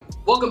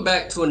Welcome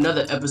back to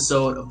another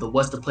episode of the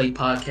What's the Play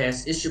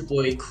podcast. It's your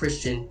boy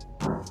Christian,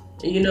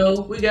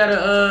 and we got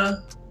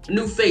a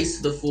new face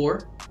to the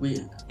fore.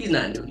 He's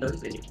not new, no,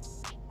 he's been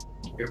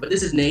here, but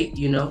this is Nate.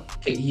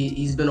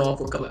 He's been on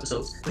for a couple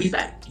episodes, but he's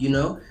back.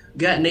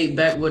 Got Nate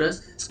back with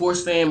us.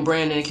 Sports fan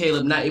Brandon and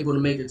Caleb not able to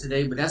make it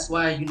today, but that's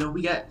why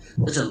we got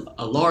such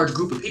a large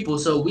group of people,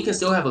 so we can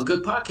still have a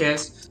good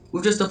podcast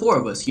with just the four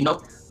of us.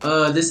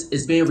 This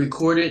is being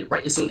recorded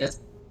right as soon as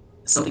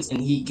Celtics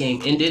and Heat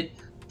game ended.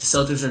 The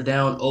Celtics are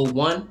down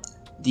 0-1.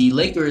 The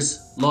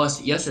Lakers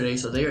lost yesterday,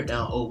 so they are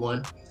down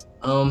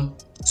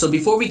 0-1. So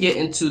before we get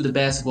into the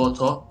basketball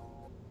talk,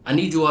 I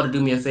need you all to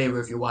do me a favor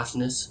if you're watching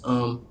this.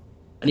 I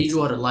need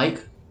you all to like,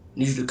 I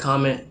need you to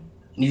comment,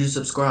 I need you to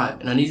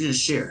subscribe, and I need you to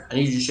share. I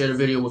need you to share the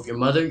video with your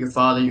mother, your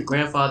father, your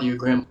grandfather, your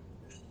grandma,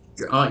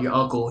 your aunt, your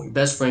uncle, your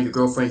best friend, your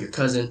girlfriend, your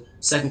cousin,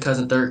 second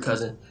cousin, third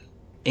cousin,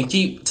 and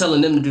keep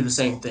telling them to do the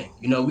same thing.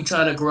 We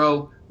trying to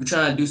grow. We're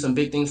trying to do some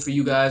big things for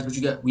you guys,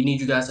 but we need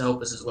you guys to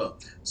help us as well.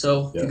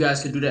 So if you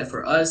guys could do that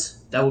for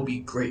us, that would be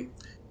great.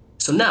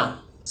 So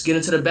now, let's get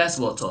into the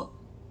basketball talk.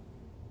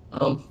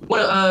 Want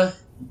to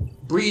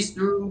breeze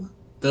through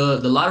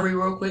the lottery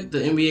real quick. The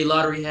NBA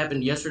lottery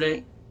happened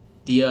yesterday.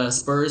 The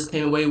Spurs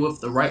came away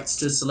with the rights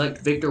to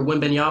select Victor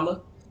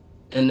Wembanyama,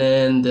 and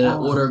then the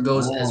order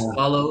goes as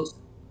follows.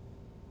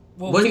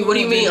 Well, what do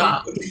you mean?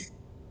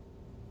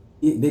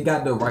 They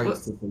got the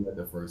rights to select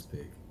the first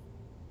pick.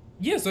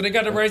 Yeah, so they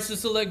got the rights to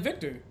select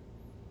Victor.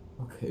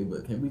 Okay,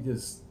 but can we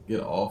just get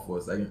off for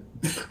a second?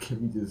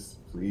 Can we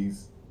just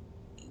please?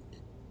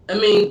 I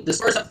mean, the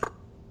Spurs have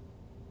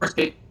first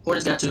pick.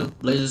 Hornets got 2.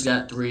 Blazers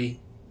got 3.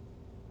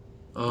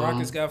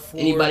 Rockets got 4.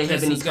 Anybody have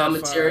any Pistons got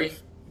commentary?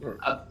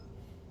 5.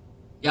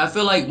 I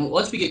feel like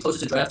once we get closer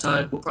to draft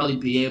time, we'll probably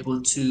be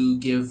able to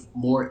give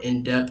more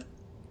in-depth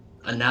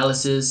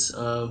analysis.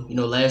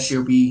 Last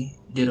year we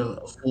did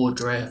a full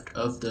draft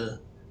of the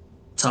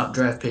top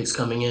draft picks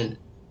coming in.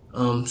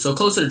 So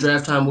close to the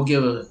draft time, we'll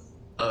give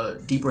a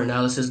deeper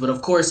analysis. But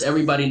of course,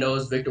 everybody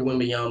knows Victor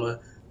Wembanyama,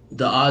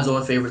 the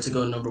odds-on favorite to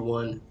go number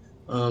 1.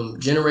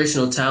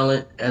 Generational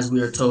talent, as we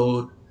are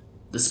told.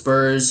 The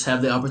Spurs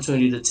have the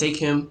opportunity to take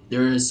him.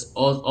 There is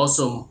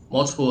also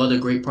multiple other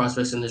great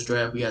prospects in this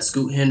draft. We got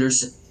Scoot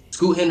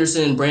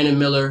Henderson, Brandon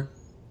Miller,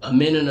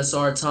 Amin and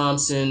Asar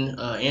Thompson,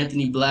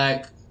 Anthony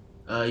Black.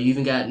 You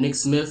even got Nick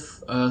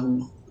Smith,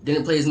 who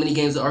didn't play as many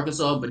games at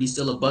Arkansas, but he's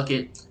still a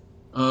bucket.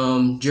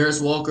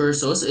 Jarris Walker.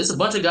 So it's a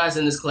bunch of guys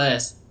in this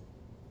class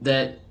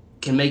that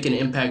can make an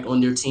impact on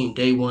their team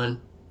day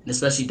one, and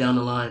especially down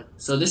the line.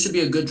 So this should be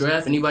a good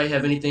draft. Anybody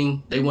have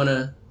anything they want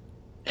to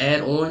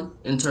add on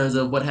in terms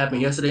of what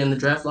happened yesterday in the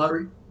draft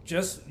lottery?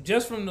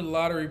 Just from the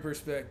lottery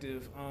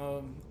perspective,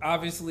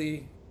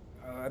 obviously,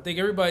 I think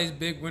everybody's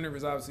big winner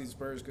was obviously the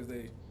Spurs because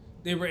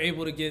they were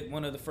able to get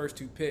one of the first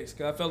 2 picks.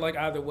 Because I felt like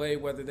either way,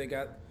 whether they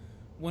got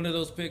one of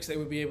those picks, they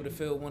would be able to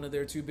fill one of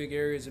their 2 big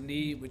areas of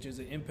need, which is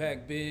an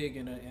impact big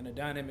and a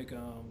dynamic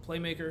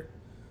playmaker.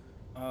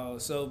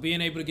 So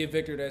being able to get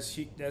Victor,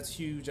 that's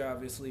huge,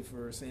 obviously,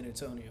 for San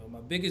Antonio. My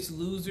biggest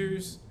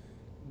losers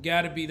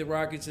got to be the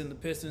Rockets and the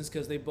Pistons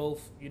because they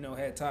both,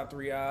 had top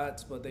 3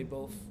 odds, but they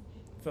both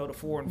fell to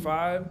 4 and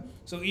 5.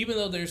 So even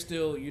though there's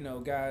still,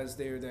 guys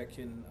there that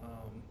can,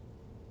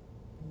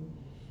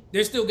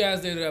 there's still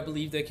guys there that I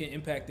believe that can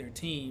impact their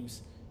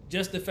teams.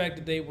 Just the fact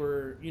that they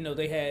were,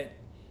 they had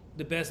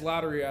the best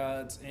lottery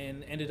odds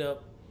and ended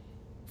up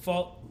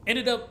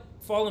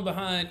falling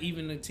behind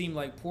even a team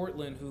like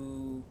Portland,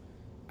 who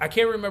I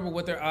can't remember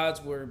what their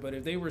odds were, but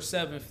if they were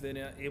 7th, then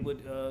it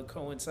would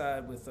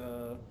coincide with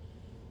a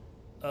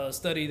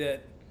study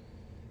that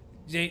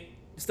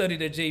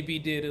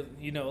JB did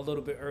a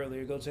little bit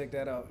earlier. Go check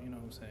that out. You know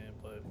what I'm saying?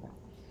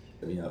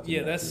 But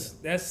yeah,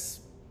 that's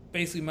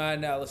basically my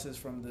analysis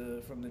from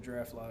the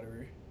draft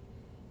lottery.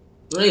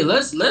 Hey,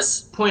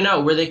 let's point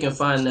out where they can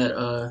find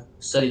that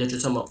study that you're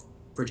talking about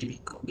for JB.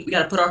 We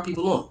gotta put our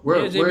people on.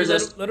 Where is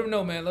that? Let them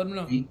know, man. Let them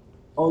know.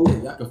 Oh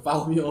yeah, y'all can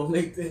follow me on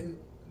LinkedIn.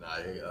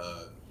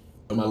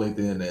 On my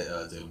LinkedIn at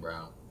Jalen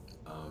Brown,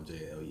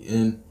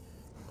 JLEN.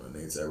 My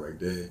name tag right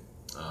there.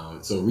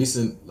 So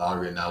recent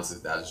lottery analysis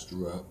that I just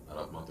drew up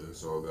about a month or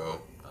so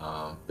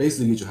ago.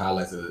 Basically, get you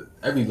highlights of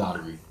every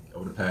lottery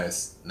over the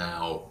past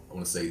now, I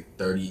want to say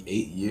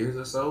 38 years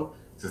or so,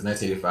 since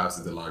 1985,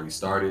 since the lottery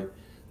started.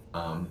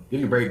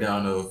 Give you a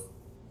breakdown of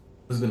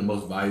what's been the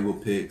most valuable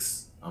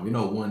picks.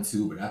 1,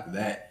 2, but after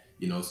that,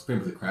 it's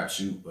pretty much a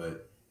crapshoot,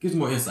 but gives you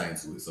more insight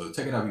into it. So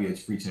check it out if you get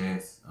a free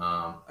chance.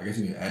 I guess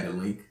you can add the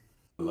link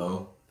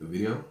below the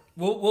video.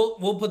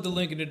 We'll put the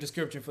link in the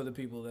description for the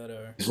people that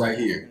are. It's right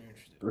here.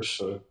 For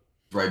sure.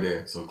 It's right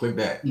there. So click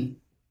that.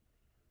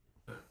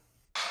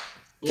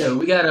 Yeah,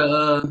 we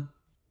gotta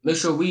make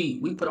sure we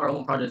put our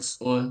own projects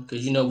on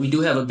because we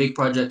do have a big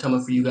project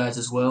coming for you guys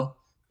as well.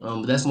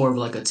 But that's more of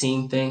like a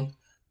team thing.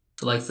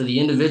 So like for the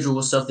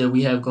individual stuff that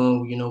we have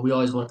going, we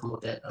always want to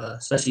promote that,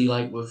 especially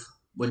like with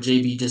what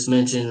JB just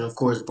mentioned, and of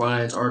course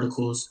Brian's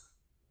articles,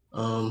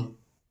 and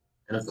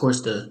of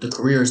course the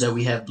careers that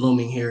we have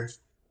blooming here.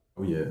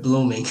 Oh yeah,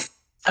 blooming.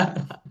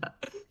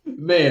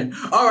 Man,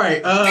 all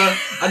right.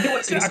 I do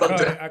want to say this about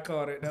the I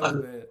caught it. That was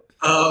bad.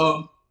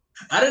 um,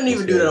 I didn't That's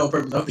even do that fair. on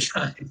purpose. I'm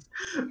trying,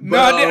 No,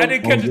 but I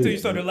didn't catch I'm it till good. you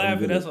started I'm laughing.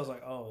 good That's at why I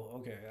it. was like, oh,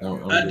 okay, I got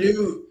I'm it. good at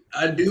it.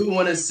 I do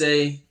want to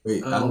say,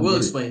 Wait, I don't we'll get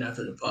it. explain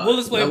after the We'll pod.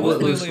 explain. We'll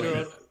We'll explain explain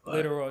after the pod.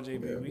 later on, Okay,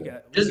 JB. okay. We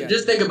got Just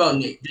you. think about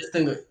Nate. Just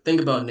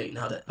think about Nate and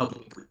how that helped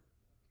me.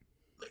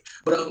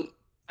 But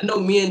I know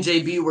me and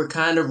JB were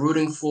kind of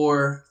rooting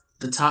for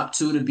the top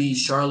two to be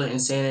Charlotte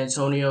and San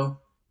Antonio.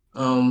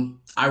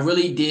 I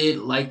really did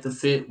like the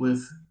fit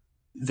with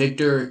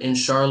Victor in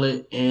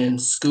Charlotte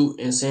and Scoot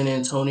in San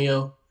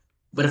Antonio.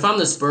 But if I'm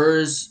the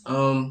Spurs,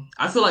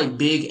 I feel like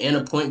big and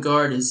a point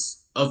guard is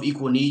of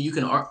equal need. You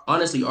can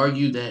honestly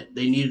argue that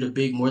they needed a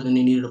big more than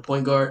they needed a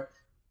point guard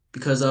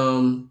because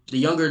the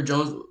younger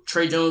Jones,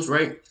 Trey Jones,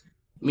 right?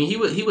 I mean,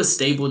 he was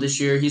stable this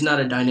year. He's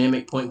not a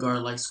dynamic point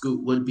guard like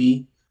Scoot would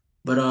be,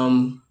 but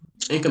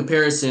in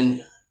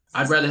comparison,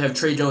 I'd rather have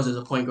Trey Jones as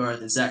a point guard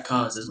than Zach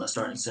Collins as my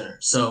starting center.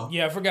 So,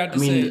 Yeah, I forgot I to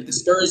mean, say. the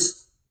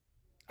Spurs.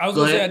 I was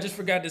Go gonna say I ahead. just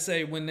forgot to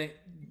say when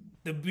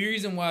the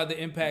reason why the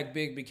impact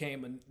big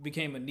became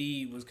a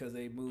need was because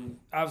they moved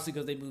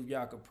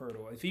Jakob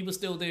Pertl. If he was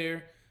still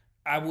there,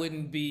 I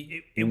wouldn't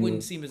be it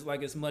wouldn't seem as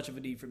much of a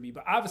need for me.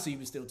 But obviously, you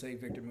would still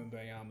take Victor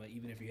Wembanyama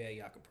even if you had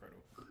Jakob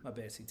Pertl. My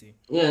bad, CT.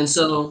 Yeah, and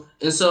so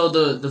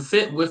the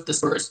fit with the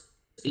Spurs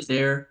is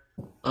there.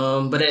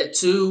 But at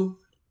two,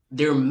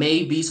 there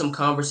may be some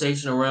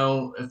conversation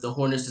around if the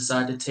Hornets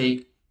decide to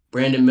take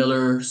Brandon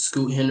Miller,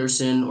 Scoot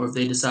Henderson, or if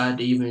they decide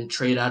to even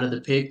trade out of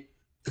the pick.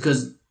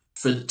 Because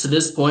to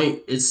this point,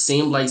 it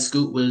seemed like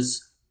Scoot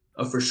was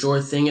a for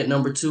sure thing at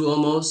number two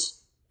almost.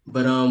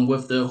 But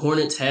with the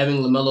Hornets having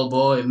LaMelo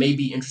Ball, it may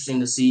be interesting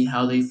to see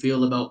how they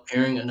feel about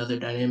pairing another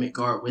dynamic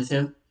guard with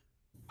him.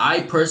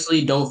 I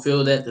personally don't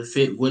feel that the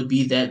fit would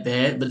be that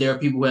bad, but there are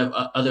people who have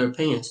other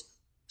opinions.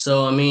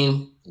 So, I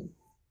mean,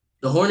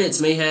 the Hornets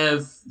may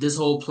have this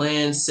whole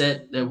plan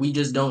set that we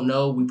just don't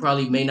know. We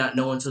probably may not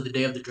know until the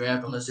day of the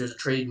draft unless there's a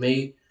trade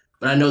made.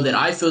 But I know that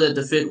I feel that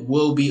the fit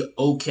will be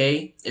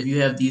okay if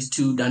you have these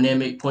two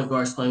dynamic point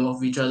guards playing off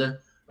of each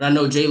other. But I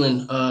know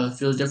Jalen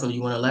feels differently.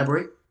 You want to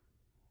elaborate?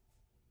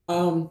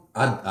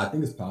 I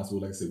think it's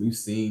possible. Like I said, we've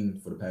seen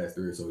for the past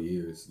 3 or so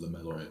years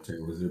Lamelo and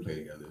Terry Rozier play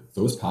together,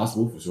 so it's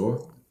possible for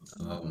sure.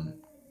 Um,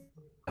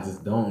 I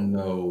just don't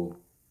know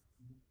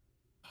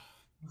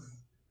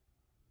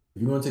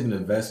if you're going to take an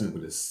investment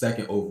with a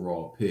second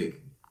overall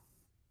pick.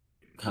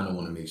 Kind of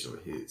want to make sure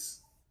it hits.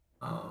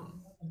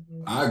 Um,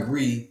 I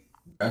agree.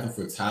 Drafting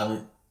for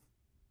talent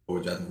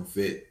or drafting for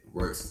fit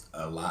works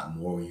a lot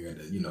more when you're at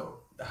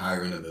the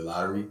higher end of the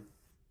lottery.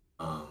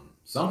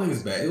 So I don't think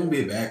it's bad. It won't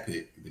be a bad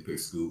pick if they pick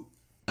Scoop.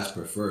 I just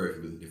prefer if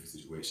it was a different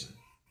situation,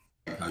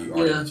 like how you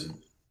already Yeah, mentioned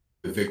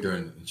with Victor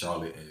and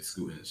Charlotte and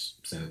Scoot and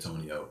San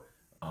Antonio.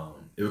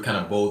 It would kind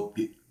of both.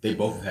 They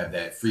both have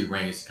that free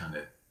range to kind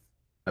of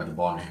have the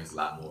ball in their hands a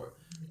lot more.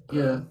 But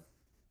yeah. yeah,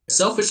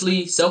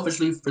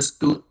 Selfishly for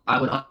Scoot,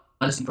 I would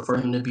honestly prefer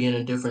him to be in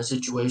a different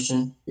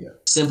situation, yeah,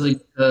 simply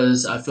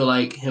because I feel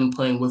like him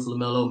playing with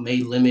Lamelo may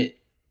limit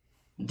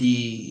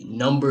the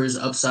numbers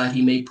upside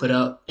he may put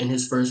up in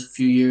his first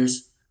few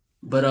years.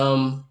 But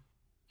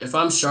if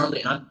I'm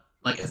Charlotte,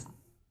 if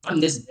I'm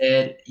this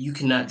bad, you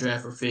cannot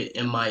draft for fit,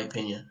 in my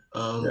opinion.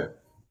 yeah.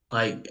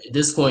 Like at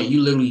this point,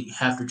 you literally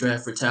have to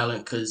draft for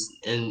talent,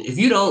 and if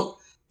you don't,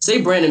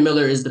 say Brandon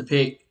Miller is the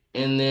pick,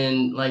 and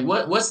then like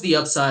what's the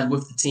upside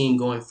with the team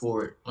going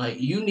forward? Like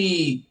you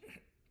need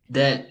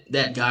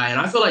that guy, and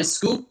I feel like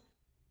Scoop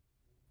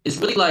is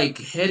really like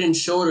head and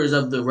shoulders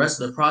of the rest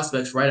of the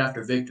prospects right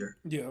after Victor.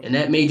 Yeah. And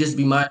that may just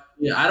be my.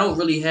 Yeah, I don't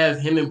really have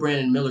him and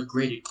Brandon Miller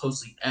graded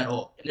closely at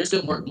all. And there's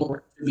still more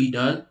work to be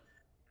done.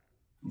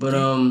 But Do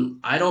you,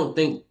 I don't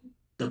think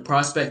the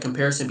prospect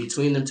comparison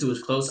between them two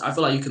is close. I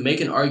feel like you can make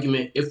an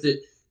argument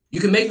you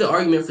can make the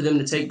argument for them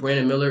to take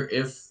Brandon Miller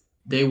if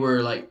they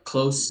were like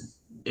close,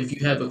 if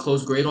you have a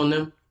close grade on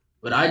them.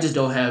 But I just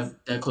don't have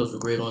that close of a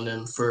grade on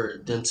them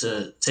for them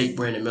to take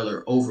Brandon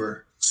Miller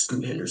over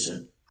Scoot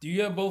Henderson. do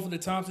you have both of the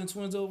Thompson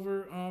twins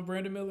over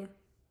Brandon Miller?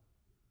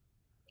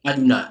 I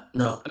do not.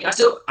 No.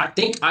 I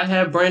think I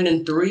have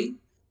Brandon three,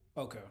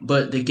 Okay.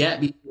 but the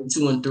gap between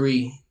two and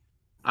three,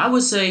 I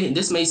would say, and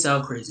this may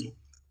sound crazy.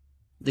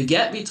 The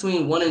gap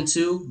between one and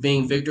two,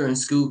 being Victor and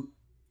Scoot,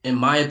 in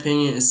my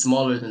opinion, is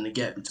smaller than the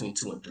gap between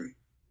two and three.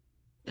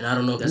 And I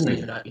don't know if that's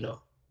crazy or Mm,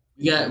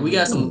 not. We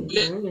got some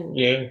mm.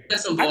 we got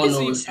some ball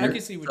knowers I here.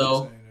 can see what you're So,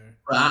 saying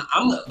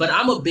there. but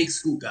I'm a big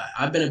Scoot guy.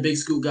 I've been a big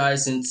Scoot guy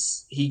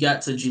since he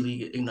got to G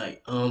League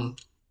Ignite.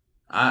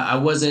 I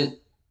wasn't.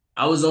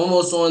 I was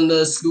almost on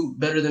the Scoot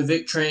better than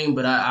Vic train,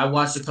 but I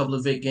watched a couple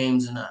of Vic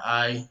games and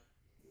I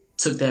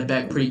took that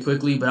back pretty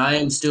quickly. But I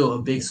am still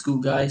a big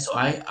Scoot guy, so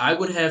I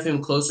would have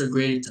him closer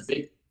graded to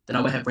Vic than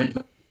I would have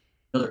Brandon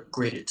Miller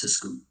graded to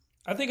Scoot.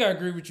 I think I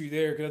agree with you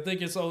there because I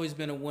think it's always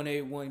been a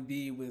 1A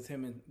 1B with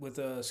him and with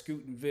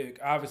Scoot and Vic.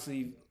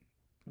 Obviously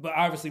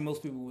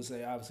most people would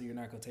say obviously you're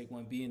not going to take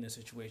 1B in this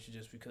situation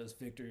just because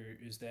Victor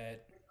is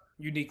that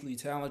uniquely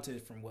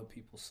talented from what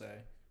people say.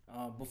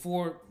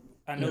 Before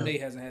I know Yeah.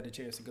 Nate hasn't had a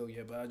chance to go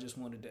yet, but I just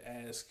wanted to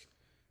ask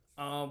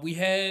We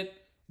had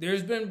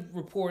there's been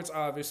reports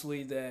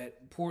obviously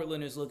that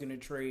Portland is looking to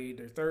trade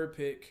their third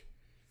pick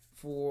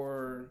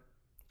for,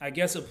 I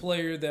guess, a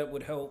player that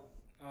would help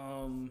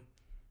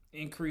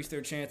increase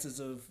their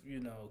chances of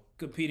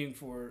competing,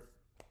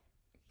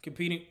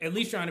 at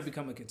least trying to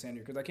become a contender,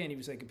 because I can't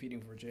even say competing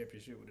for a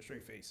championship with a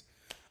straight face.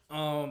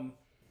 Um,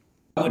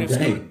 but Oh, if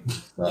Scoot,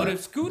 dang. but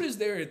if Scoot is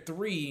there at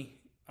 3,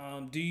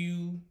 do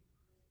you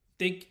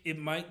think it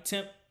might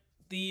tempt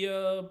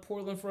the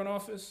Portland front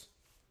office?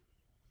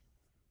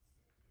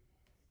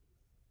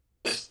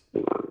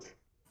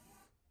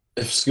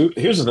 If Scoot,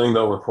 here's the thing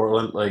though with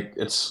Portland, like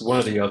it's one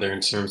or the other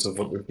in terms of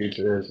what their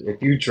future is.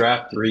 If you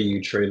draft three,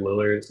 you trade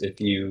Lillard. If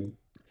you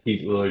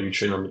keep Lillard, you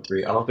trade number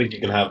three. I don't think you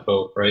can have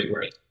both, right?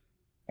 Where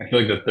I feel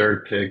like the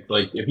third pick,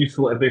 like if they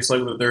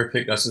select the third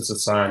pick, that's just a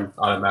sign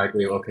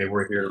automatically. Okay,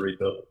 we're here to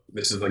rebuild.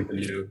 This is like the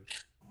new,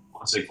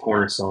 I'll say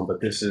cornerstone,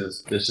 but this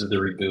is the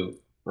reboot,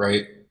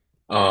 right?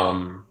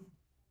 Um,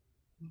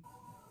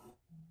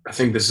 I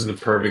think this is the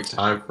perfect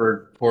time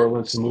for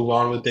Portland to move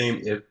on with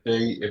Dame if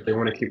they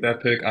want to keep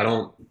that pick. I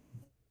don't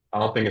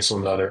think it's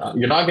one or the other.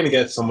 You're not going to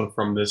get someone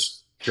from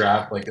this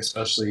draft, like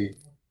especially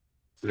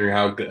considering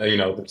how good,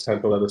 the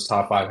potential that this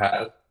top five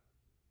has.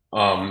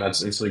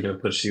 That's instantly going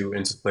to push you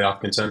into playoff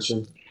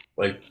contention.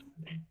 Like,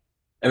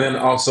 and then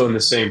also in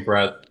the same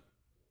breath,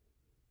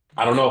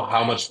 I don't know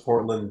how much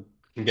Portland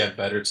can get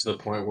better to the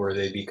point where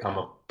they become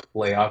a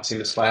playoff team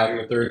despite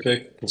having a third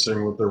pick,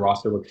 considering what their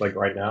roster looks like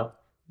right now.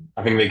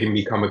 I think they can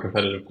become a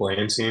competitive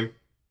play-in team.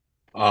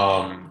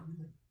 Um,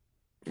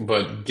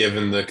 but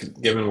given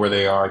where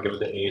they are, given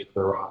the age of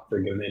the roster,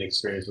 given the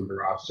inexperience of the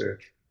roster,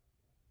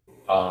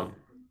 um,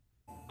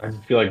 I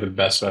feel like the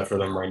best bet for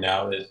them right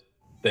now is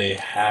they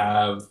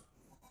have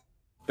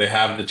they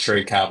have the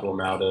trade capital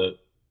now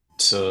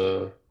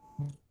to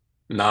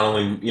not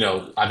only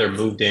either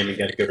move Dame and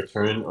get a good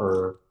return,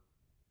 or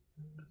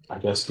I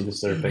guess keep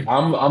this third pick.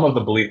 I'm of the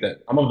belief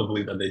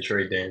that they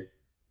trade Dame,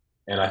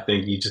 and I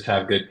think you just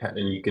have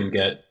and you can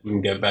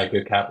get back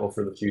good capital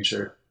for the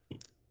future.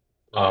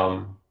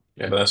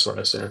 Yeah, but that's what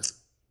I say.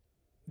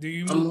 Do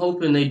you I'm move?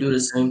 hoping they do the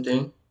same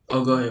thing.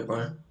 Oh, go ahead,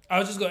 Brian. I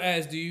was just gonna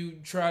ask, do you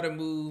try to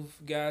move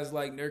guys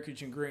like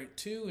Nurkic and Grant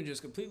too, and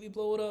just completely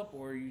blow it up,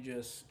 or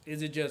is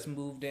it just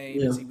move Dame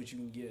and Yeah, see what you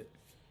can get?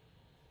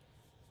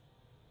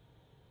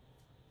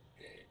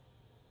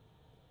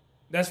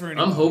 That's for I'm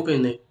anybody.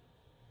 hoping they.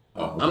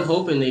 Oh, I'm okay.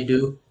 hoping they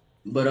do,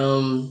 but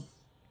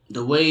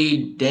the way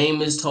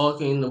Dame is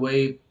talking, the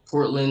way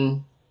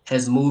Portland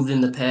has moved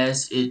in the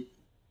past, it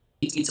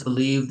leads me to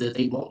believe that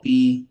they won't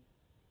be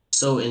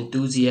so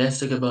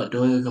enthusiastic about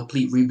doing a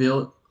complete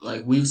rebuild.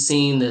 Like we've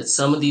seen that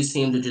some of these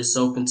teams are just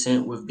so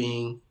content with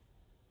being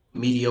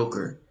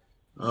mediocre.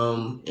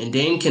 And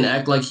Dame can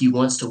act like he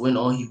wants to win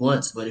all he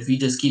wants, but if he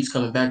just keeps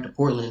coming back to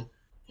Portland,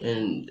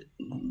 and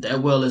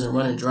that well isn't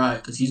running dry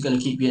because he's gonna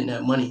keep getting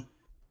that money.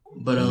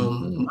 But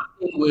Hmm.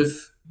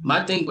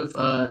 my thing with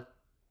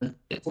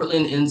if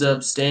Portland ends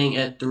up staying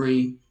at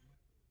 3,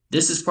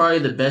 this is probably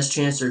the best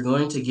chance they're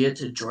going to get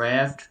to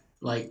draft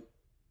like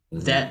Hmm.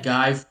 that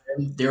guy for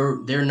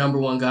them, their number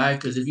one guy.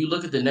 Because if you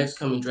look at the next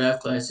coming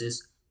draft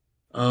classes,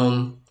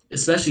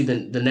 especially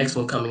the next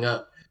one coming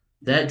up,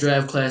 that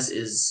draft class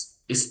is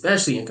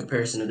especially in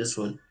comparison to this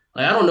one.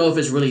 Like I don't know if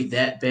it's really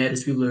that bad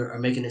as people are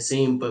making it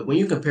seem, but when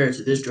you compare it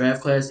to this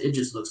draft class, it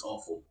just looks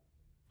awful.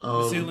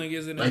 The ceiling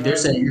isn't as Like they're high.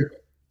 saying,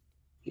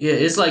 yeah,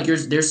 it's like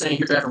they're saying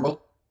you're drafting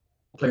role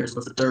players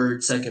with the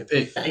third, second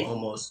pick Dang.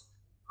 almost.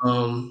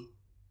 Um,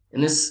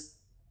 and this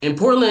in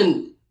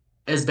Portland,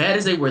 as bad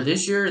as they were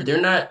this year,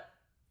 they're not.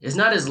 It's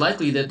not as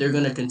likely that they're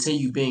going to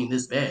continue being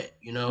this bad,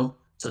 you know.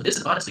 So this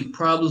is honestly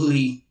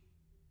probably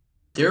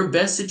their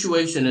best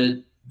situation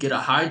to get a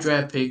high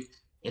draft pick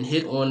and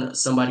hit on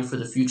somebody for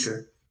the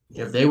future.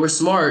 If they were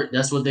smart,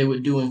 that's what they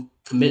would do and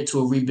commit to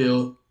a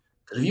rebuild.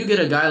 Because if you get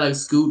a guy like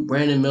Scoot,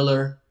 Brandon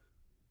Miller,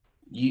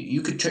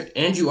 you could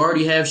and you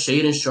already have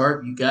Shaden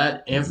Sharp. You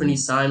got Anthony Hmm.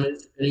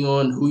 Simons. Depending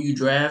on who you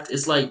draft,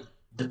 it's like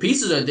the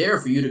pieces are there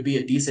for you to be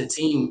a decent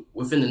team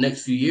within the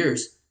next few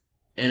years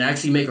and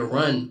actually make a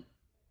run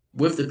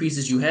with the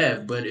pieces you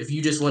have. But if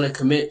you just want to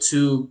commit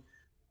to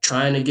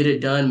trying to get it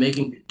done,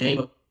 making Dame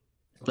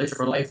a place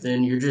for life,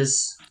 then you're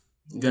just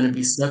gonna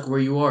be stuck where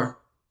you are.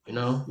 You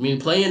know, I mean,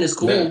 playing is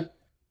Yeah.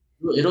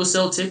 cool. It'll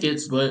sell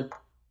tickets, but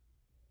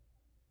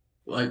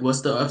like,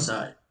 what's the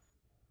upside?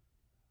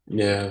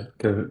 Yeah,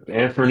 because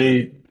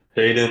Anthony,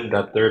 Jaden,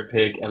 that third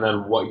pick, and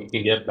then what you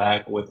can get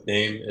back with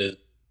Dame is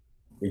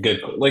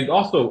good. Like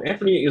also,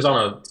 Anthony is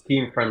on a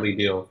team-friendly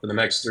deal for the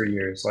next 3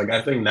 years. Like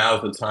I think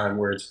now's the time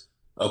where it's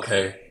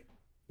okay.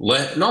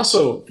 And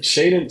also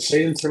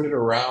Shaden turned it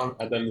around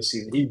at the end of the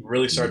season. He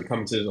really started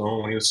coming to his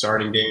own when he was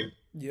starting game.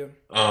 Yeah.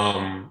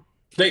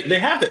 They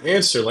have the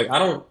answer. Like I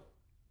don't.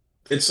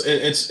 It's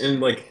in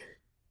like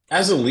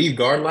as a lead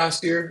guard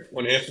last year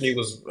when Anthony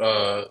was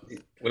the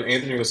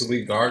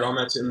lead guard on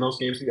that in those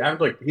games he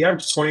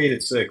averaged 28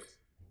 and 6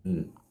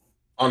 Mm.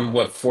 on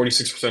what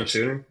 46%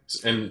 shooting,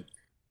 and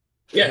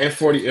yeah, and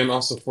 40 and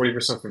also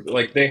 40% from,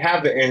 like they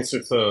have the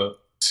answer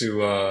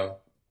to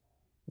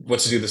what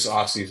to do this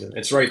offseason.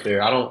 It's right there.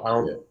 Yeah. I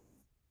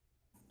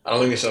don't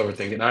think it's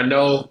overthinking. I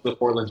know the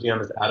Portland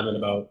GM is adamant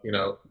about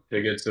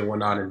tickets and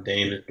whatnot, and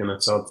Dame is going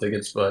to sell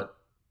tickets, but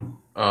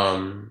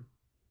um,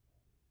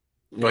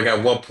 like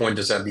at what point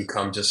does that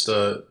become just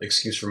a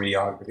excuse for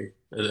mediocrity?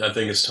 I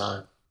think it's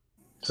time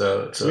I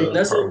mean,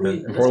 to part with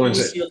it. And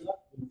Portland's it.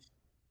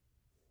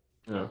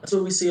 Yeah. that's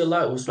what we see a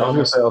lot with I was small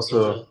gonna say market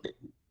teams.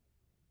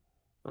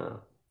 also.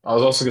 I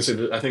was also gonna say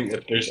that I think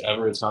if there's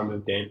ever a time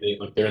of game day,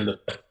 like they're in the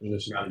best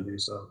position now to do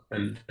so,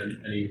 and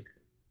any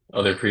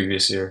other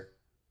previous year,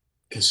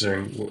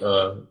 considering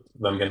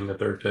them getting the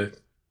third pick.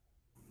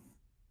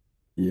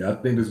 Yeah, I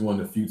think this is one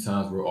of the few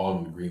times we're all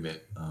in agreement.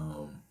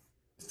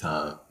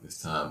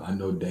 This time. I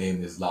know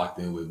Dame is locked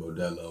in with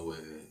Modelo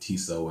and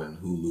Tiso and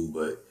Hulu,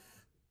 but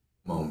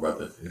come on,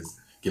 brother,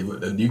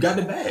 you got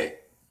the bag.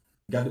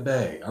 You got the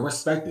bag. I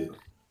respect it.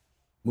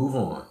 Move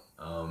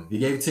on. He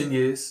gave 10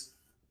 years.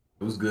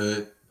 It was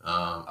good.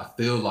 I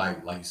feel like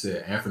you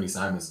said, Anthony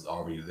Simons is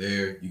already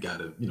there. You got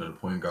the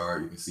point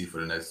guard you can see for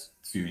the next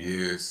few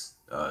years.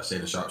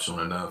 Shaden Sharp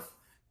showing enough.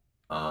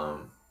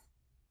 But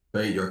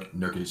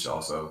Nurkic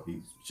also,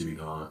 he should be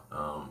gone.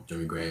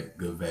 Jeremy Grant,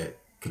 good vet,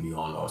 could be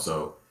gone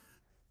also.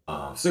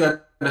 Still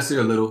got to see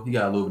a little. He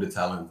got a little bit of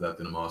talent left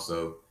in him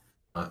also.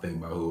 I think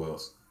about who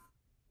else.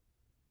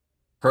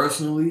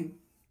 Personally,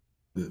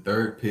 the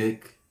third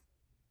pick,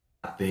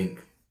 I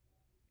think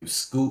if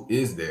Scoot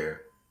is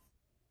there,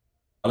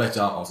 I'll let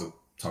y'all also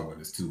talk about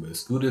this too, but if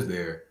Scoot is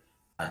there,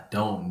 I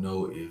don't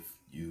know if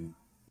you,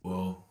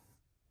 well,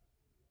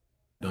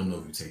 don't know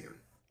if you take him.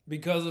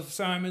 Because of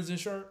Simons and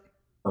Sharp?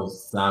 Oh,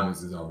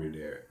 Simons is already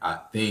there. I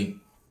think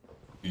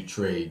you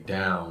trade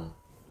down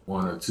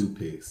one or two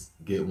picks,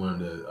 get one of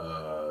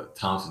the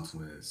Thompson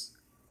twins,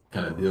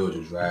 kind of build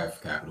your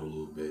draft capital a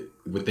little bit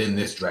within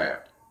this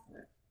draft.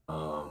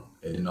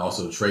 And then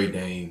also trade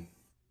Dame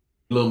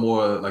a little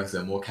more, like I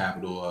said, more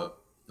capital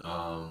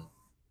up.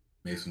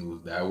 Make some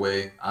moves that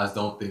way. I just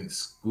don't think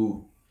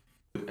Scoot,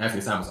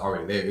 Anthony Simons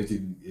already there.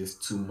 It's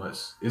too much.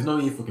 There's no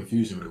need for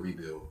confusion with a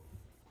rebuild.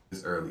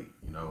 It's early,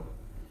 you know.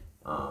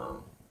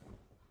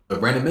 But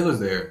Brandon Miller's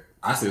there.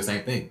 I say the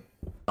same thing.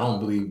 I don't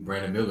believe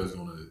Brandon Miller's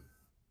gonna.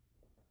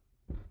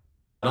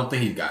 I don't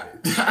think he got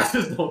it. I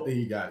just don't think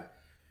he got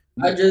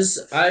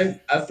it.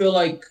 I feel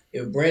like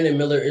if Brandon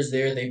Miller is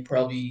there, they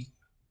probably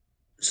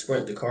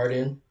sprint the card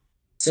in,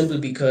 simply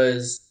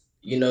because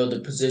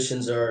the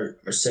positions are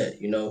set.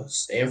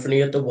 It's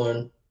Anthony at the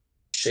 1,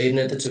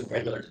 Shaden at the 2,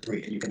 Brandon Miller at the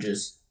 3, and you can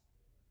just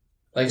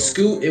like Go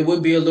Scoot. It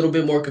would be a little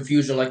bit more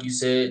confusion, like you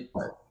said,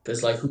 Right.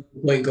 because like who's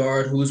point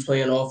guard, who's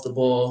playing off the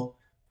ball.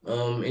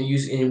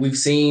 And we've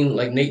seen,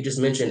 like Nate just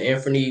mentioned,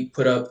 Anthony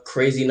put up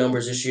crazy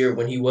numbers this year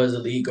when he was a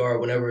lead guard.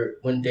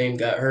 When Dame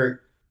got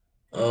hurt,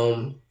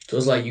 so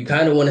it's like you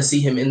kind of want to see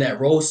him in that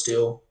role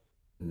still.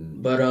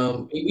 But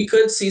we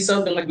could see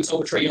something like we saw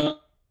with Trae Young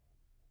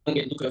and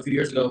Luka a few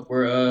years ago,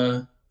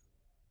 where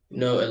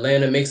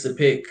Atlanta makes the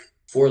pick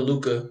for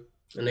Luka,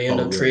 and they end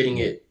Oh up yeah, trading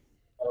yeah. it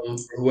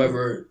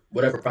for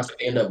whatever prospect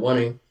they end up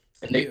wanting,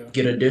 and they Yeah.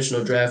 get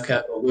additional draft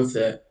capital with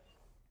that.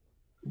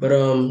 But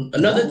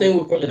another thing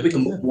with Portland, we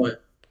can move on.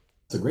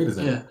 It's a great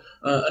example.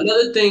 Yeah.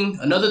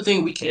 Another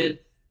thing we can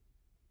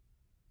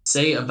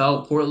say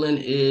about Portland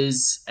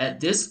is at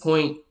this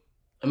point,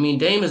 I mean,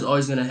 Dame is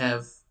always going to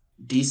have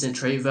decent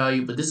trade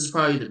value, but this is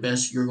probably the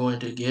best you're going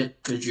to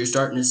get because you're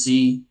starting to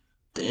see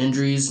the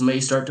injuries may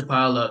start to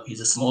pile up. He's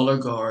a smaller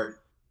guard.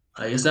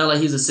 It's not like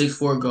he's a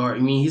 6'4" guard. I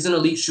mean, he's an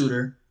elite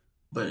shooter,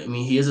 but I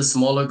mean, he is a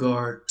smaller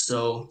guard.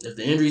 So if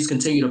the injuries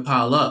continue to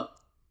pile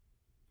up,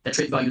 that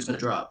trade value is going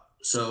to drop.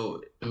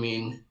 So, I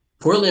mean,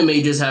 Portland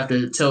may just have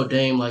to tell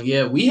Dame, like,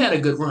 yeah, we had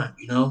a good run,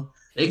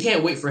 They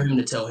can't wait for him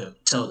to tell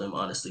them,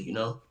 honestly, He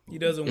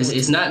doesn't It's, want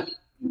it's to. not,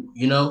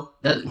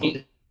 that I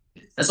mean,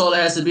 that's all it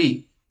has to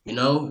be,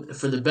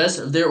 for the best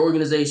of their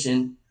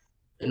organization,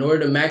 in order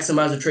to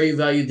maximize the trade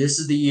value, this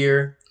is the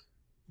year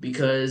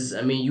because,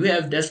 I mean, you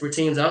have desperate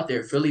teams out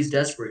there. Philly's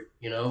desperate.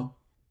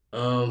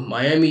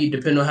 Miami,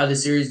 depending on how the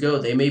series go,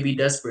 they may be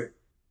desperate.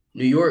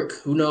 New York,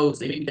 who knows?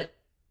 They may be desperate.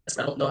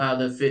 I don't know how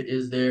the fit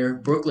is there.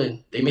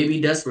 Brooklyn, they may be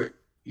desperate.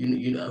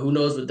 Who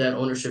knows with that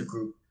ownership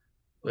group.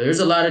 But there's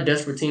a lot of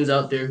desperate teams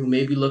out there who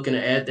may be looking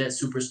to add that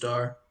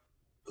superstar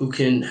who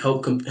can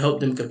help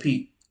them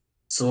compete.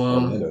 So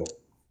Orlando.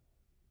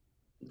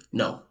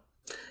 no.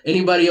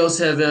 Anybody else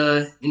have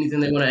anything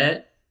they want to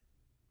add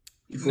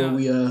before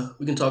No.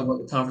 we can talk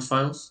about the conference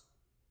finals?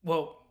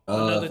 Well,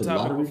 another For the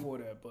topic lottery? before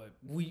that, but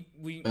we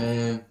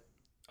Man,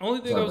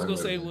 only thing I was gonna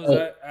say was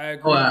Oh. I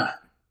agree.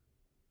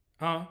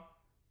 Huh?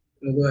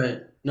 Go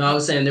ahead. No, I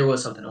was saying there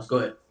was something else. Go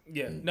ahead.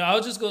 Yeah. No, I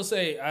was just gonna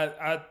say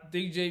I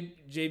think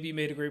JB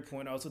made a great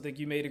point. I also think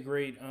you made a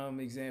great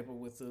example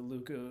with the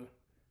Luka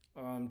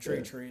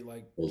trade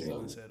like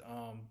Jalen said.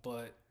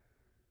 But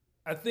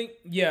I think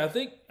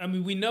I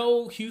mean we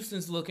know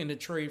Houston's looking to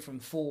trade from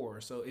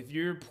 4. So if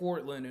you're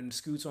Portland and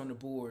Scoot's on the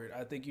board,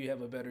 I think you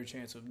have a better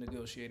chance of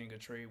negotiating a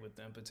trade with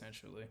them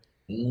potentially.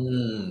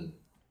 You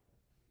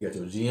got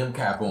your GM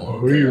cap on.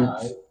 Who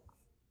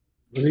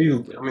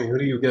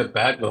do you get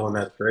back though in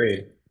that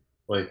trade?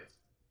 Like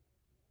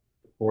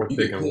fourth You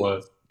pick get and picked.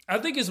 what? I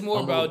think it's more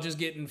Uh-huh. about just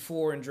getting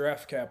 4 in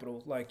draft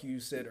capital, like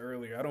you said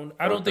earlier. I don't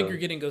think Okay. you're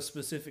getting a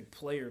specific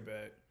player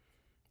back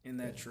in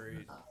that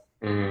trade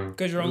Mm.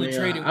 because you're I only mean,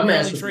 trading. I'm You're only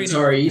asking for trading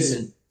Tari one pick.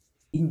 Eason.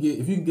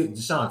 If you can get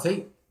Deshaun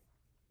Tate,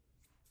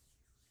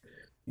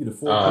 you the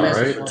fourth. I'm All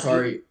asking right. for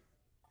Tari.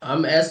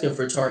 I'm asking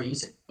for Tari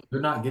Eason.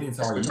 You're not getting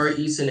For Tari. Tari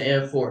Eason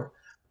and 4.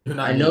 You're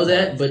not I getting know Tari.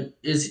 that, but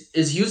is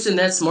Houston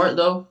that smart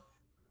though?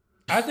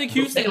 I think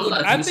They Houston don't would.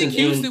 like I think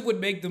Houston Houston would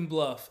make them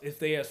bluff if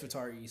they asked for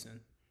Tari Eason.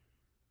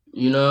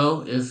 You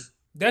know, if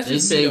That's they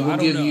just say me though. I we'll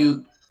don't give know.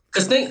 you,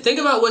 because think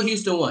about what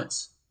Houston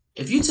wants.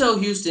 If you tell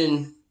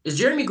Houston, is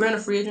Jeremy Grant a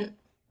free agent?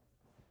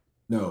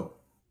 No.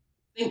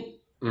 Think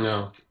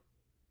No.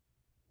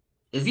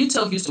 if you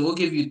tell Houston we'll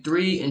give you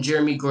 3 and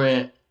Jeremy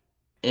Grant,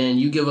 and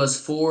you give us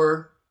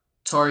 4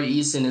 Tari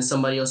Eason and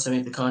somebody else to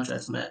make the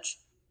contracts match,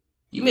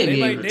 you may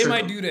be able to They trick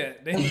might them. do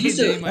that. They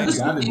Houston, might do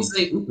Houston Gotta be thinks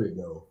they stupid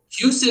though.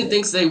 Houston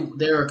thinks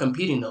they are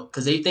competing though,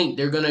 because they think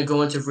they're gonna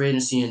go into free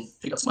agency and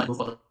pick up somebody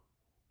before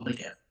they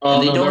can. Oh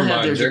And they no, don't never have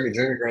mind.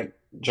 their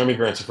Jeremy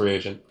Grant's a free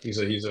agent. He's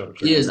a he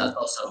free is, agent. I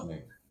thought so.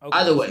 Man. Okay,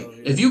 Either way, so,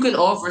 yeah. if you can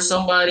offer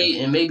somebody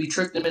and maybe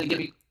trick them into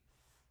giving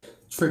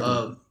Tricky.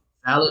 a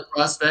valid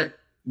prospect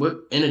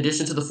in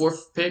addition to the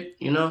 4th pick,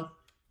 you know,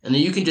 and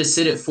then you can just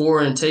sit at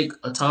 4 and take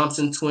a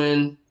Thompson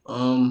twin,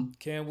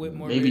 Cam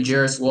Whitmore, maybe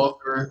Jarris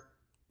Walker,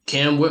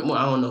 Cam Whitmore.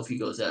 I don't know if he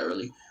goes that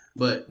early,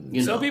 but you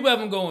know, Some people have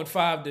him going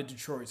 5 to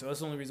Detroit, so that's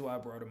the only reason why I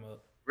brought him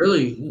up.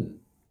 really, Mm.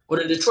 well,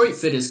 the Detroit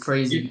fit is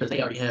crazy because they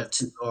already have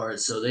 2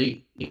 guards, so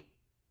they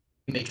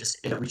may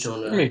just reach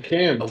on. I mean,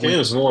 Cam a wing.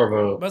 is more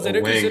of But a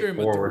they're wing considering him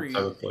a forward 3.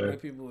 type of player.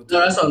 Like people would No,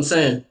 that's what I'm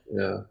saying.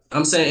 Yeah.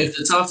 I'm saying if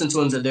the Thompson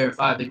twins are there at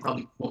 5, they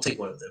probably won't take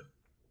one of them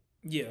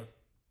Yeah.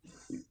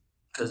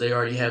 because they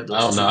already have those I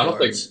don't 2 know. I don't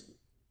think. guards.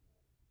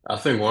 I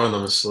think one of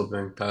them is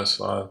slipping past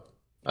 5.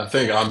 I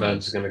think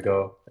Ahmed's gonna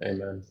go.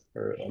 Amen.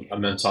 Or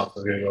Ahmed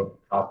Thompson's gonna go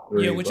top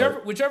 3. Yeah,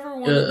 but whichever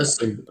one. Yeah,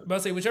 About to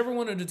say whichever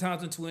one of the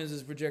Thompson twins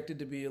is projected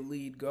to be a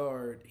lead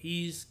guard.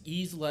 He's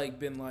like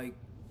been like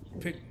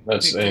pick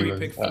That's 3, Amen.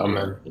 pick 4,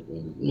 Amen.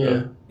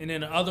 Yeah, and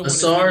then the other one is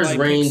Asar's like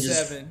range pick is-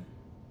 7.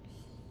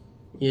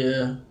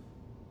 yeah.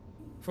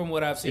 From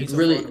what I've seen, It's so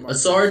really far in the market.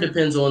 Asar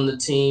depends on the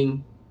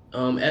team.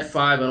 At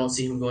 5, I don't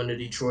see him going to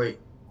Detroit,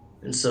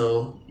 and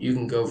so you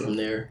can go from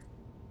there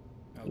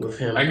with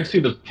him. I can see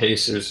the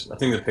Pacers. I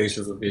think the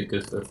Pacers would be a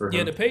good fit for him.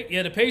 Yeah,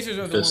 the Pacers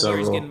are the Fits one where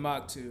he's that role. getting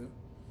mocked to.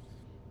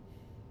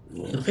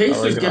 The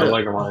Pacers I get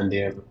like him on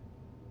Indiana.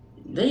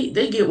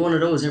 they get one of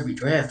those every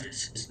draft.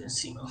 It's been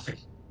seen.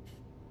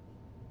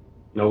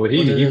 No, but Other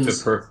he than- fit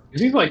perfect.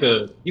 He's like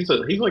a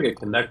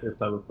connector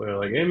type of player.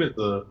 Like him is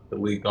the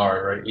lead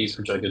guard, right? He's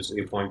projected to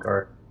be a point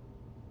guard,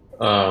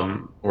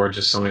 or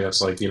just somebody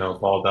that's like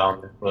ball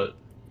dominant. But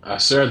I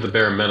stare at the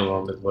bare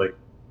minimum is like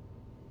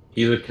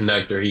he's a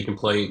connector. He can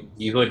play.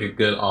 He's like a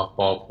good off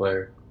ball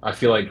player. I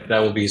feel like that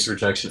will be his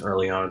projection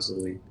early on into the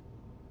league.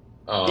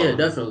 Yeah,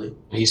 definitely.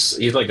 He's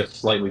like a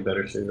slightly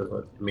better shooter,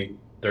 but I mean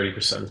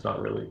 30% is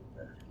not really.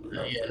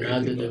 Yeah,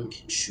 neither of them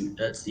can shoot.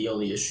 That's the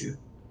only issue.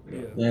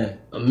 Yeah. Yeah.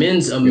 A min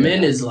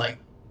is like,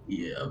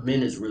 a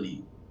min is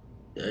really,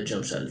 a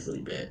jump shot is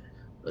really bad.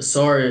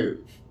 Asar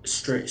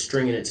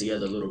stringing it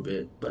together a little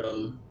bit, but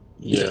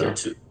he's Yeah. there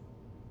too.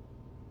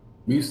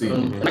 We've seen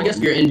it before. I guess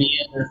if you're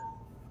Indiana,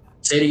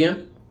 say it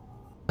again.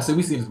 I said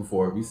we've seen this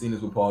before. We've seen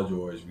this with Paul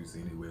George. We've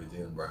seen it with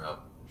Jalen Brown.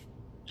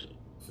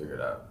 Figure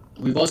it out.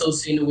 We've also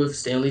seen it with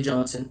Stanley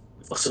Johnson.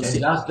 We've also And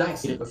seen Josh it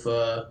Jackson. with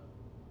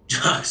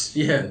Josh.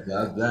 Yeah.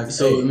 Josh Jackson.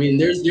 So I Hey, mean,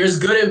 there's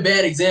good and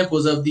bad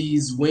examples of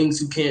these wings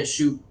who can't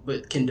shoot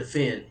but can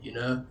defend. You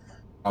know.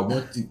 I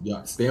want to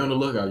y'all stay on the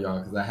lookout, y'all,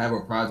 because I have a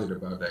project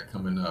about that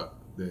coming up.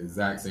 The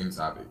exact same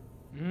topic.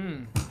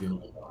 Dealing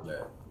with all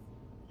that.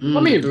 I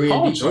mean, 3 and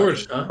Paul D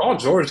George. project, huh? Paul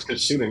George could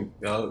shoot in.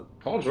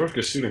 Paul George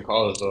could shoot in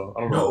college though.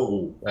 I don't know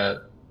No,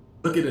 that.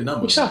 look at the He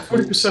numbers. shot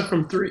 40%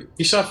 from 3.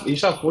 He shot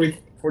 40%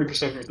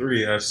 from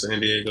 3 at San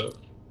Diego.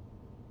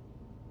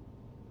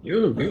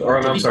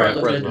 I'm sorry, at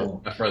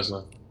Fresno. At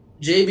Fresno.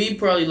 JB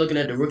probably looking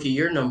at the rookie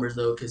year numbers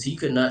though, because he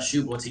could not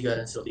shoot once he got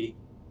into the league.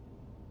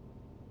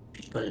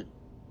 But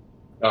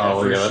Oh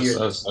well, yeah, first year.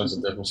 that's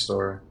a different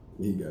story.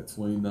 He got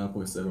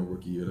 29.7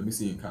 rookie year. Let me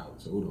see in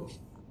college. Hold on.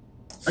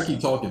 I keep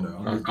talking though.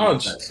 I'm just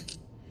College. doing facts.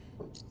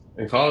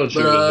 In college,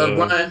 but he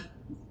was,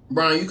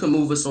 Brian, you can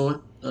move us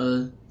on.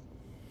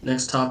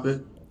 Next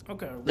topic.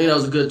 Okay. I think that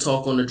was a good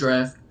talk on the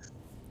draft.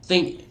 I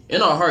think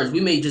in our hearts we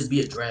may just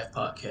be a draft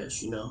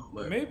podcast, you know,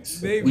 but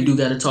Maybe. we do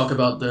got to talk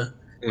about the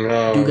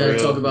no,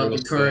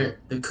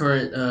 the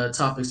current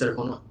topics that are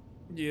going on.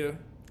 Yeah.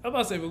 I'm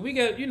about to say, but we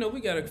got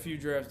a few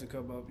drafts to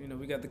come up.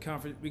 We got the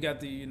conference, we got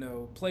the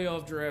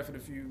playoff draft in a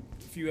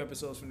few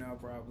episodes from now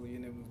probably,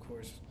 and then of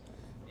course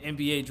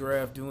NBA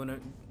draft doing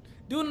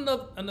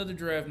another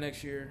draft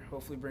next year.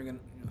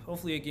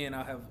 Hopefully again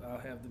I'll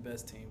have the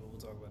best team, but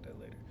we'll talk about that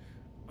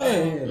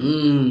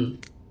later.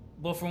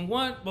 But from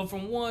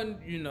one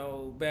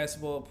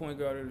basketball point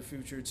guard of the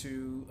future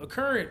to a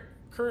current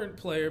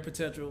player,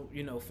 potential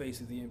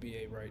face of the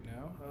NBA right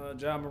now,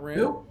 John Morant.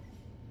 Bill?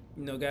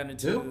 Got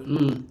into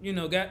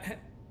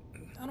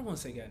I don't want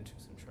to say got into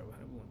some trouble. How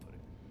do we want to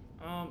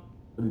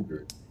put it?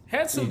 Agree.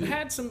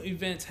 Had some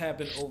events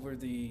happen over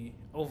the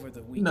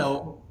weekend.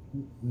 No,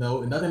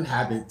 nothing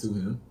happened to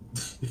him.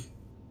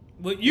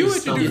 But you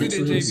He's stumbling introduced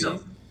it, into JB.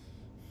 himself.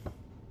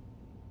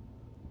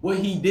 What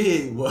he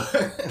did was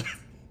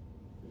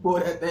pull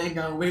that thing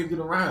out and waved it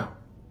around.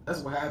 That's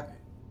what happened,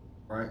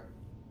 right?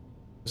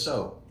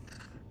 So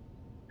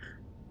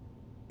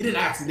he didn't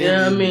accidentally.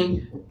 Yeah,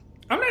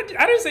 I mean,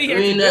 I didn't say he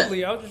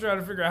accidentally. I was just trying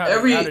to figure out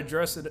how to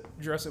address it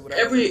without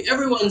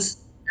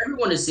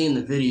everyone has seen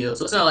the video,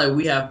 so it's not like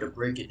we have to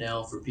break it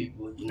down for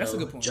people. That's a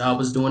good point. Ja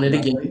was doing it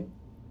again.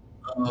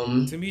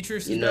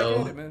 Demetrius is back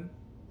at it, man.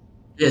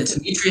 Yeah,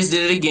 Demetrius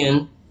did it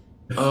again.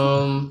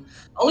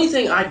 Only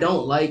thing I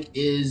don't like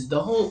is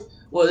the whole.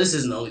 Well, this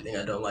isn't the only thing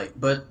I don't like,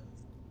 but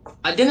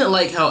I didn't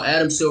like how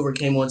Adam Silver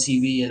came on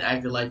TV and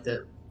acted like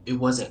that. It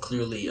wasn't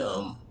clearly. It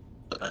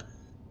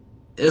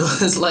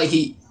was like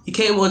he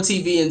came on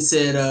TV and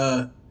said,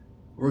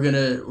 "We're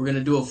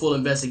gonna do a full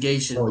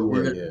investigation, but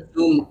we're gonna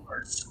zoom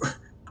first."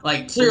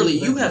 Like clearly,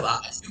 you have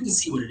eyes. You can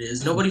see what it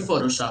is. Nobody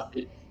photoshopped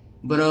it.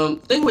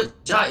 But thing with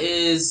Ja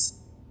is,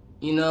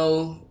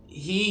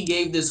 he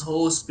gave this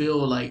whole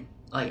spiel like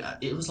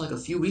it was like a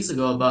few weeks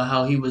ago about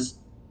how he was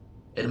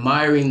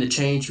admiring the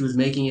change he was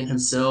making in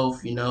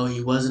himself. He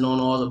wasn't on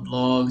all the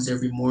blogs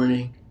every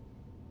morning.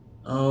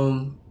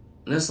 And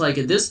it's like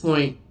at this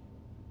point,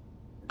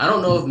 I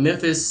don't know if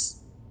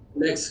Memphis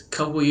next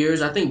couple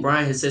years. I think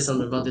Brian had said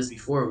something about this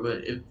before,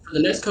 but if for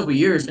the next couple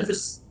years,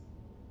 Memphis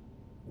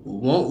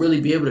won't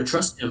really be able to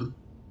trust him,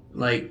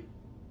 like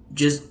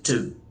just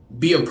to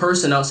be a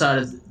person outside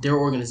of their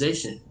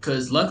organization.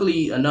 Because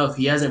luckily enough,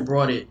 he hasn't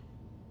brought it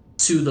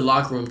to the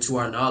locker room to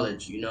our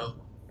knowledge,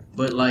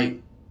 But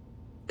like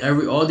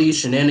all these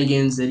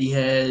shenanigans that he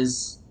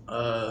has,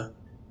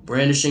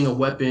 brandishing a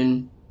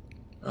weapon.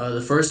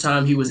 The first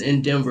time he was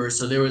in Denver,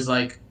 so there was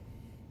like,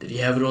 did he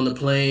have it on the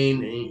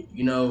plane? And,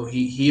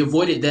 he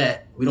avoided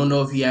that. We don't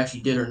know if he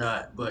actually did or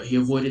not, but he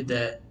avoided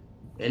that.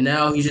 And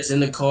now he's just in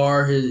the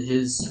car.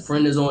 His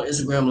friend is on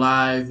Instagram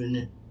Live,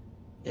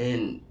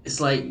 and it's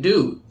like,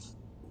 dude.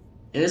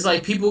 And it's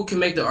like people can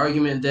make the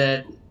argument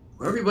that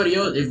for everybody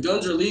else, if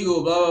guns are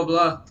legal, blah, blah,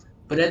 blah.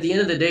 But at the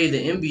end of the day,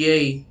 the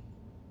NBA,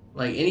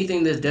 like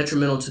anything that's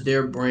detrimental to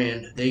their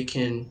brand, they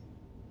can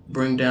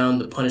bring down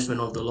the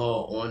punishment of the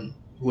law on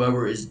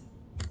whoever is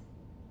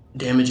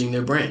damaging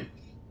their brand.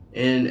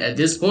 And at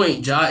this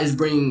point, Ja is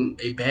bringing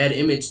a bad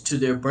image to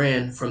their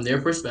brand from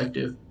their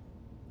perspective.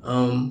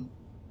 And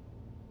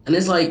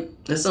it's like,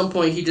 at some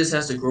point, he just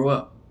has to grow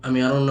up. I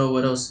mean, I don't know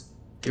what else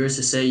there is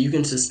to say. You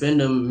can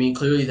suspend him. I mean,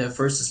 clearly that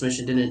first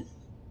suspension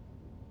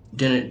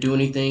didn't do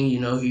anything.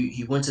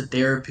 He went to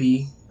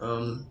therapy,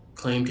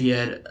 claimed he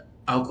had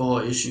alcohol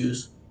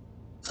issues.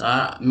 So,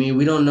 I mean,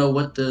 we don't know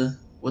what the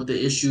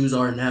issues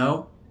are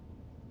now.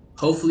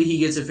 Hopefully he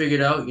gets it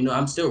figured out.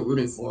 I'm still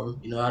rooting for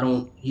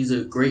him. He's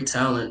a great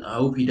talent. I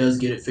hope he does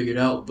get it figured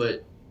out,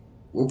 but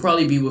we'll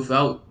probably be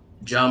without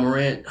Ja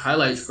Morant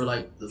highlights for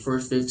like the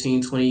first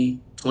 15, 20,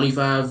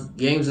 25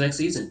 games next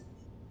season.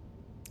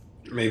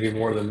 Maybe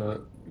more than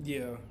that.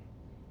 Yeah.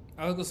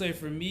 I was going to say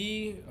for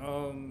me,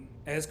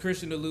 as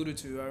Christian alluded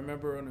to, I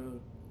remember on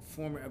a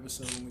former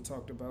episode when we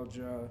talked about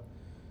Ja,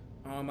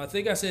 I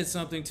think I said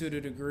something to the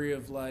degree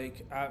of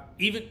like, I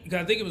think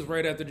it was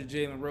right after the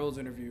Jalen Rose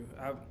interview.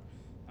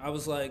 I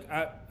was like,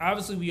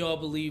 obviously we all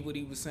believe what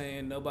he was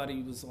saying.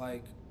 Nobody was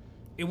like,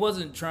 it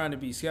wasn't trying to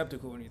be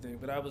skeptical or anything,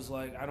 but I was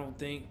like, I don't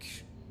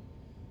think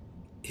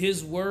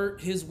his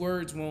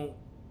words won't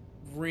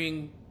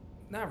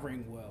not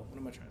ring well. What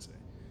am I trying to say?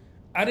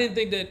 I didn't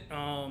think that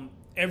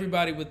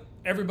everybody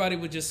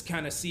would just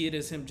kind of see it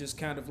as him just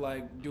kind of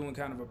like doing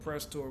kind of a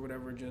press tour or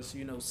whatever, just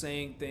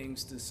saying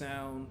things to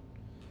sound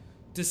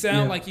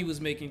like he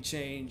was making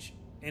change.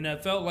 And I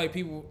felt like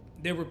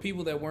there were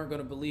people that weren't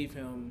going to believe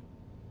him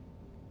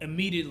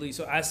immediately.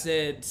 So I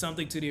said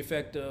something to the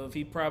effect of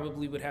he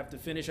probably would have to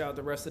finish out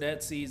the rest of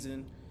that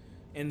season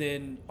and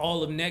then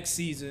all of next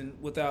season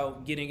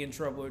without getting in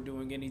trouble or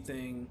doing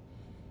anything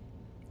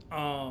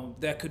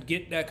that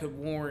could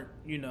warrant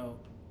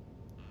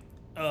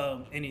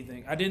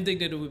anything. I didn't think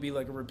that it would be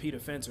like a repeat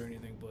offense or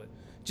anything, but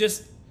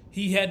just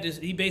he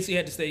basically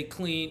had to stay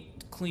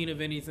clean of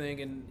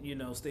anything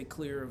and stay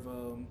clear of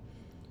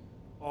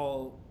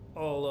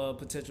all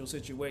potential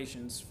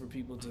situations for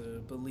people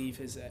to believe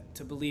his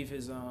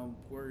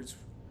words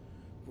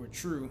were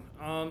true.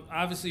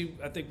 Obviously,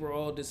 I think we're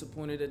all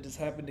disappointed that this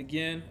happened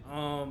again.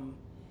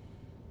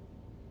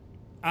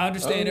 I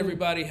understand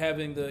everybody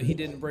having the he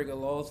didn't break a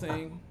law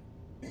thing,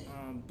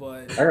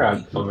 but I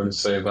got something to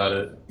say about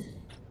it.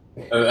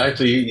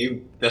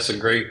 Actually, that's a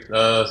great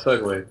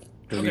segue.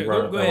 Okay, You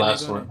brought up go the ahead,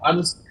 last go one.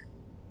 ahead.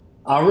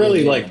 I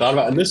really thought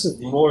about, and this is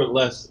more or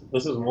less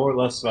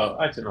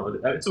about, actually no,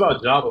 it's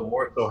about Ja, but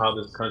more so how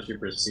this country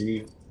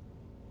perceives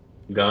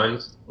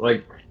guns.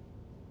 Like,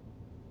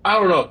 I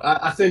don't know.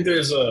 I think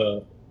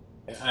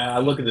I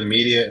look at the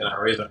media and I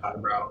raise an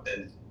eyebrow.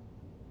 And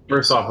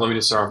first off, let me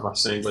just start off by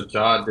saying what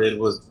Ja did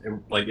was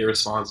like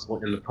irresponsible,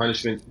 and the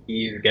punishment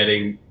he's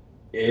getting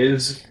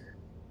is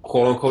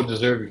quote unquote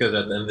deserve, because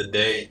at the end of the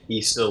day,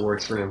 he still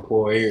works for an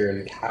employer,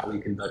 and how he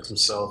conducts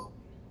himself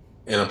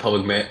in a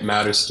public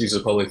matters, he's a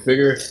public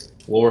figure,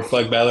 will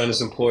reflect badly on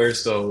his employer.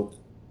 So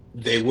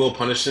they will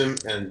punish him,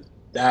 and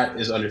that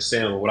is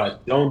understandable. What I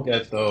don't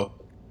get though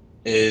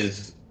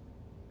is,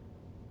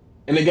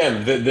 and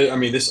again, I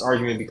mean, this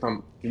argument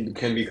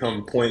can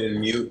become point and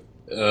mute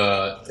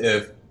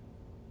if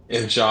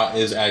Ja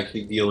is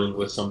actually dealing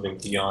with something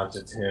beyond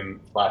just him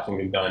flashing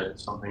a gun.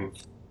 It's something,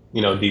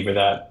 deeper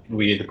that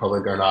we, the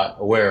public, are not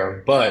aware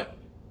of. But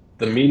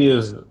the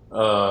media's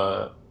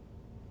uh,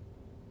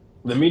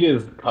 the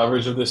media's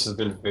coverage of this has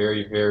been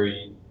very,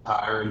 very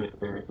tiring and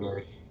very,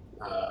 very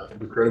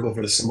hypocritical,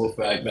 for the simple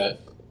fact that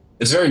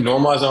it's very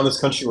normalized in this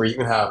country, where you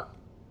can have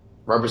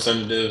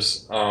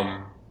representatives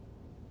of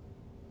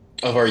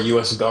our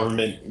U.S.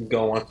 government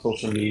go on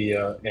social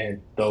media,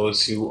 and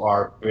those who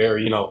are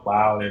very,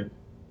 loud and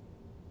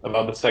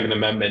about the Second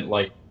Amendment,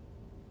 like,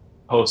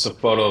 post a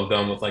photo of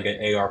them with like an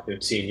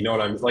AR-15. You know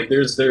what I mean? Like,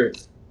 there's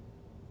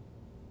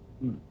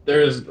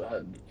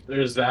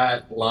there's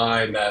that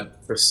line that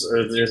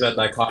or there's that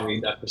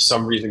dichotomy that for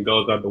some reason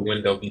goes out the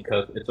window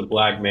because it's a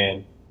black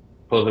man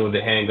posing with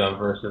a handgun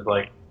versus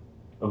like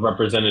a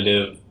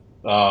representative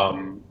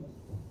um,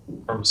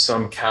 from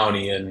some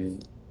county,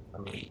 and I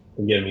mean,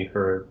 forgive me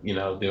for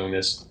doing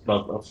this,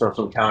 but from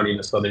some county in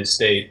a southern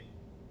state,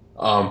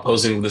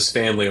 posing with his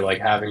family, like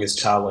having his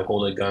child like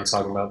hold a gun,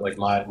 talking about like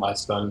my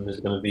son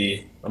is going to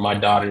be, or my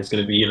daughter is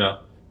going to be,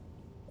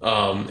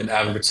 an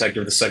avid protector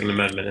of the Second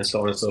Amendment, and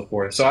so on and so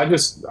forth. So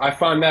I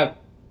find that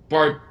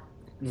part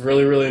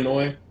really, really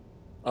annoying.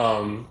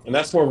 And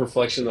that's more a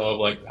reflection of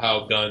like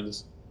how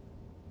guns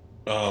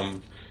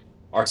um,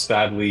 are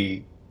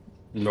sadly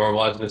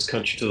normalized in this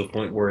country, to the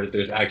point where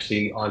there's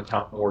actually on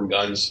count more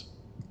guns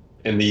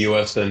in the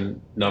U.S. than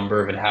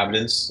number of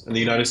inhabitants in the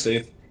United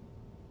States.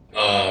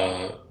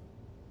 Uh,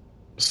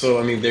 so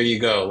I mean, there you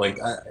go. Like,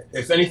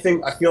 if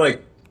anything, I feel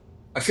like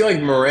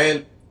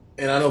Morant,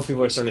 and I know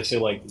people are starting to say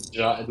like, it's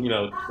not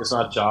Ja, it's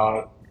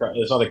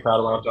not the crowd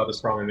around Ja that's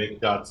probably making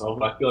Ja itself,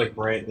 but I feel like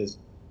Morant is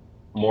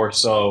more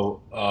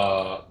so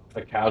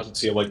a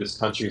casualty of like this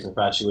country's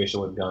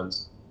infatuation with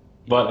guns.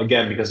 But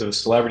again, because of his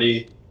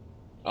celebrity,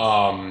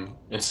 and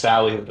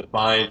sadly his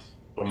defiance,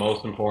 but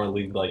most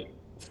importantly, like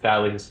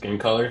sadly his skin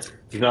color,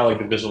 he's not like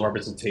the visual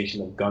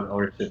representation of gun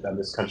ownership that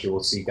this country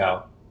will seek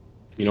out.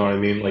 You know what I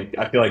mean? Like,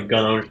 I feel like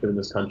gun ownership in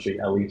this country,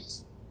 at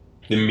least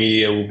the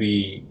media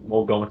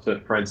will go into a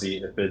frenzy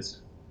if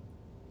it's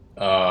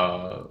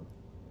uh,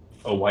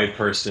 a white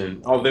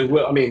person. Oh, they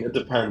will. I mean, it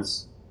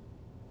depends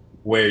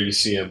where you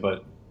see it,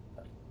 but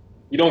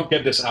you don't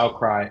get this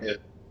outcry if,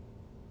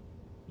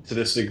 to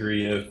this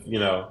degree, if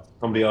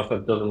somebody else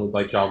that doesn't look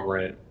like John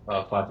Morant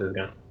flashes his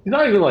gun. He's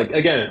not even like,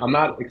 again, I'm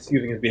not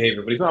excusing his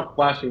behavior, but he's not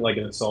flashing like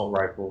an assault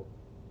rifle.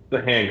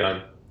 It's a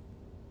handgun.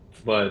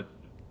 But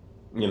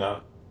you know,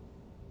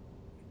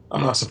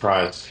 I'm not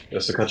surprised.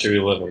 It's the country we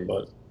live in,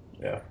 but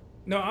yeah.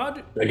 No,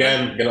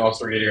 Again, gonna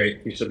also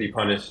reiterate, he should be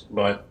punished,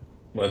 but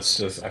I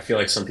feel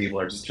like some people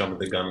are just jumping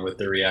the gun with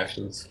their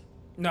reactions.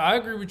 No, I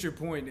agree with your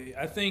point, Nate.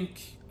 I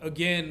think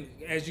again,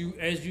 as you've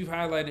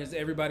highlighted, as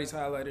everybody's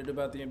highlighted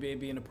about the NBA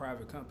being a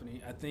private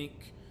company, I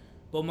think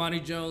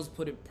Bomani Jones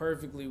put it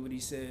perfectly when he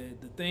said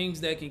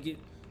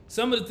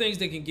some of the things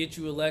that can get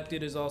you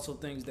elected is also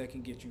things that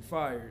can get you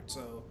fired.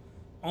 So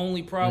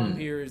only problem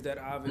here is that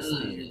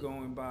obviously you're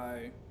going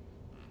by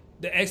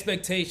the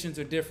expectations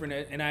are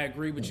different, and I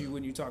agree with you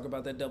when you talk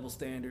about that double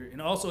standard.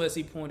 And also, as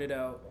he pointed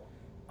out,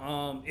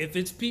 if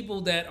it's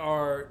people that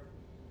are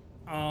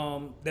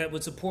that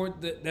would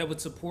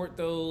support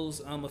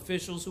those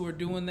officials who are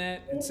doing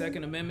that and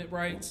Second Amendment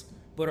rights,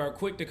 but are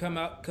quick to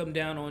come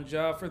down on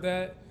Ja for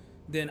that,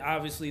 then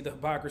obviously the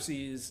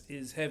hypocrisy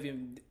is heavy,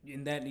 and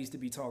that needs to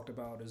be talked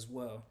about as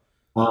well.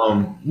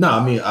 No,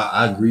 I mean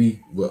I agree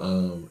with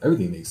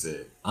everything they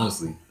said.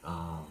 Honestly,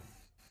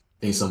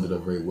 they summed it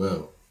up very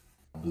well.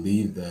 I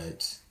believe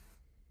that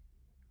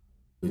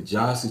with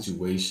Ja's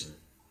situation,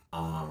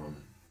 um,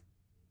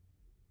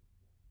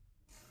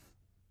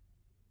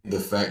 the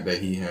fact that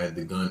he had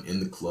the gun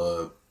in the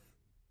club,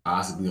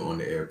 possibly on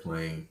the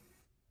airplane,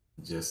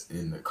 just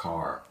in the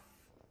car,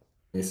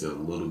 it's a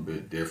little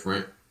bit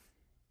different.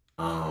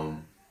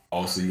 Um,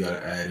 Also, you got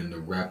to add in the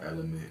rap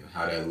element and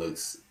how that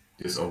looks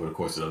just over the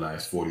course of the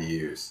last 40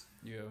 years.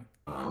 Yeah.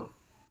 Um,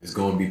 it's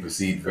going to be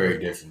perceived very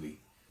differently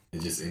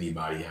than just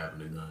anybody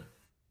having a gun.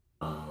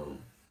 Um,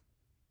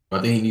 I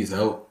think he needs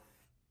help.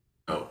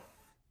 No,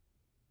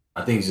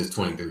 I think he's just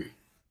 23.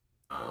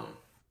 Um,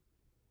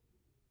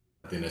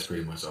 I think that's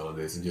pretty much all of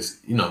this, and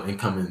just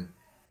incoming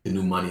to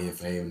new money and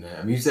fame. And that.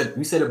 I mean,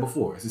 we said it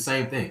before. It's the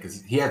same thing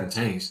because he hasn't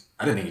changed.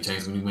 I didn't think he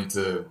changed when he went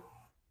to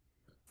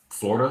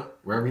Florida,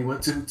 wherever he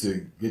went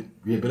to get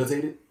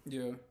rehabilitated.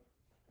 Yeah.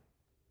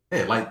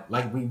 Yeah,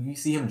 like we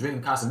see him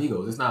drinking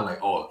Casamigos. It's not like,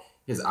 oh,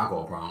 he has an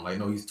alcohol problem. Like,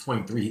 no, he's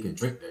 23. He can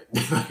drink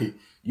that. Like,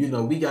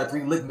 we got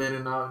 3 lick men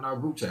in our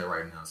group chat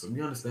right now, so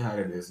we understand how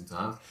that is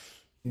sometimes.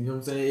 You know what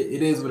I'm saying?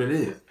 It is what it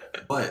is.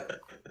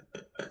 But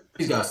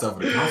he's got to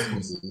suffer the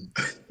consequences.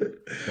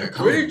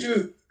 Where did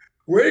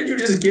Where did you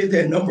just get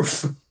that number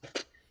from?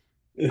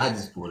 I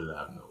just pulled it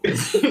out.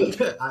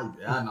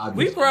 No,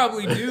 We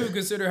probably do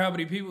consider how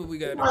many people we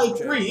got. Probably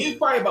three. It's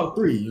probably about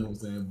three. You know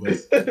what I'm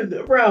saying?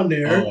 But Around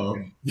there.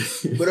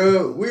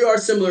 but We are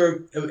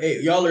similar.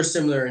 Y'all are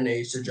similar in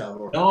age to Ja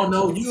Morant.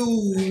 no,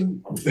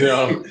 you.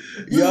 Yeah.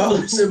 Y'all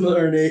are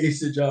similar in age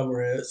to Ja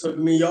Morant. So I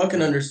mean, y'all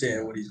can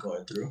understand what he's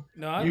going through.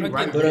 No, I You get,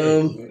 right. But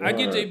I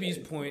get JB's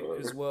point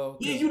as well.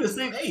 Yeah, you the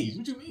same age.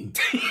 What you mean?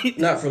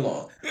 not for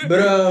long.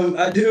 But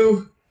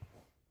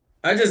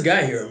I just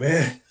got here,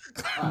 man.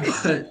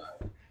 But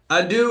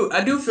I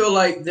do feel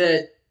like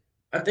that.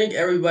 I think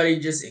everybody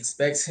just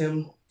expects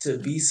him to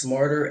be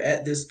smarter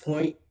at this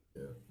point.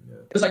 Yeah.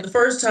 It's like the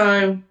first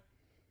time.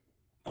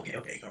 Okay,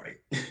 all right.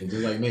 It's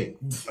just like me.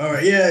 All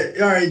right, yeah,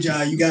 all right,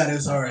 John, you got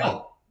us. All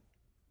right,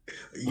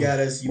 you got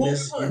us. You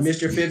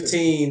missed your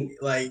 15.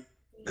 Like,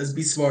 let's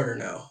be smarter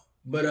now.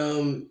 But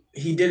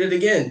he did it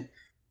again,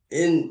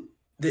 and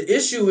the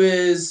issue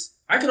is,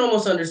 I can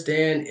almost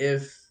understand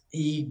if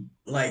he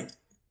like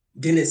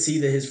didn't see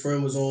that his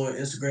friend was on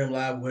Instagram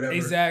Live, whatever.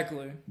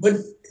 Exactly. But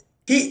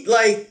he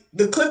like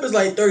the clip is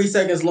like 30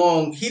 seconds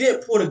long. He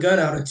didn't pull the gun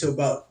out until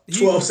about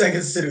 12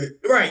 seconds to it.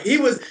 Right. He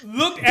was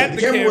look at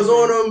the camera was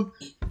on him.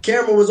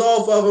 Camera was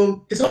off of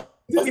him. He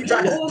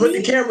tried to put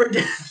the camera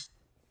down.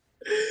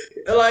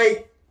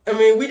 Like, I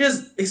mean, we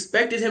just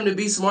expected him to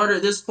be smarter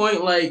at this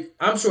point. Like,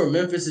 I'm sure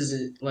Memphis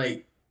isn't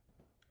like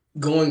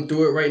going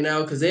through it right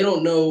now because they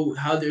don't know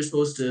how they're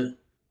supposed to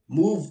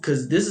move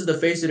because this is the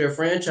face of their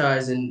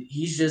franchise and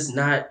he's just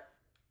not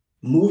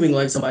moving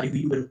like somebody who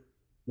you would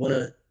want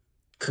to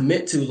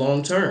commit to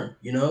long term,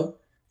 you know?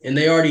 And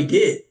they already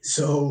did.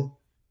 So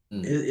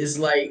it's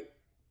like,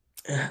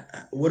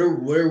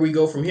 where we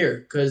go from here?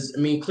 Because,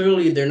 I mean,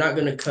 clearly they're not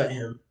going to cut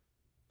him.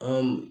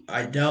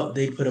 I doubt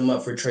they'd put him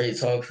up for trade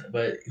talks,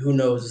 but who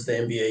knows? It's the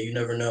NBA. You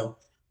never know.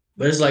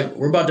 But it's like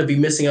we're about to be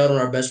missing out on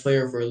our best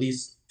player for at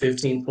least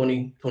 15,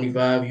 20,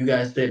 25. You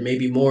guys said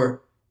maybe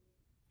more.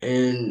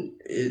 And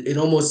it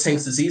almost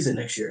tanks the season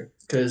next year.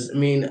 Because, I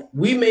mean,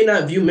 we may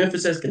not view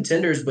Memphis as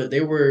contenders, but they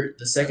were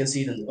the second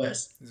seed in the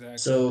West. Exactly.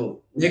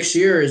 So next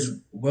year is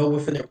well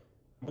within their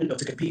window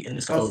to compete in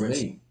this conference.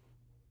 Do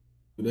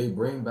they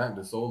bring back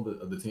the soul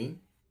of the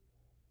team?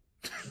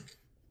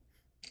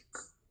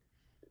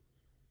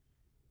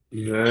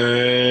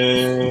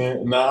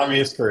 No, I mean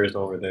his career's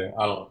over there.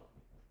 I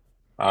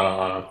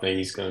don't think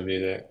he's gonna be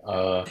there.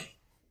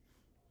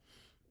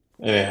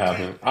 It ain't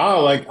happening.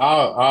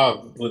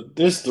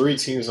 There's three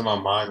teams in my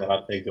mind that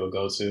I think they'll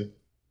go to.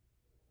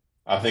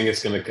 I think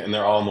it's gonna, and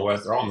they're all in the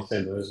West. They're all in the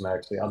same division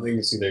actually. I think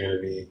it's either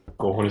gonna be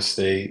Golden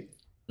State,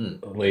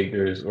 the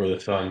Lakers, or the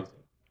Suns.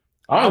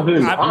 I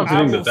will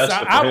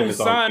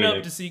sign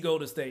up to see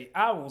Golden State.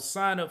 I will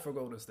sign up for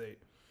Golden State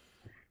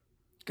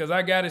because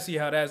I got to see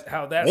how that's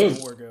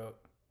gonna work out.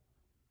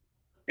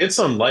 It's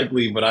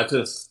unlikely, but I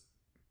just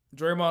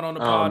Draymond on the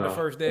pod the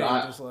first day,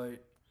 just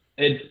like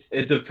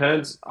it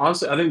depends.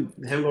 Honestly, I think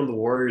him going to the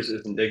Warriors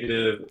is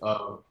indicative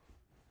of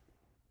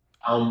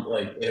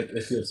like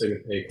if he'll take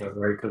a pay cut,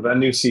 right? Because that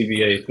new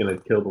CBA is going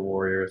to kill the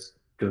Warriors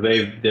because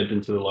they've dipped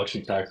into the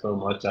luxury tax so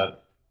much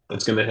that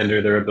it's going to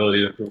hinder their ability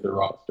to improve their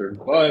roster.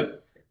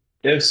 But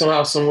if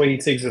somehow, some way he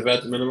takes a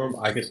vet minimum,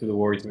 I can see the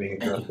Warriors being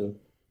aggressive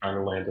trying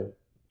to land it.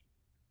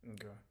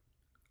 Okay.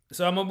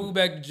 So I'm gonna move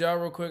back to Ja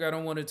real quick. I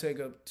don't want to take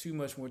up too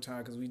much more time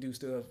because we do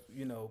still have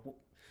a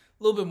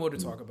little bit more to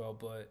talk about.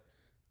 But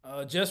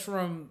just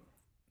from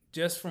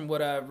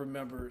what I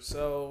remember,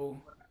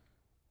 so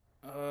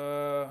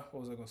what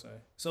was I gonna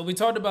say? So we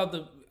talked about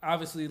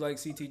obviously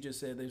like CT just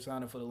said they've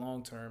signed up for the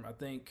long term. I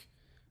think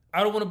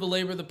I don't want to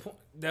belabor the point.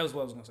 That was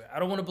what I was gonna say. I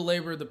don't want to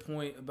belabor the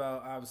point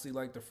about obviously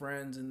like the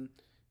friends and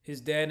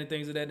his dad and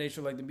things of that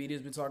nature, like the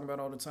media's been talking about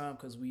all the time,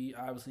 because we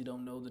obviously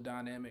don't know the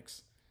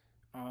dynamics.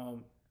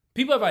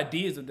 People have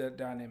ideas of the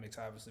dynamics,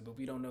 obviously, but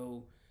we don't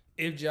know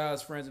if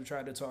Ja's friends have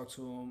tried to talk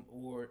to him,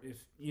 or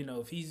if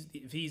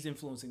he's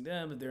influencing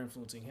them, if they're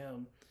influencing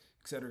him,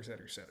 et cetera, et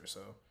cetera, et cetera.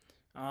 So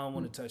I don't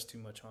want to touch too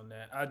much on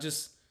that.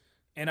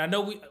 I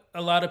know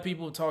a lot of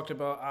people talked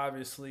about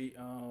obviously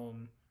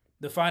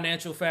the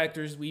financial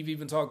factors. We've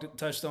even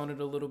touched on it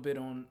a little bit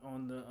on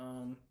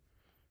the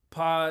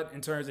pod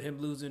in terms of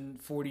him losing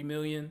 $40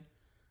 million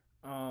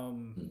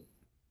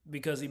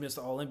because he missed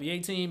the All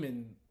NBA team,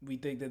 and we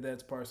think that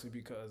that's partially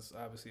because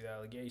obviously the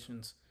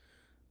allegations.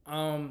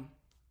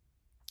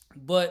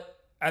 But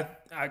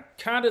I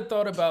kind of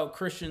thought about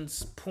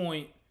Christian's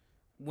point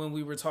when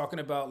we were talking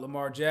about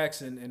Lamar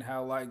Jackson and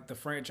how like the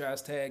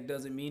franchise tag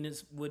doesn't mean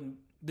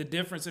the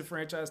difference in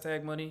franchise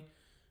tag money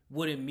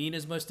wouldn't mean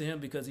as much to him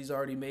because he's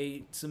already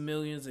made some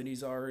millions and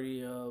he's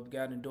already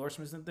got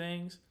endorsements and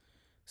things.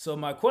 So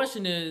my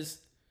question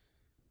is,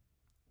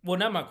 well,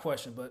 not my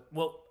question, but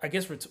I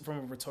guess from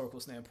a rhetorical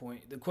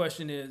standpoint, the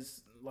question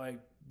is like,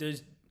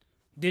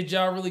 did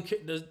y'all really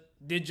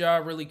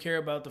care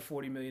about the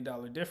 $40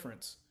 million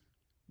difference?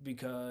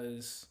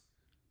 Because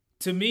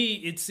to me,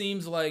 it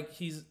seems like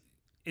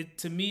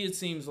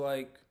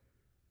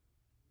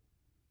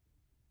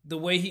the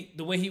way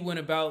he went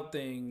about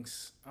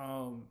things,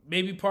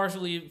 maybe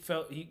partially it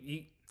felt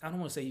I don't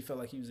want to say he felt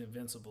like he was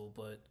invincible,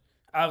 but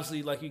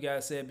obviously, like you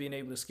guys said, being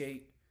able to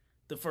skate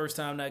the first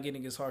time, not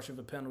getting as harsh of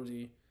a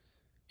penalty,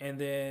 and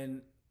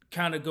then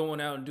kind of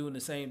going out and doing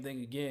the same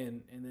thing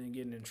again, and then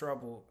getting in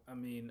trouble. I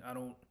mean, I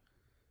don't.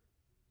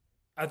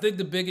 I think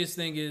the biggest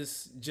thing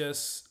is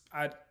just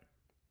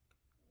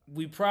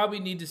we probably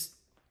need to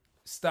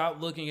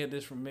stop looking at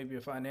this from maybe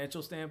a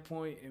financial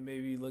standpoint and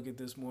maybe look at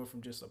this more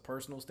from just a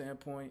personal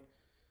standpoint.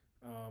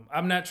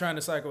 I'm not trying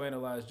to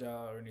psychoanalyze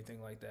Ja or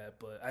anything like that,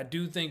 but I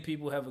do think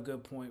people have a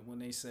good point when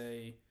they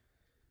say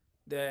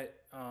that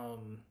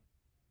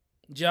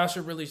Ja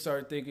should really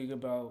start thinking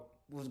about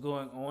what's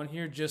going on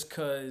here. Just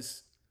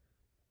because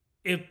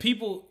if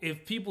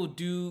people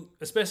do,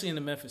 especially in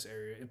the Memphis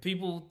area, if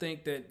people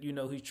think that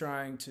he's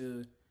trying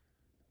to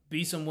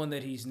be someone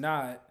that he's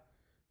not,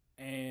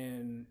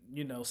 and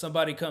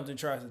somebody comes and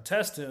tries to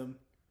test him,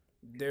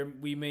 there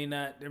may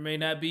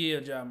not be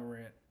a Ja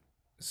Morant.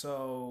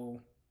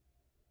 So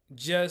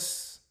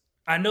just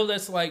I know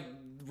that's like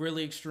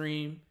really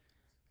extreme,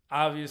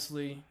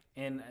 obviously,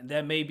 and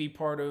that may be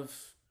part of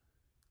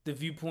the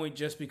viewpoint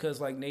just because,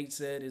 like Nate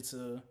said, it's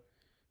a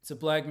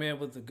black man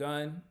with a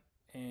gun,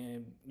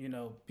 and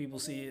people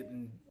see it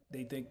and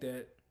they think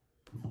that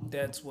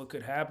that's what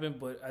could happen.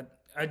 But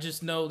I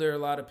just know there are a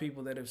lot of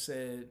people that have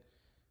said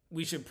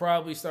we should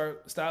probably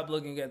stop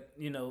looking at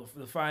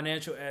the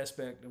financial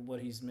aspect of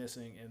what he's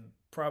missing and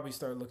probably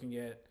start looking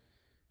at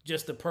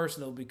just the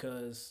personal,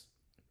 because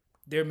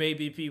there may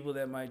be people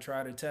that might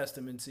try to test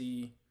him and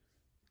see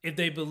if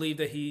they believe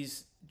that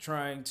he's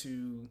trying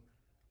to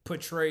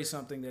portray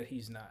something that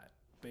he's not,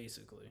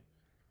 basically.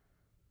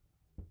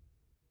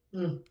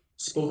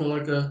 Spoken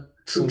like a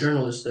true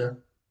journalist there.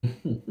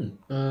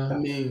 I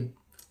mean,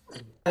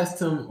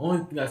 test him.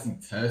 Only thing I see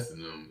testing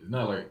him, it's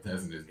not like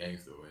testing this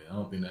gangster way. I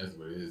don't think that's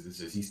what it is. It's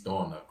just he's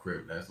throwing up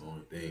crib. That's the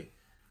only thing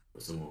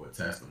what someone would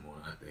test him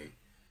on. I think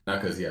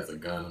not because he has a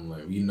gun. I'm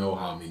like, we know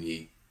how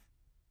many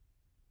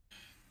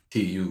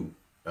TU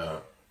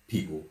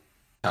people,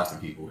 Towson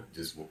people,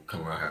 just will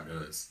come around and have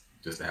guns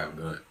just to have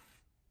a gun.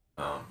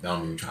 They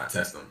don't even try to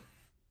test them.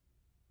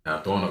 Now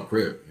throwing up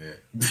crib,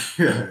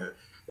 yeah,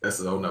 that's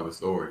a whole nother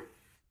story.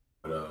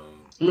 But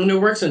I mean,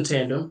 it works in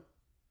tandem.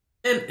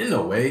 in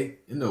a way,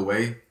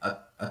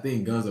 I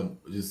think guns are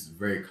just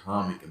very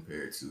common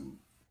compared to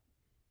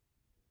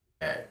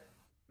that.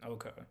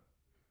 Okay.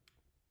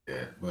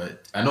 Yeah,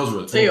 but I know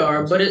it's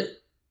rhetorical.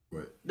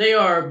 They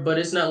are, but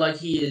it's not like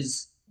he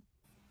is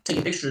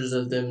taking pictures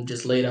of them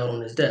just laid out on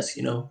his desk.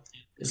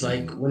 It's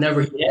like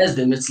whenever he has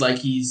them, it's like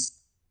he's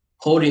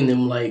holding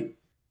them like,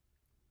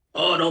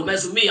 oh, don't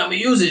mess with me, I'm gonna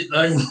use it.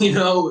 Like You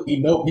know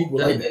people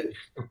like that.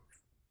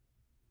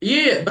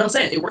 Yeah, but I'm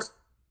saying it works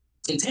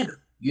in tandem.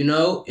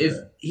 If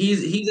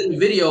he's in the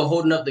video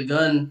holding up the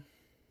gun,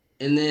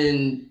 and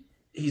then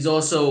he's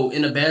also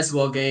in a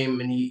basketball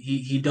game and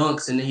he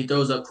dunks and then he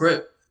throws up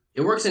crip,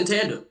 it works in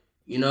tandem.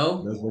 It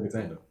does work in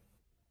tandem.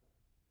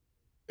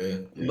 Yeah.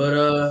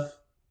 But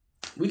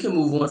we can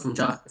move on from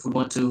John if we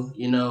want to.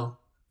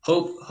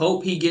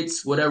 Hope he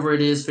gets whatever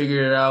it is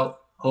figured it out.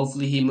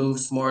 Hopefully he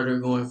moves smarter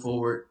going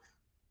forward.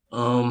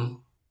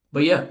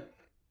 But yeah.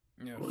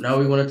 Now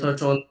we want to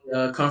touch on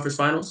conference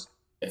finals.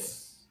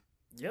 Yes.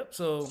 Yep.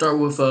 So start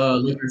with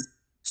Lakers.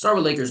 Start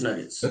with Lakers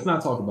Nuggets. Let's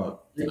not talk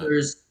about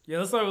Lakers. Yeah,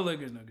 let's start with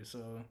Lakers Nuggets. So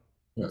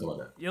we're gonna talk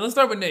about that. Yeah, let's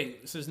start with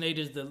Nate, since Nate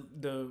is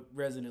the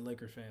resident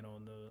Lakers fan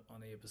on the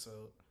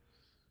episode.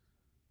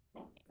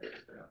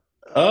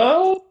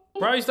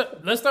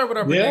 Let's start with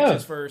our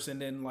predictions first,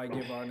 and then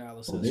give our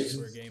analysis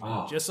for a game,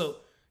 just so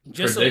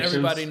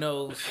everybody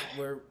knows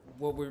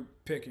what we're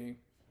picking.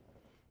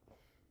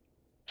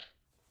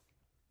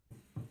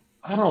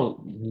 I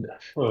don't.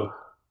 Oh,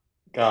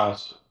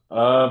 gosh.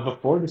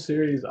 Before the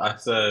series, I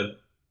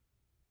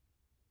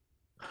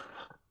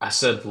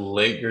said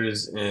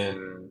Lakers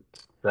in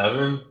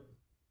 7.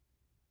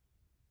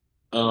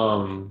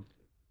 I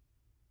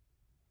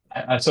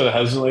sort of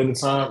hesitated at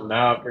the time.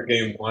 Now after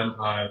game 1,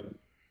 I'm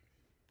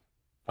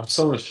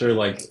so unsure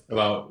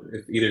about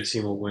if either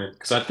team will win,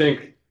 because I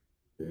think,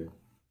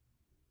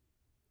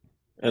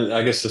 and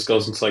I guess this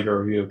goes into a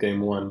review of game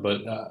 1,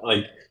 but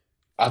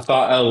I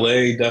thought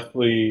LA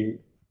definitely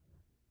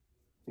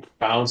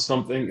found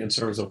something in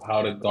terms of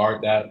how to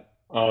guard that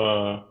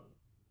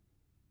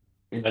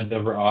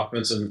Denver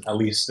offense, and at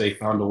least they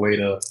found a way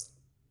to,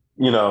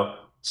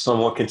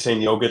 somewhat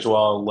contain Jokic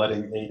while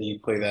letting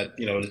AD play that,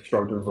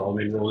 disruptive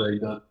revolving role that he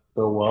does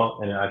so well,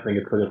 and I think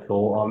it took a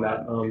toll on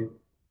that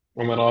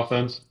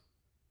offense.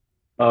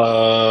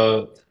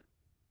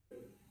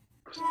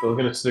 Still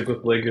gonna stick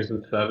with Lakers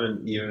in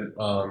 7, even,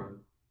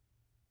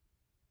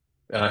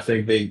 and I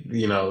think they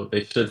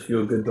should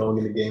feel good going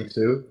into game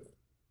 2.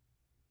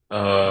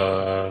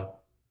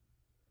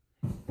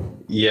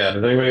 Yeah,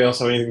 does anybody else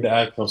have anything to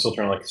add? I'm still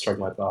trying to construct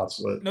my thoughts,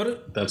 but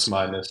that's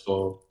my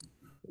initial.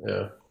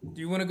 Yeah. Do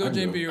you want to go,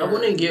 JB? I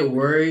wouldn't get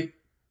worried.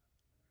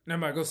 Never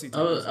mind, go see.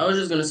 I was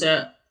just gonna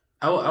say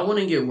I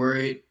wouldn't get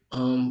worried.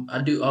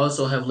 I do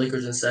also have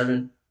Lakers in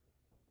 7.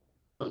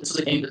 This is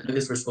a game the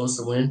Nuggets were supposed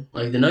to win.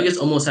 The Nuggets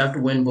almost have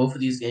to win both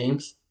of these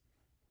games.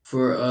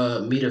 for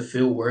me to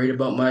feel worried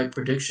about my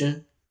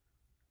prediction.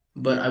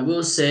 But I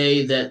will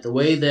say that the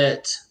way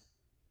that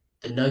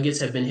the Nuggets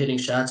have been hitting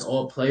shots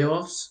all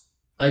playoffs,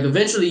 like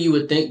eventually you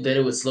would think that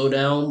it would slow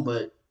down,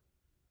 but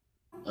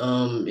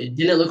it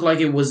didn't look like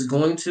it was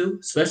going to,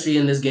 especially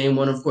in this game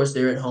one. Of course,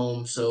 they're at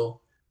home, so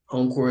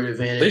home court They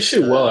advantage.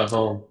 shoot well at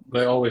home.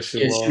 They always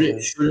shoot Yeah, well at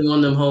home. shooting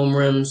on them home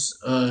rims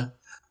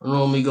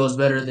normally goes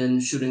better than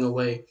shooting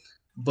away.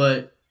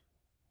 But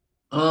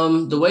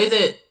the way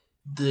that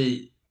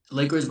the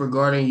Lakers were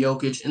guarding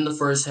Jokic in the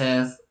first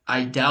half,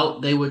 I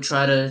doubt they would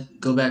try to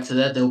go back to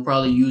that. They'll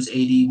probably use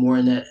AD more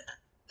in that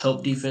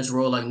help defense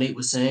role, like Nate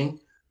was saying.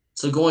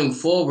 So going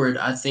forward,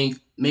 I think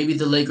maybe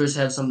the Lakers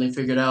have something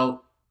figured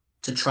out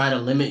to try to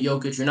limit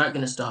Jokic. You're not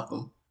going to stop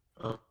him.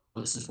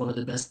 This is one of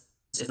the best,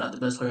 if not the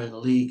best player in the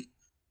league.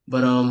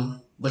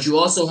 But you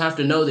also have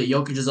to know that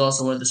Jokic is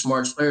also one of the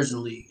smartest players in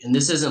the league, and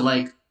this isn't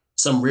like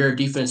some rare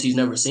defense he's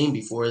never seen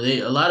before.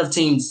 A lot of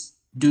teams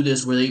do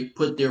this where they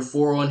put their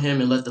four on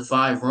him and let the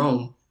five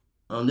roam.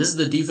 This is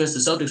the defense the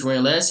Celtics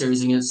ran last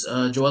series against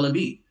Joel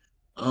Embiid.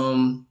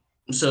 Um,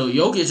 so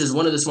Jokic is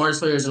one of the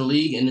smartest players in the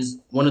league and is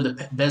one of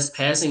the best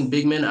passing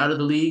big men out of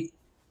the league.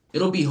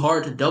 It'll be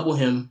hard to double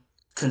him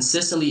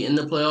consistently in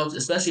the playoffs,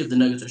 especially if the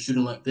Nuggets are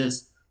shooting like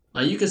this.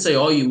 Like you can say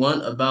all you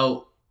want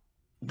about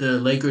the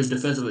Lakers'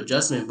 defensive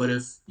adjustment, but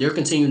if they're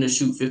continuing to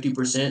shoot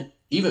 50%,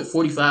 even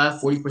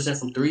 40%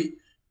 from three,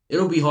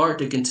 it'll be hard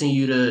to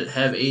continue to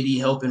have AD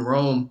help in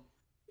Rome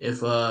if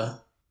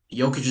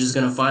Jokic is just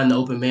gonna find the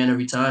open man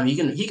every time. He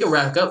can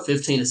rack up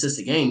 15 assists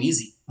a game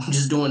easy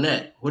just doing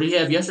that. What did he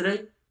have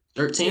yesterday?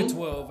 He had 13?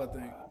 12, I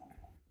think.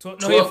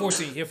 12, no, he had 12.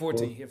 14. He had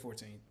 14. He had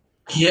 14.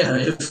 Yeah,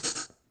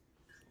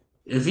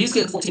 if he's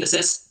getting 14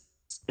 assists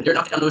and they're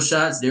knocking down those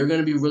shots, they're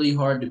gonna be really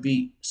hard to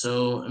beat.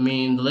 So I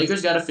mean, the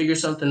Lakers got to figure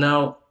something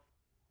out.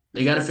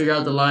 They got to figure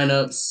out the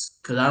lineups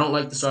because I don't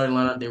like the starting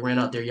lineup they ran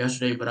out there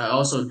yesterday, but I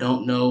also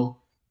don't know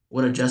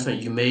what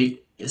adjustment you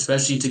make,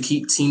 especially to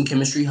keep team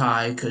chemistry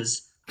high.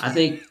 Because I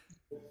think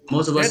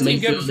most of us That may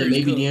team feel that chemistry is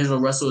maybe good. D'Angelo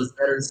Russell is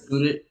better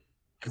suited.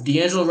 If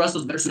D'Angelo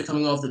Russell is better suited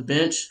coming off the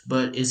bench,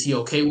 but is he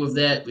okay with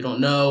that? We don't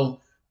know.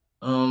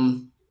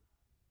 Um,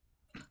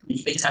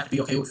 they just have to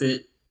be okay with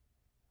it.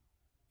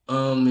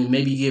 And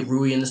maybe you get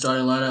Rui in the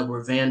starting lineup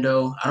or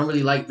Vando. I don't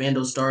really like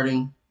Vando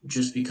starting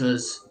just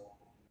because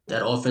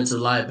that offensive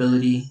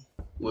liability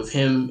with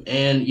him.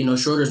 And,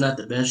 Schroeder's not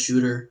the best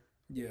shooter.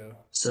 Yeah.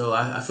 So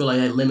I feel like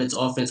that limits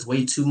offense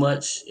way too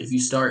much if you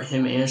start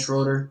him and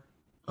Schroeder.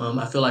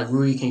 I feel like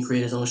Rui can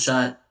create his own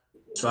shot.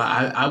 So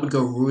I would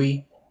go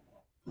Rui.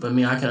 But I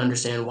mean, I can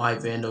understand why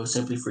Vando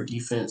simply for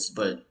defense.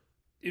 But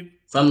If,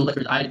 if I'm the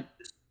Lakers,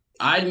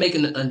 I'd make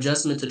an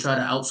adjustment to try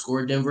to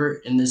outscore Denver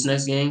in this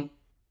next game.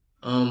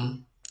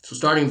 So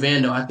starting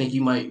Vando, I think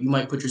you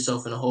might put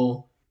yourself in a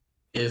hole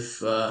if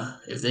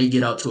they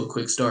get out to a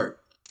quick start.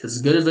 Because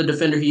as good of a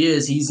defender he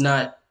is, he's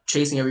not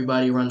chasing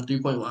everybody around the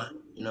 3 point line.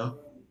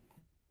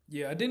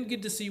 yeah, I didn't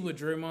get to see what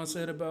Draymond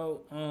said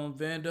about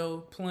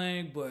Vando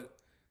playing, but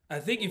I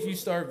think if you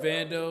start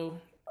Vando,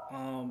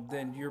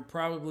 then you're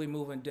probably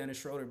moving Dennis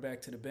Schroeder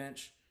back to the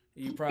bench.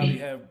 You probably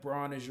have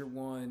Braun as your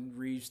one,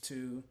 Reeves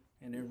two,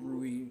 and then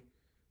Rui,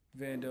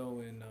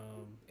 Vando, and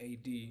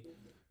AD.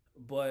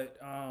 But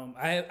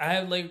I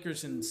have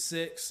Lakers in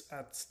 6.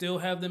 I still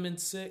have them in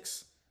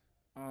 6.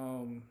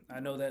 I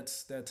know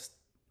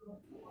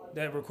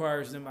that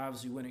requires them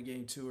obviously winning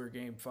game 2 or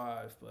game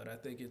 5, but I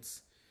think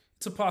it's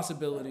a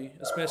possibility,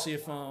 especially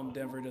if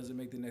Denver doesn't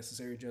make the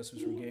necessary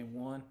adjustments for game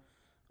 1.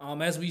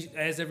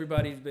 As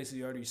everybody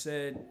basically already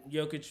said,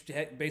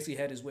 Jokic basically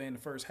had his way in the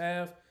first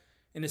half.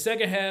 In the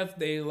second half,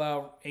 they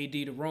allowed AD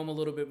to roam a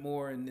little bit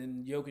more, and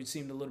then Jokic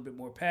seemed a little bit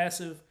more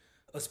passive,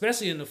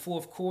 especially in the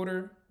fourth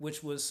quarter,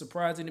 which was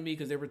surprising to me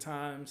because there were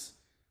times,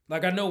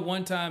 like I know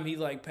one time he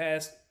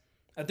passed.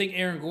 I think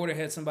Aaron Gordon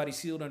had somebody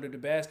sealed under the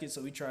basket,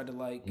 so he tried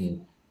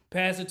to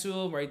pass it to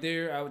him right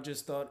there. I would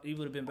just thought he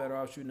would have been better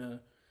off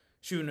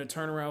shooting a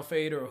turnaround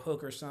fade or a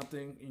hook or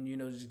something,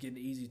 and just getting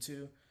easy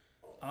too.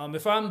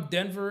 If I'm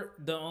Denver,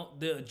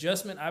 the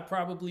adjustment I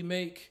probably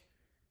make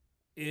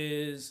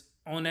is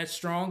on that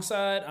strong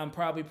side. I'm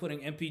probably putting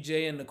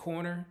MPJ in the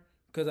corner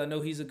because I know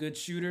he's a good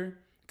shooter.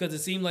 Because it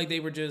seemed like they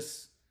were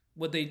just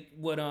what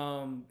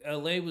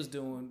LA was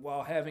doing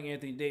while having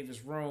Anthony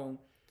Davis roam.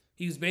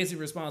 He was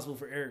basically responsible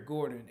for Aaron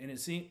Gordon, and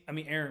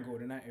Aaron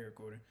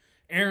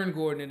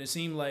Gordon, and it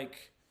seemed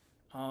like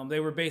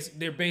they're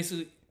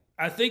basically.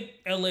 I think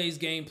LA's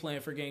game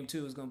plan for game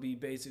 2 is going to be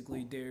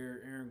basically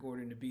dare Aaron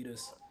Gordon to beat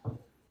us.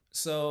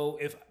 So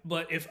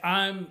if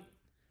I'm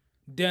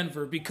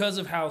Denver, because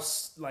of how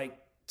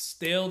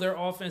stale their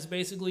offense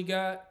basically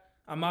got,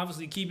 I'm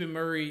obviously keeping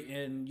Murray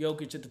and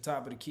Jokic at the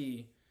top of the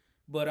key,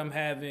 but I'm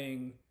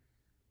having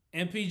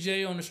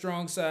MPJ on the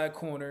strong side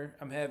corner.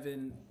 I'm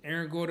having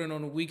Aaron Gordon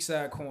on the weak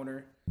side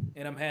corner,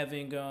 and I'm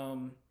having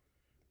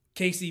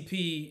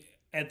KCP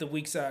at the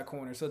weak side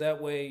corner. So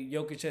that way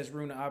Jokic has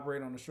room to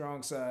operate on the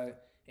strong side,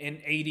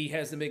 and AD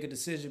has to make a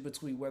decision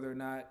between whether or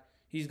not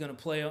he's going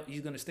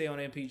to stay on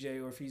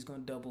MPJ or if he's going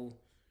to double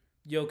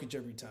Jokic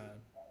every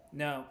time.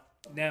 Now,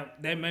 Now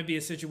that might be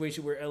a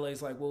situation where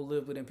LA's like, we'll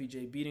live with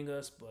MPJ beating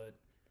us, but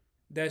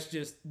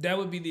that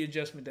would be the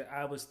adjustment that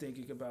I was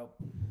thinking about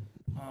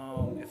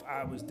if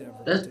I was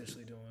Denver That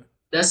potentially doing.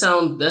 that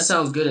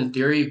sounds good in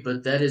theory,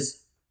 but that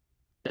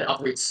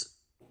operates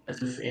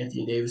as if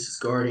Anthony Davis is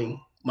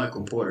guarding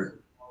Michael Porter.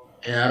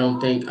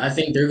 And I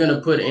think they're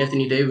gonna put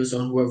Anthony Davis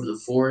on whoever the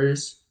four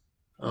is.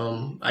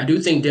 I do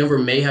think Denver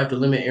may have to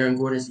limit Aaron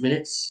Gordon's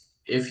minutes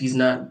if he's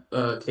not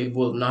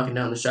capable of knocking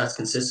down the shots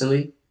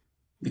consistently.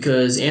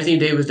 Because Anthony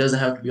Davis doesn't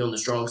have to be on the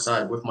strong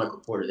side with Michael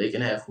Porter. They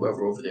can have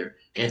whoever over there.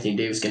 Anthony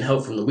Davis can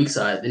help from the weak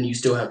side. Then you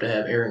still have to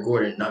have Aaron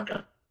Gordon knock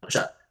down a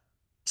shot.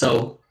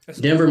 So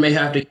Denver may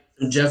have to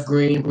get Jeff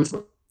Green, Bruce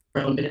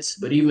Brown minutes,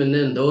 but even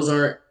then, those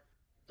aren't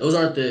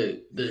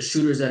the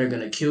shooters that are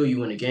going to kill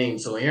you in a game.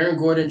 So Aaron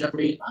Gordon, Jeff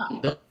Green,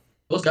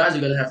 those guys are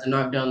going to have to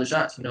knock down the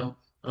shots.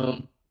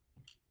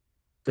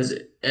 Because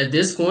at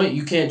this point,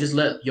 you can't just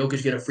let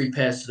Jokic get a free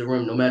pass to the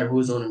rim, no matter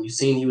who's on him. You've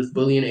seen he was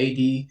bullying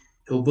AD.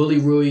 He'll bully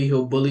Rui.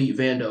 He'll bully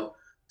Vando.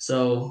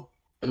 So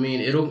I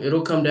mean,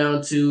 it'll come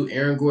down to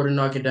Aaron Gordon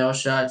knocking down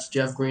shots,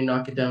 Jeff Green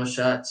knocking down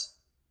shots,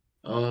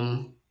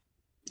 um,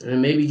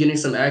 and maybe getting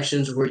some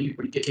actions where you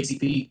get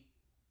KCP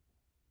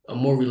a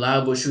more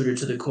reliable shooter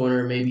to the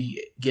corner,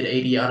 maybe get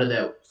AD out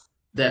of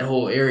that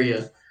whole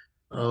area.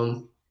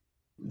 Um,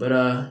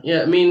 but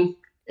yeah, I mean,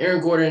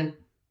 Aaron Gordon,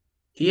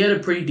 he had a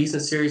pretty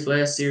decent series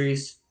last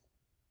series,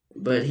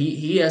 but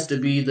he has to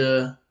be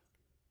the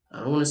I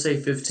don't want to say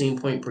 15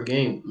 point per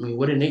game. I mean,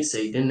 what did Nate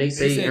say? Didn't Nate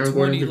They say said Aaron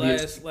Gordon 20 could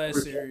be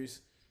last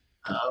series.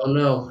 I don't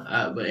know,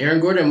 but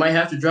Aaron Gordon might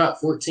have to drop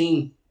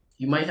 14.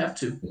 He might have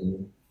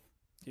to.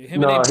 Yeah,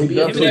 him No, and he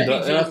him and definitely APJ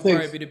does. And I would probably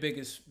think be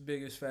the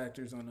biggest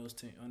factors on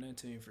that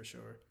team for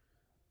sure.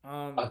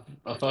 I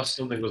thought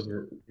something was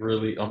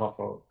really on my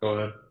fault. Go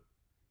ahead.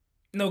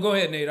 No, go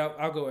ahead, Nate.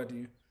 I'll go after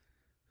you.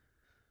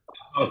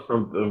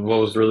 From what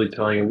was really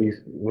telling, at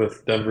least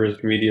with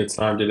Denver's media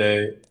time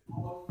today,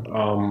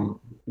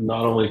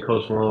 not only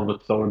Coach Malone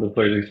but some of the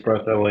players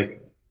expressed that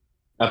like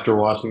after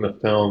watching the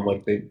film,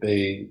 like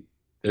they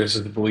there's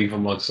this belief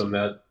amongst them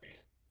that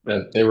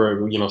they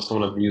were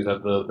some of the views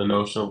that the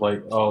notion of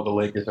like the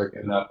Lakers are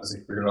getting that because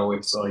they figured out a way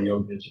to sell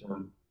Jokic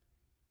and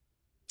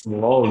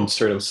Malone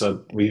straight up said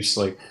we've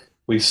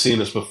seen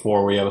this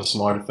before. We have a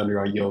smart defender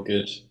on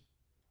Jokic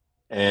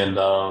and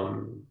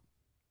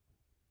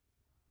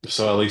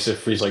so at least it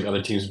frees like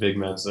other teams' big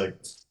men. It's like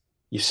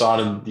you saw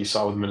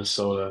with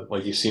Minnesota,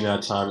 like you've seen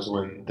at times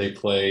when they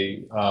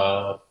play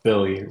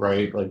Philly,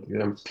 right? Like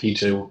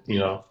PJ,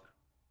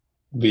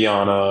 be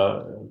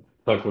on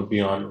Tuck would be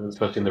on,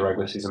 especially in the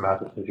regular season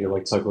matchups this year.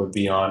 Like Tuck would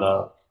be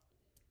on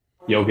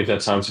Jokic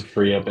at times to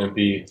free up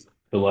Embiid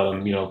to let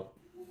him,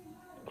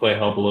 play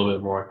help a little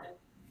bit more.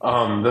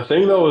 The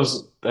thing though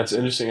is that's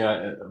interesting.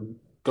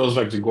 Goes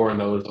back to Gordon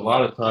though. Is a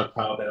lot of times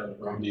how they would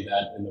remedy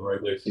that in the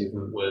regular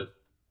season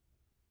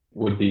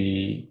would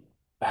be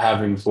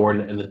having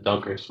Gordon in the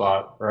dunker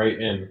spot, right?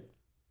 And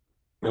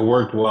it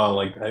worked well.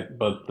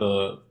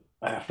 But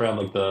I forgot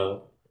I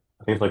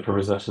think it's like per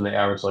possession they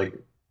averaged like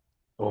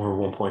over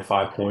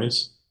 1.5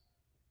 points.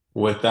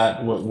 With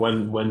that,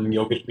 when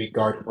Jokic beat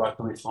guard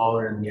relatively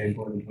smaller and he had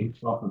Gordon in the dunker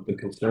spot, but the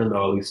concern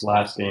though, at least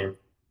last game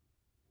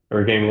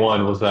or game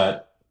one, was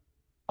that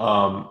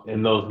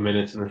in those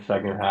minutes in the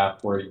second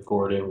half where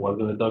Gordon was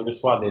in the dunker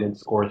spot, they didn't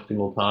score a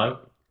single time.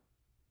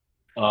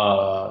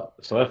 So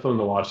that's something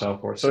to watch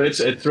out for. So it's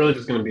really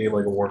just going to be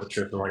like a war of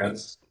attrition.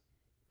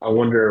 I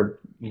wonder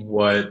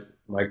what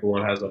Michael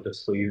Malone has up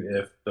his sleeve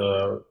if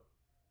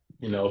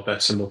if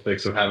that simple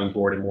fix of having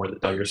Gordon more in the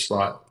Duggar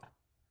spot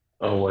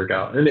will work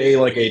out. And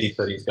like AD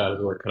said, he's got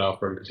his work cut out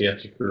for him because he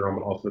has to career him,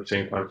 but also at the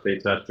same time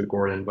states that to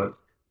Gordon. But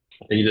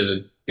I think he did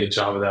a good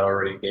job of that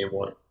already in game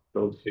one. So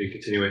it'll be a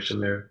continuation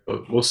there,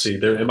 but we'll see.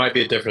 It might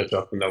be a different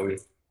adjustment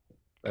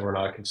that we're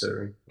not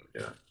considering.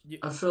 Yeah.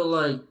 I feel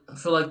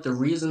like the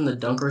reason the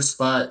dunker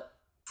spot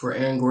for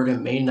Aaron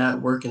Gordon may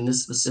not work in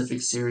this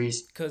specific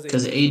series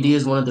because AD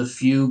is one of the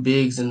few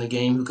bigs in the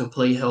game who can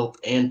play help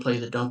and play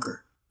the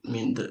dunker. I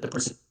mean, the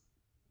person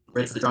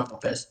ready for the drop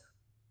off pass.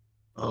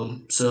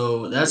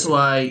 So that's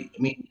why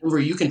I mean, remember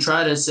you can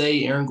try to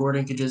say Aaron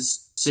Gordon could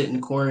just sit in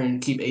the corner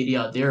and keep AD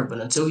out there, but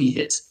until he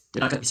hits,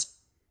 they're not gonna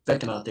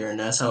respect him out there, and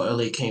that's how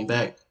LA came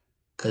back.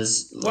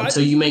 Because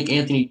until you make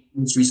Anthony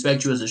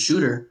respect you as a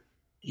shooter,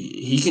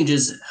 he can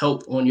just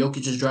help on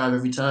Jokic's drive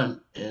every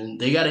time, and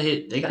they gotta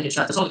hit shots.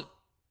 That's all it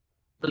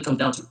really comes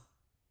down to.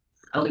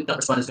 I don't think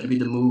number spot is gonna be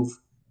the move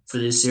for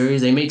this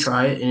series. They may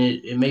try it and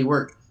it may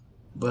work,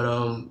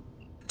 but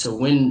to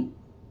win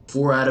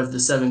 4 out of the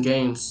 7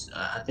 games,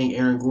 I think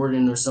Aaron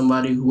Gordon or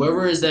somebody,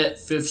 whoever is that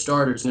fifth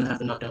starter, is gonna have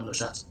to knock down those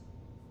shots.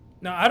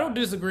 Now, I don't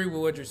disagree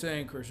with what you're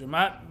saying, Christian.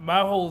 My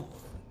whole,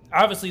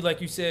 obviously, like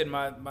you said,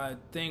 my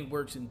thing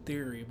works in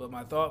theory, but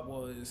my thought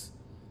was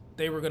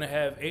they're gonna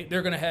have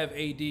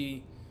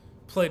AD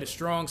play the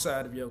strong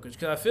side of Jokic,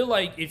 because I feel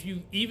like if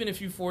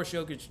you force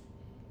Jokic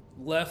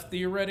left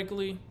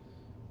theoretically,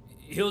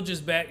 he'll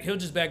just back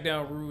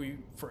down Rui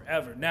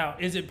forever. Now,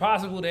 is it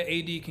possible that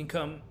AD can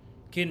come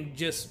can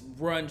just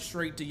run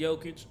straight to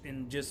Jokic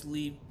and just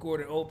leave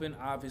Gordon open,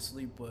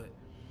 obviously. But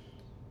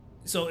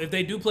so if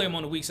they do play him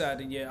on the weak side,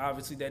 then yeah,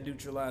 obviously that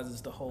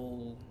neutralizes the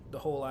whole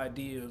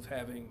idea of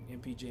having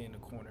MPJ in the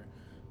corner.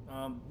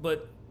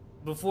 But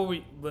before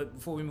we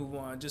move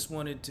on, I just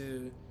wanted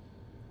to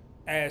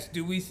ask: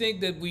 do we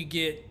think that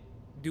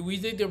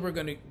we're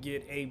gonna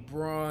get a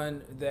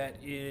Bron that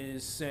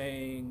is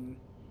saying?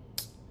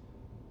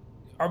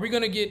 Are we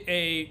gonna get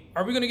a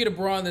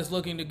Bron that's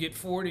looking to get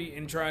 40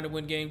 and trying to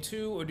win game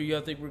 2, or do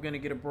y'all think we're gonna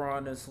get a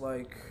Bron that's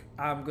like,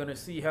 I'm gonna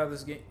see how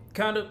this game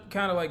kind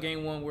of like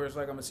game 1, where it's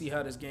like, I'm gonna see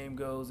how this game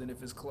goes, and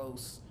if it's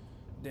close,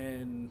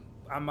 then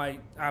I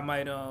might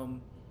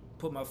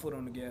put my foot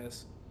on the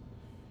gas.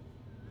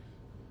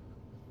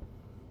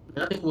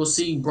 I think we'll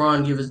see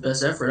Braun give his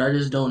best effort. I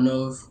just don't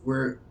know if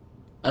we're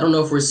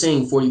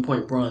seeing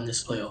 40-point Braun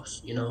this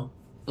playoffs. You know,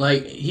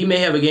 like he may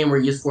have a game where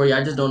he gets 40.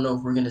 I just don't know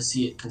if we're gonna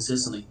see it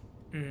consistently.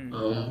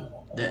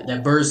 Mm-hmm.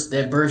 That burst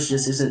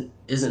just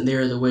isn't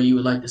there the way you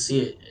would like to see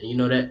it. And you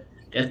know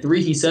that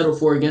 3 he settled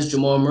for against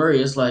Jamal Murray.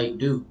 It's like,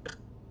 dude,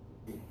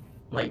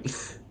 like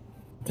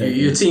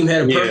your team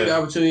had a perfect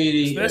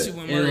opportunity, especially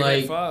when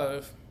Murray had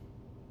 5.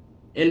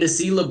 And to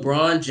see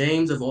LeBron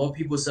James of all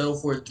people settle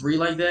for a 3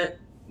 like that,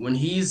 when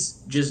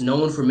he's just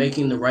known for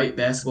making the right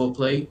basketball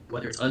play,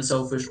 whether it's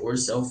unselfish or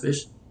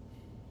selfish,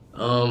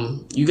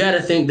 you got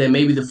to think that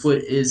maybe the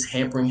foot is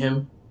hampering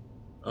him.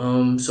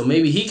 So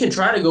maybe he can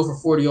try to go for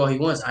 40 all he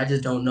wants. I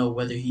just don't know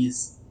whether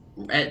he's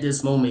at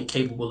this moment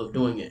capable of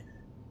doing it.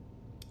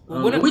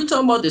 When we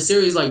talking about the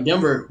series like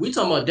Denver, we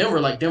talking about Denver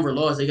like Denver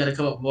lost. They got to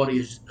come up with all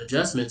these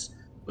adjustments.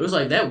 But it was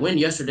like that win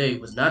yesterday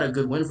was not a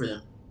good win for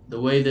them. The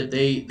way that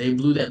they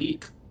blew that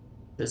lead,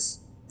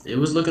 it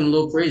was looking a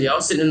little crazy. I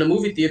was sitting in the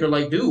movie theater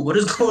like, dude, what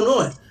is going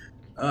on?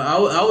 I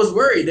was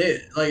worried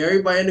that like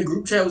everybody in the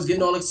group chat was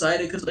getting all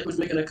excited because they was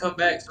making a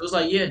comeback. So it was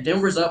like, yeah,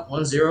 Denver's up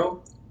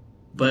 1-0.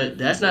 But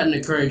that's not an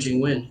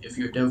encouraging win if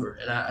you're Denver.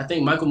 And I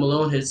think Michael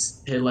Malone had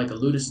like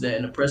alluded to that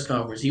in the press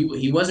conference.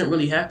 He wasn't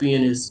really happy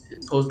in his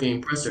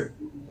post-game presser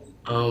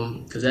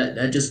because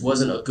that just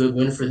wasn't a good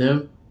win for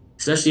them,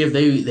 especially if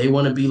they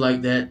want to be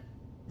like that,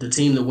 the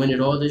team to win it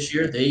all this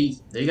year. They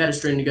got to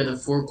string together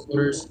 4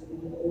 quarters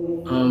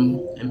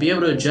and be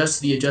able to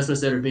adjust the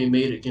adjustments that are being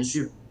made against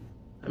you.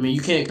 I mean,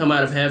 you can't come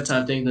out of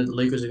halftime thinking that the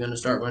Lakers are going to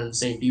start running the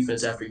same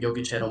defense after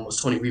Jokic had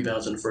almost 20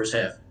 rebounds in the first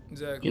half.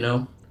 Exactly. You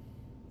know?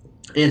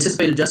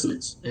 Anticipate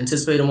adjustments.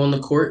 Anticipate them on the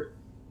court.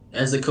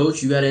 As the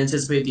coach, you got to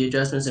anticipate the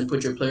adjustments and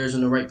put your players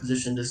in the right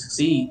position to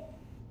succeed.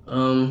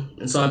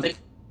 And so I'm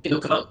thinking they'll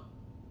come out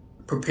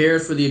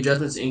prepared for the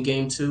adjustments in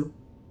game 2.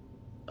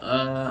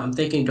 I'm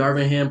thinking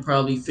Darvin Ham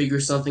probably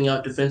figures something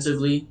out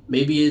defensively.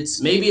 Maybe it's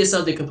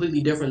something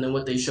completely different than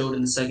what they showed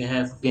in the second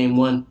half of game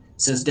 1,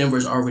 since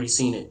Denver's already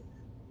seen it.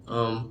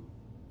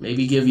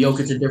 Maybe give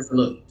Jokic a different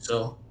look.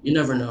 So you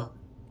never know.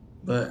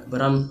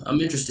 But I'm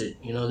interested.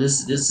 You know,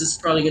 this is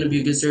probably going to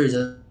be a good series.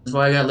 That's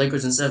why I got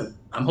Lakers in 7.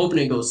 I'm hoping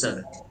it goes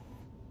 7.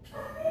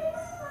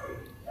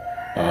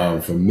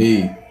 For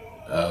me,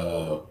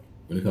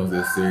 when it comes to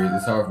this series,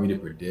 it's hard for me to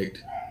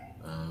predict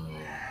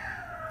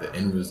the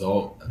end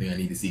result. I think I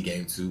need to see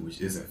game 2,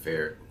 which isn't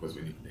fair because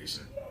we need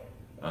prediction.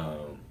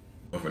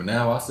 But for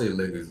now, I'll say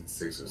Lakers in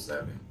 6 or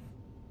 7.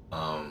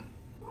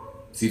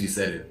 CG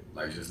said it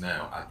like just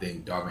now. I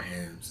think Darvin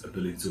Ham's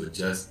ability to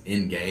adjust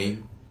in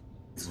game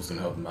is what's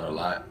gonna help him out a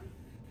lot.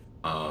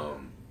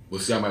 We'll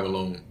see how Mike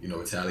Malone,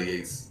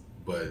 retaliates,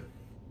 but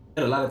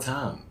he had a lot of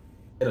time.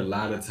 He had a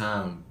lot of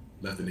time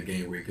left in the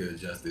game where he could have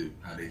adjusted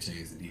how they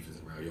changed the defense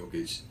around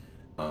Jokic.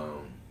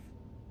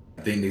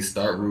 I think they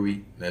start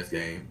Rui next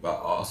game, but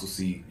I also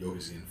see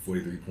Jokic getting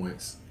 43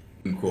 points.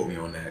 You can quote me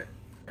on that.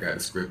 I got the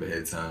script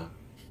ahead of time.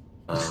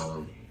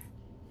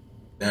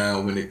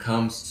 Now, when it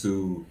comes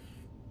to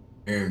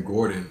Aaron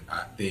Gordon,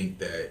 I think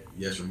that,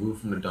 yes, remove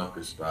from the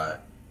dunker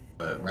spot,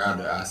 but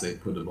rather I say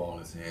put the ball in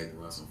his hands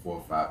and run some 4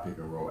 or 5 pick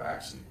and roll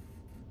action.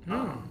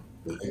 The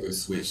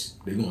Lakers switch.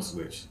 They're going to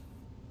switch.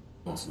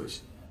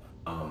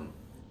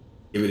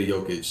 Give it to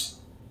Jokic,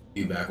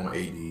 be back on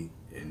AD,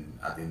 and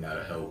I think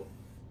that'll help.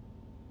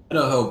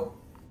 It'll help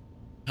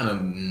kind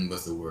of,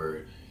 what's the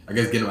word? I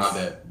guess get him out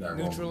that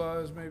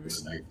neutralize maybe.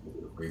 Like,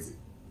 crazy.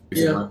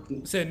 Yeah.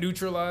 Said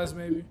neutralize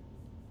maybe.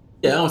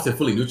 Yeah, I don't say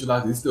fully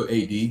neutralized. It's still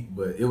AD,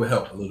 but it would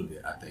help a little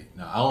bit, I think.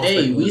 Now, I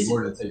don't expect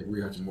Gordon to take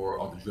 300 more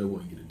off the dribble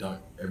and get a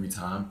dunk every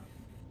time,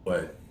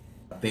 but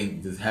I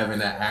think just having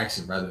that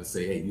action rather than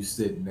say, hey, you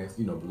sit next,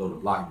 below the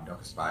block in the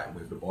dunker spot and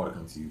wait for the ball to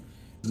come to you,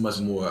 is much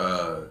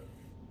more,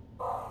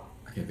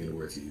 I can't think of the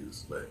word to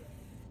use, but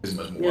it's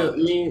much more. Yeah, I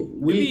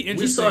mean,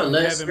 we saw it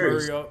last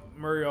series.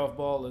 Murray off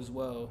ball as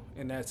well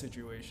in that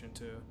situation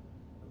too.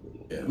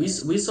 Yeah. We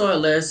saw it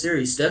last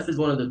series. Steph is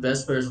one of the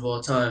best players of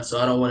all time, so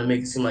I don't want to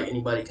make it seem like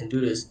anybody can do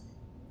this.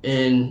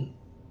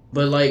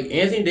 But like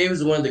Anthony Davis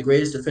is one of the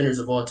greatest defenders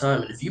of all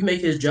time, and if you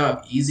make his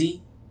job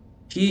easy,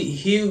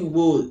 he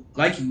will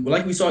like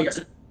we saw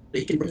yesterday.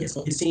 He can bring his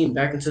team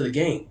back into the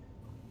game.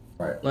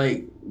 Right.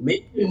 Like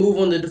make him move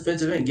on the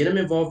defensive end, get him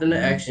involved in the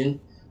action.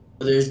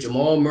 whether it's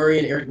Jamal Murray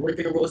and Aaron Gordon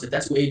pick and rolls, if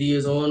that's who AD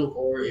is on,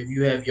 or if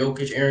you have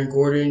Jokic, Aaron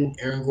Gordon,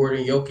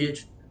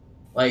 Jokic,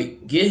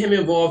 like get him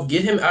involved,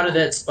 get him out of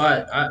that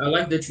spot. I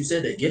like that you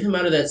said that. Get him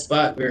out of that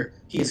spot where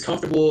he is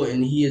comfortable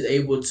and he is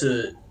able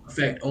to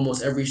affect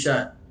almost every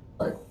shot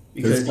Right.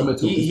 Because because it's coming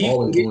to, it's he can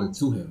always get. going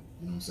to him. You know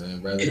what I'm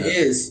saying? Rather It than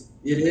is.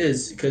 It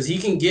is because he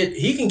can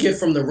get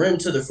from the rim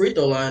to the free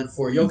throw line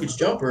for a Jokic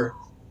jumper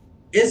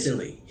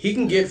instantly. He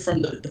can get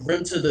from the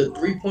rim to the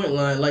 3-point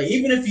line. Like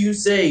even if you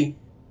say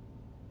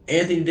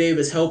Anthony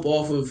Davis help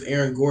off of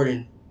Aaron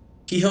Gordon,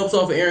 he helps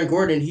off of Aaron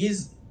Gordon.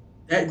 He's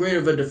that great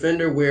of a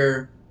defender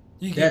where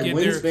You can that get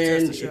there, contest the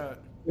wingspan, shot.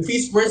 if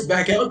he sprints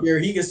back out there,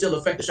 he can still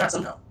affect the shot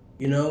somehow.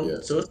 You know, Yeah.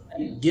 so it's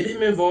like, get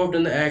him involved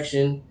in the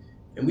action.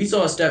 And we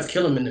saw Steph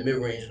kill him in the mid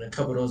range in a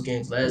couple of those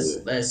games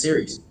last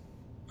series.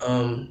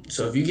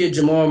 So if you get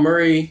Jamal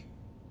Murray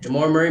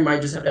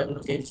might just have that one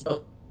of those games.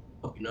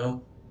 You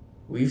know,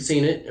 we've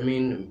seen it. I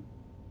mean,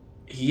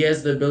 he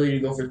has the ability to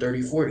go for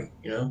 30, 40,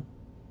 you know,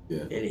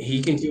 Yeah. and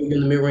he can kill you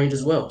in the mid range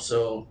as well.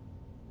 So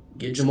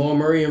get Jamal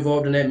Murray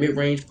involved in that mid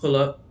range pull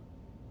up,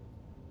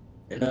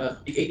 and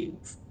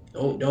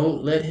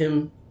don't let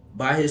him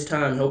buy his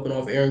time helping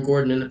off Aaron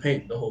Gordon in the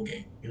paint the whole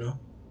game. You know.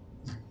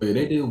 But yeah,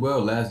 they did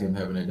well last game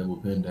having that double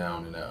pin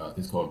down and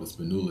it's called the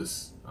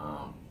Spanulis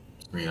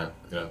screen. I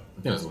think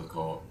that's what it's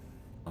called.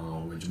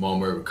 When Jamal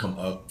Murray would come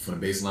up from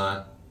the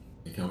baseline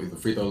and come either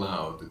free throw line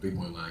or the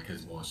 3-point line, catch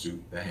the ball and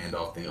shoot. That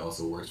handoff thing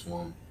also works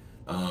for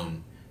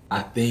him.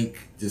 I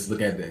think just look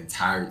at the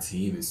entire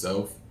team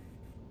itself.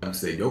 I would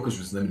say Jokic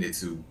was limited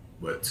to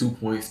 2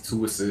 points,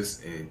 2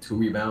 assists, and 2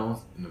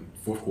 rebounds in the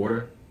fourth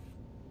quarter.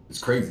 It's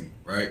crazy,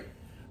 right?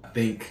 I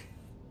think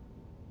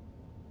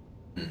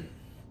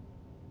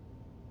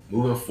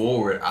moving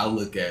forward, I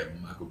look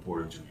at Michael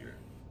Porter Jr.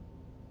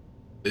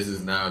 This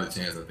is now the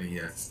chance I think he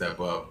has to step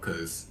up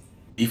because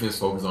defense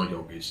focused on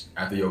Jokic.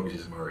 After Jokic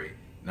is Murray.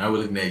 Now we're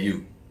looking at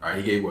you. All right,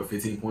 he gave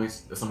 15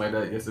 points or something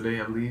like that yesterday,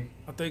 I believe.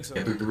 I think so.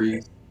 Yeah, 3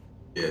 threes.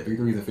 Yeah, 3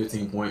 threes and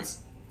 15 points.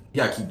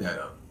 You gotta keep that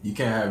up. You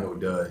can't have no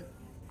dud.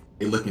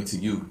 They looking to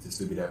you just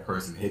to be that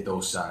person, hit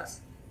those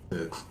shots,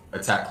 to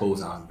attack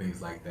closeouts and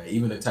things like that.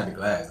 Even attack the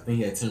glass. I think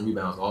he had 10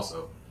 rebounds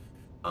also.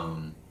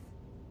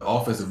 The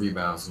offensive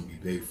rebounds will be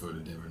big for the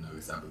Denver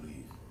Nuggets, I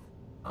believe.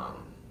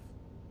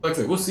 Like I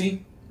said, we'll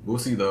see. We'll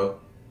see though.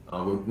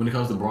 When it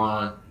comes to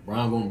Bron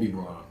gonna be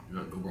Bron. You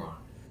know, go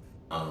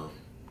Bron.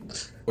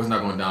 Was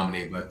not gonna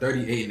dominate, but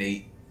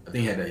 38-8. I think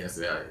he had that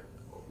yesterday.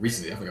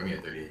 Recently, I think he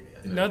had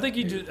 38. No, I think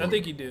he did. I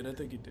think he did.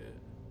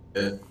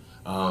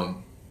 Yeah.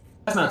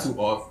 That's not too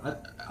off. I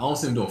don't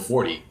see him doing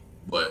 40,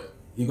 but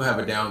he gonna have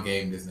a down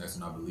game this next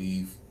one, I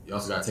believe. You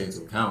also gotta take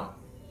into account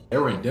they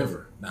were in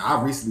Denver. Now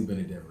I've recently been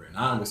in Denver, and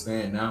I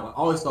understand now. I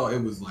always thought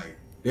it was like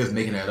they was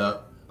making that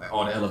up, like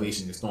all the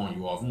elevation is throwing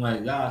you off. I'm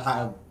like, y'all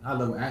high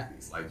level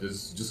athletes, like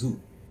just who?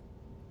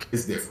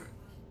 It's different.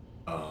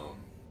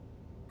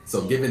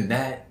 So given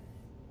that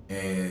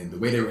and the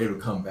way they were able to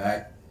come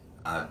back,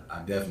 I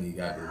definitely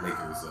got the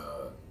Lakers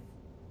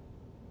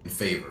in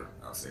favor.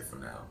 I'll say for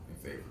now in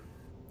favor.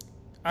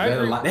 They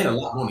had a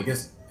lot going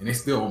against them, and they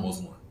still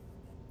almost won.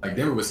 Like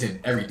Denver was hitting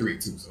every 3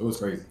 too, so it was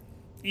crazy.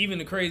 Even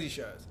the crazy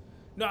shots.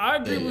 No, I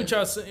agree with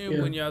y'all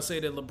saying when y'all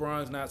say that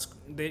LeBron's not.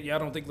 Y'all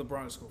don't think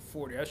LeBron scored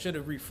 40. I should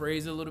have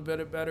rephrased it a little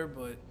bit better,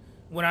 but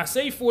when I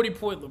say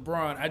 40-point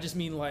LeBron, I just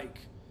mean like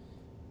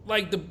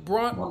the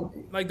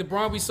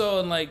Bron we saw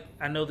in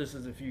I know this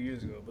is a few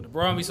years ago, but the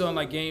Bron we saw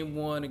in Game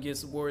 1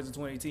 against the Warriors in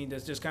 2018.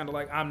 That's just kind of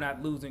like I'm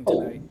not losing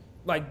tonight.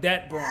 Like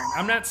that Bron.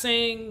 I'm not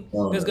saying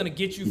that's gonna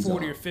get you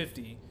 40 or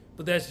 50,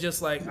 but that's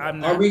just like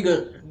I'm not.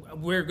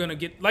 We're gonna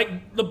get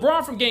like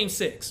LeBron from Game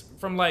 6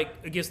 from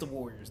against the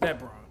Warriors. That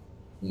Bron.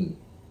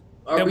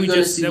 Are we going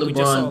to see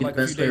LeBron be the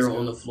best player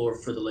on the floor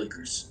for the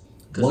Lakers?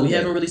 Because we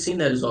haven't really seen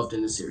that as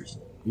often this series.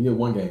 We get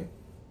one game.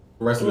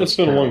 The rest of it's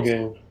been one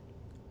game.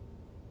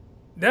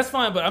 That's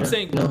fine, but I'm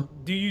saying,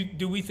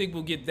 do we think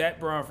we'll get that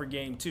Bron for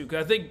Game 2?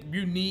 Because I think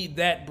you need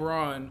that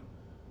Bron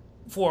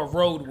for a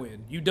road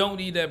win. You don't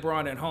need that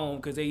Bron at home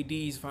because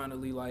AD's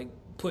finally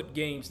put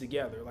games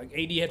together.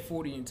 AD had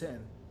 40 and 10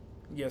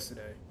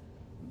 yesterday,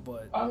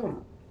 but I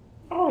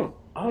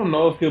don't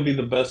know if he'll be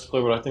the best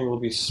player, but I think there'll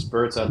be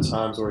spurts at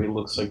times where he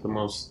looks like the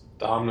most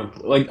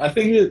dominant. I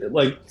think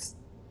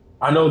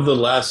I know the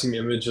lasting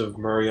image of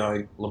Murray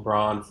on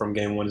LeBron from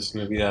Game 1 is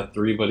going to be that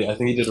 3, but I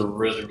think he did a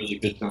really, really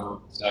good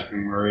job stacking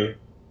Murray.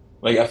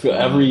 I feel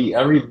every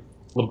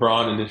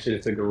LeBron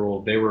initiative took a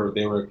role. They were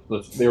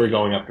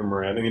going after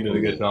Murray. I think he did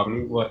a good job.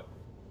 And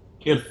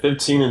he had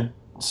 15 and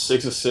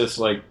 6 assists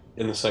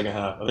in the second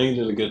half. I think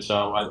he did a good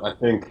job. I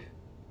think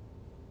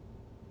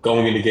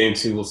going into Game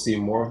 2, we'll see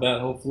more of that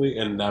hopefully,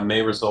 and that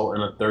may result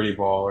in a 30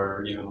 ball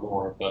or even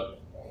more.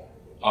 But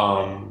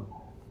I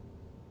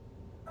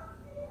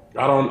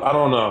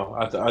don't know.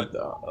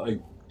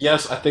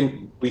 Yes, I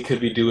think we could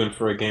be doing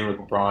for a game where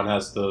LeBron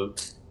has the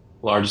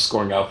largest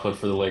scoring output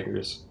for the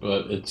Lakers,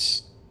 but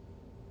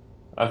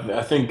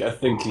I think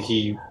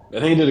he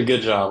did a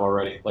good job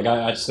already.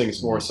 I just think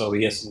it's more so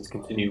he has to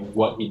continue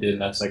what he did in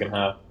that second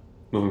half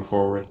moving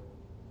forward.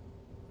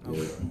 Yeah,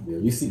 Okay. yeah.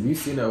 We've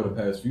seen that over the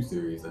past few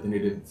series. I think they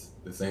did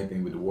the same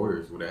thing with the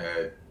Warriors, where they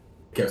had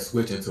kept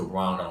switching to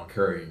Brown on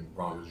Curry, and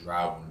Brown just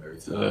driving them every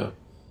time. Yeah.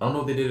 I don't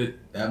know if they did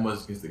it that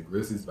much against the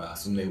Grizzlies, but I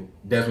assume they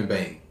Desmond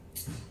Bain.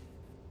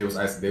 They was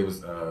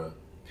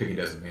picking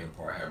Desmond Bain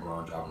apart, had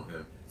Brown driving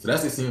him. So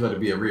that just seems like to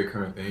be a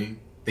reoccurring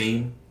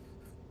theme.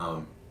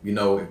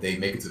 If they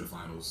make it to the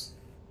finals,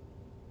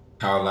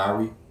 Kyle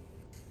Lowry,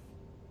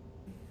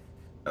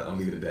 I'll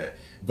leave it at that.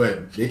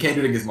 But they can't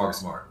do it against Marcus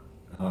Smart.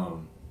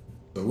 So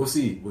we'll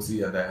see. We'll see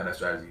how that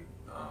strategy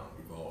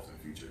evolves in the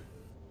future.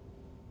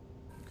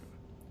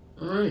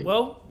 All right.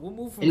 Well, we'll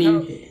move from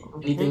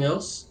Anything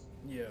else?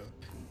 Yeah.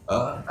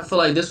 I feel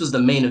like this was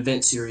the main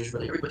event series,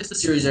 really. It's the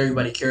series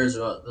everybody cares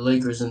about, the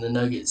Lakers and the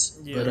Nuggets.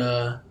 Yeah. But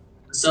the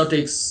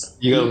Celtics,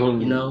 You guys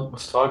you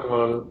let's talk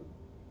about it.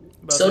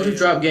 Celtics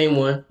dropped game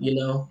one.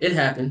 It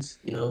happens.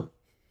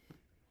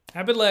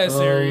 Happened last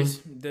series.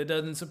 That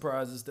doesn't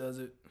surprise us, does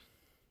it?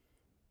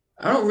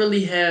 I don't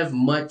really have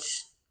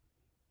much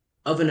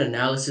of an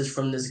analysis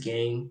from this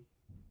game,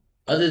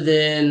 other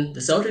than the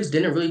Celtics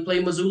didn't really play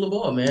Missoula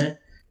ball, man.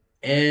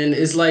 And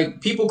it's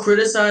like people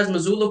criticize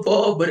Missoula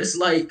ball, but it's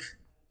like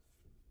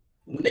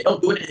when they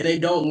don't do it and they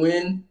don't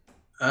win,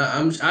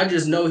 I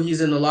just know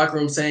he's in the locker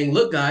room saying,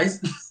 "Look,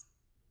 guys,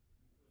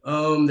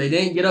 they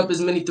didn't get up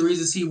as many threes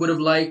as he would have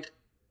liked."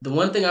 The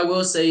one thing I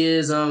will say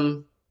is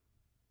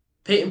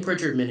Peyton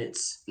Pritchard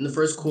minutes in the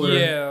first quarter.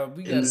 Yeah,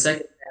 in the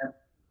second half.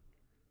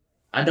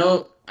 I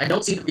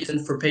don't see the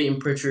reason for Peyton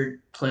Pritchard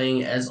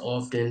playing as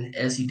often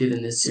as he did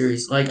in this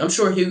series. Like, I'm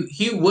sure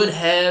he would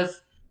have.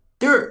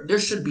 There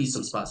should be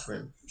some spots for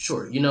him.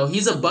 Sure,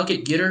 he's a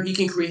bucket getter. He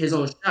can create his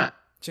own shot.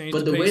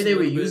 But the way they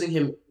were using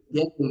him,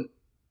 the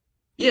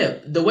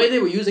way they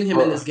were using him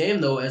in this game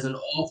though, as an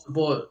off the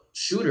ball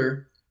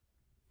shooter,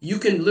 you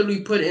can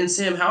literally put in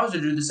Sam Hauser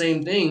to do the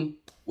same thing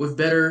with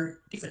better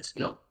defense.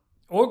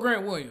 Or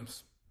Grant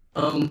Williams.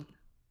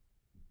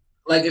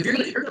 Like if you're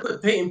gonna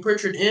put Peyton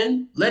Pritchard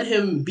in, let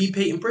him be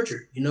Peyton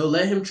Pritchard.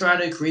 Let him try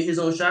to create his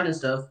own shot and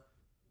stuff.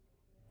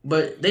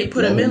 But they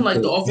put him in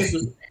like the offense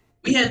was.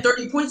 We had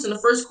 30 points in the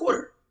first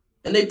quarter,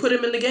 and they put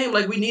him in the game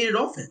like we needed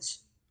offense.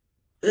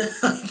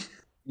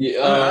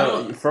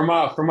 Yeah, for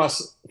my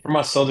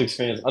Celtics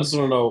fans, I just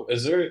want to know: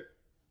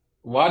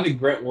 why did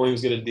Grant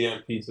Williams get a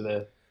DMP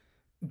today?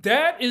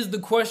 That is the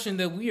question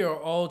that we are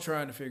all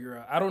trying to figure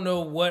out. I don't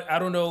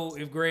know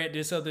if Grant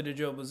did something to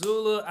Joe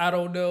Mazzulla. I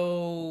don't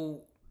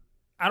know.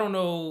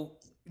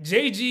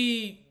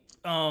 JG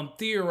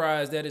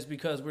theorized that it's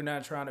because we're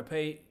not trying to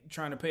pay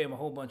him a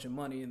whole bunch of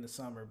money in the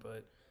summer,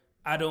 but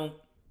I don't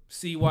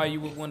see why you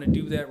would want to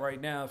do that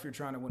right now if you're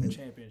trying to win a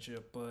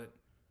championship. But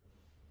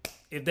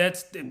if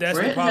that's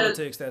the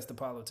politics, that's the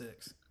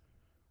politics.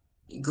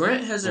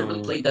 Grant hasn't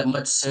really played that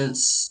much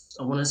since,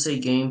 I want to say,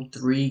 game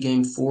 3,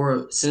 game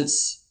 4,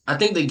 since I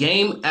think the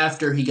game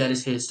after he got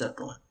his head stepped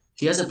on.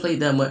 He hasn't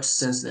played that much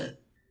since then.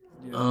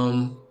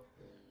 Yeah.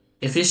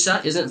 If his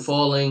shot isn't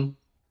falling,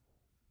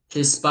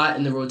 his spot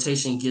in the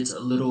rotation gets a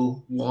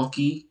little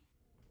wonky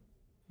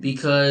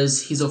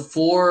because he's a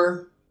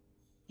 4.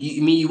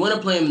 You want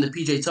to play him in the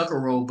PJ Tucker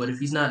role, but if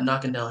he's not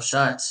knocking down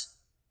shots,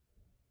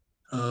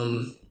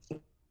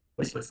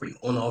 what's for you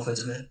on the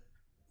offensive end?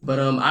 But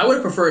I would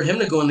have preferred him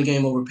to go in the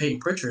game over Peyton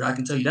Pritchard. I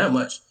can tell you that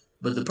much.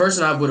 But the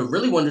person I would have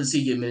really wanted to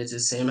see get minutes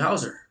is Sam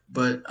Hauser.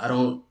 But I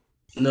don't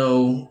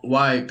know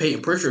why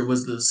Peyton Pritchard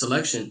was the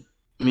selection.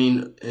 I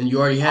mean, and you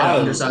already had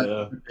an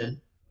undersized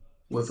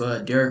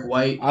with Derek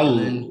White. And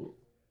then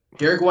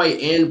Derek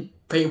White and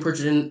Peyton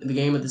Pritchard in the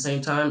game at the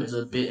same time is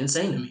a bit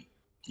insane to me.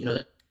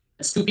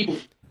 That's 2 people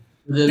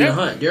within the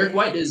hunt. Derek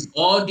White is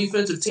all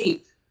defensive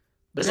team.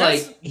 But it's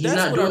like he's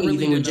not doing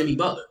anything with Jimmy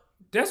Butler.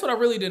 That's what I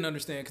really didn't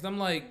understand, because I'm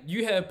like,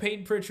 you have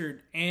Peyton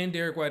Pritchard and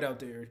Derek White out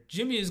there.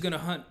 Jimmy is going to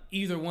hunt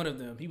either one of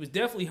them. He was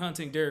definitely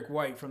hunting Derek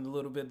White from the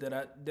little bit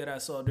that I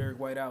saw Derek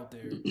White out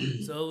there.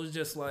 So it was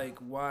just like,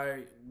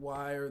 why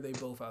are they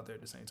both out there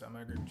at the same time?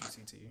 I agree with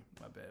GCT.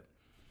 My bad.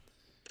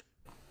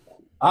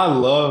 I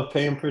love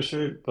Peyton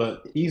Pritchard,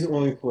 but he's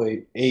only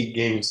played 8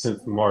 games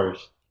since March.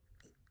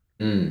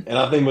 And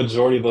I think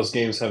majority of those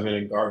games have been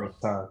in garbage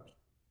time.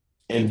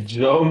 And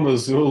Joe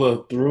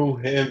Mazzulla threw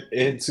him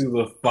into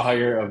the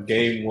fire of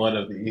Game 1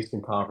 of the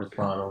Eastern Conference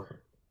Finals.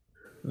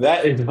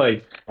 That is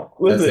like,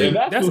 listen,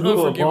 that's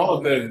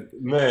unforgivable,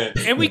 man.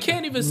 And we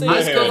can't even say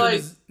it's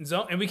because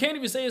zone, and we can't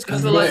even say it's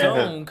because of the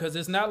zone, because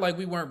it's not like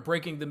we weren't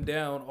breaking them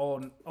down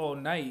all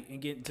night and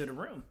getting to the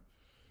rim.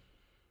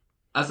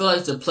 I feel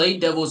like to play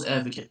devil's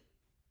advocate,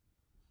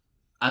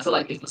 I feel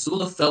like if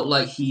Mazzulla felt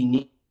like he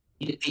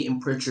needed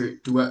Peyton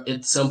Pritchard throughout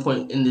at some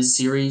point in this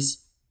series,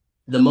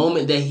 the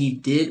moment that he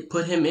did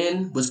put him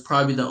in was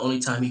probably the only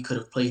time he could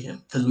have played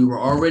him, because we were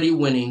already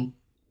winning.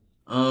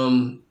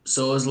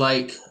 So it was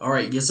like, all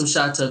right, get some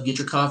shots up, get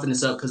your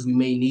confidence up, because we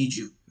may need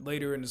you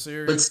later in the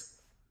series. But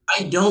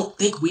I don't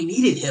think we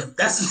needed him.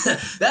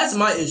 That's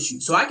my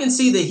issue. So I can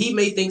see that he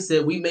may think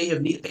that we may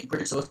have needed Peyton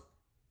Pritchard. So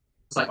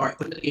it's like, all right,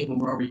 put him in the game when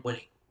we're already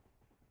winning.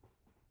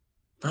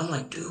 But I'm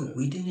like, dude,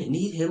 we didn't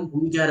need him.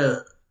 We got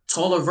a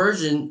taller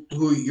version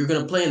who you're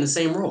going to play in the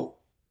same role.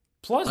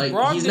 Plus, Like, he's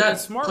Brogdon and not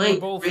Smart were playing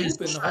both greatest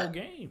hooping the shot. whole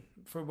game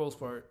for the most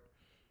part.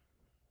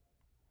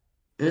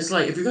 And it's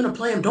like, if you're gonna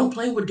play him, don't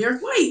play him with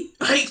Derek White.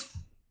 Like,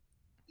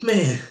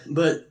 man,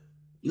 but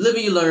you live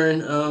and you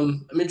learn.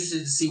 I'm interested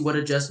to see what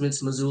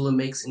adjustments Missoula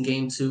makes in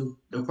game 2.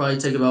 They'll probably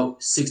take about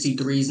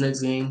 63s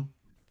next game.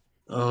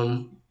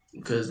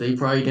 Because they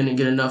probably didn't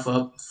get enough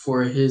up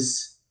for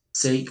his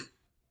sake.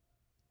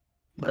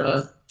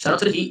 But shout out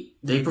to the Heat.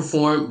 They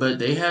performed, but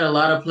they had a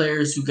lot of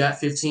players who got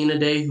 15 a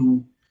day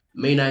who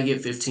may not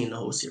get 15 the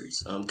whole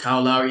series.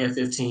 Kyle Lowry had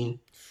 15.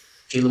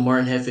 Caleb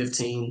Martin had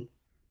 15.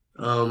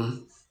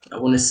 I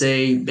want to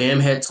say Bam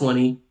had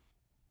 20.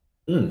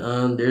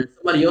 There's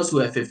somebody else who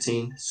had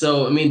 15.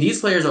 So, I mean, these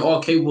players are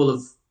all capable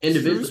of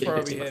individually Strus getting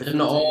probably 15. had For them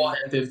to all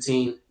 15. have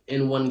 15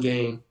 in one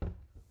game.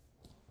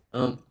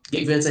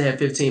 Gabe Vincent had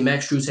 15.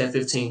 Max Strus had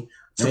 15.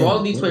 So, for all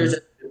of these players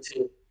that had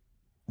 15,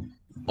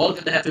 all of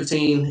them to have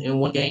 15 in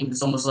one game,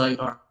 it's almost like,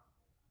 all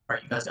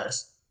right, you guys got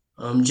us.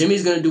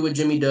 Jimmy's going to do what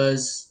Jimmy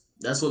does.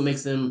 That's what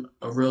makes him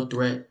a real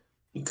threat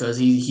because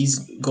he's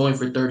going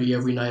for 30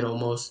 every night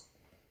almost.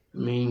 I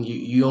mean,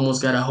 you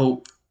almost got to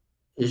hope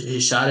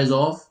his shot is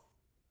off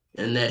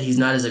and that he's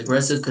not as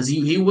aggressive because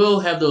he will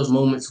have those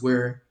moments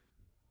where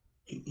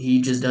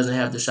he just doesn't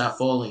have the shot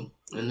falling.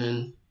 And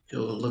then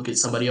he'll look at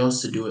somebody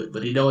else to do it.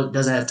 But he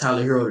doesn't have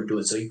Tyler Hero to do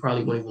it, so he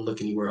probably won't even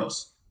look anywhere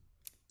else.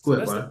 Go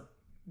ahead, Brian.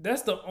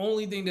 That's the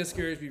only thing that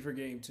scares me for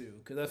game 2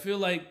 because I feel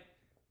like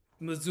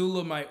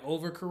Missoula might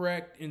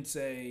overcorrect and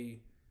say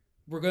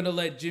we're going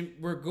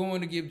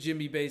to give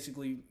Jimmy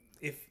basically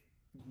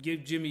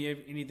give Jimmy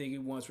anything he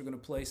wants. We're going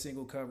to play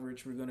single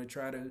coverage. We're going to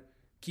try to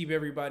keep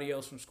everybody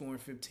else from scoring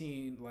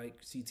 15,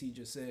 like CT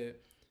just said,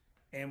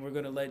 and we're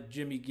going to let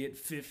Jimmy get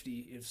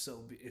 50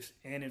 so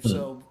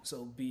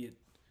be it.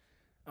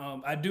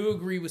 I do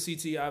agree with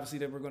CT obviously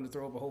that we're going to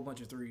throw up a whole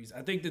bunch of threes.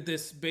 I think that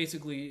this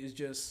basically is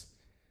just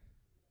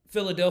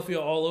Philadelphia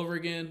all over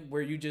again,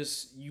 where you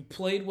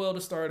played well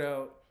to start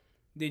out,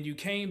 then you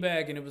came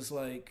back and it was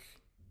like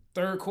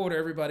third quarter,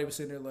 everybody was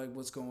sitting there like,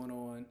 what's going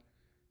on?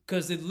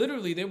 Because they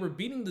were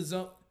beating the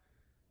zone.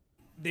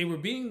 They were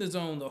beating the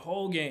zone the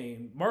whole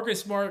game.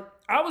 Marcus Smart,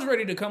 I was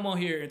ready to come on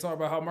here and talk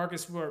about how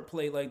Marcus Smart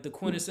played like the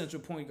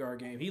quintessential point guard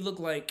game. He looked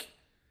like,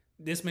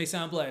 this may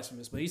sound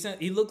blasphemous, but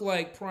he looked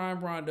like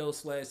prime Rondo /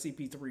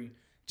 CP3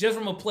 just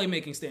from a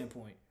playmaking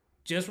standpoint.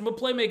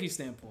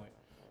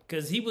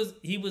 Because he was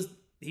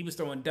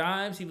throwing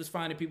dimes. He was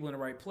finding people in the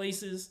right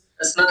places.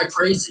 That's not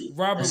crazy.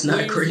 That's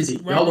not crazy.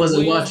 Y'all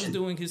wasn't watching. Was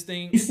doing his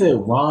thing. He said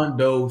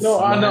Rondo. No,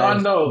 I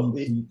know.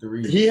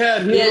 CP3. He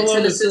had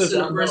 10 assists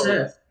in the first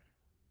half.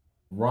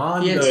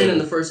 Rondo. He had 10 in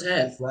the first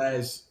half. /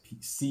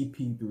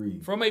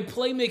 CP3. From a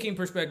playmaking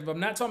perspective, I'm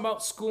not talking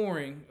about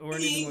scoring or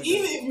anything like that.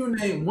 Even if you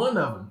name one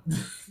of them,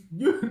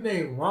 you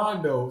name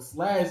Rondo /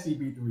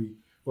 CP3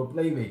 for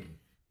playmaking.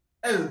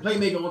 That is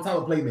playmaking on top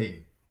of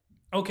playmaking.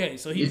 Okay,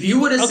 so if you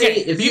would have said,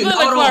 if you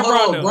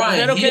hold on, Brian,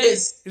 is that okay?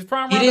 Is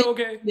Prime Rondo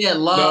okay? Yeah,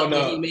 lob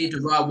that he made to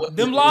Rob Williams.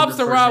 Them lobs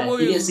to Rob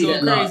Williams was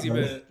going crazy,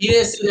 man. He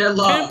didn't see that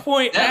lob.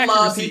 Pinpoint that accuracy.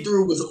 Lob he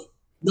threw was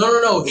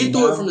no. He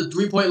threw it from the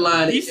 3-point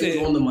line. It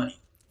was on the money.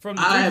 From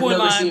the 3-point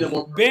line,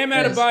 Bam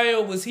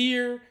Adebayo was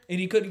here and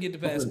he couldn't get the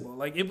basketball.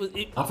 Like it was.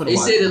 They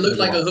said it looked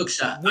like a hook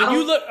shot. When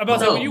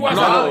you watch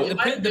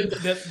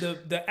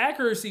the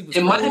accuracy was.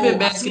 It might have been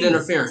basket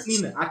interference.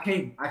 I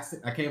came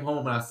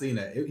home and I seen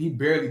that. He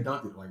barely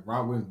dunked it. Like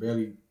Rob Williams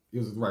barely. It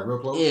was right real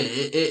close. Yeah,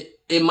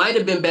 it might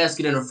have been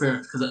basket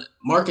interference because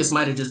Marcus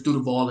might have just threw the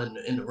ball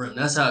in the rim.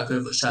 That's how good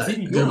of a shot,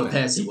 good of a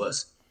pass he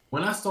was.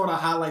 When I saw the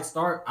highlight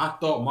start, I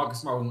thought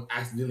Marcus Smart was going to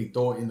accidentally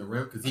throw it in the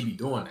rim because he be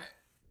doing that.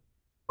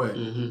 But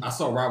I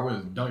saw Rob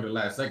Williams dunk it the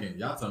last second.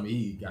 Y'all tell me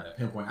he got a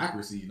pinpoint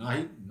accuracy.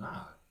 Nah.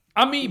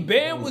 I mean,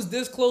 Bam was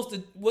this close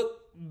to what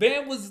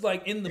Bam was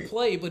like in the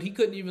play, but he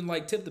couldn't even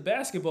like tip the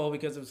basketball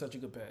because it was such a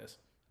good pass.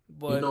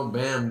 But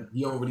Bam,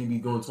 he don't really be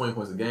going 20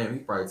 points a game.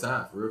 He's probably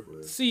tied for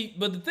real. See,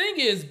 but the thing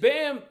is,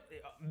 Bam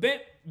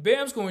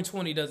scoring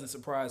 20 doesn't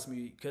surprise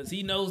me because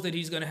he knows that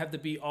he's going to have to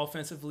be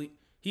offensively.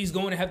 He's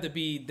going to have to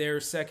be their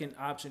second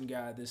option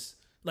guy. This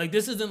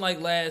isn't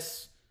like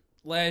last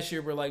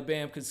year where like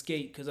Bam could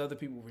skate because other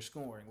people were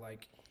scoring.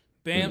 Like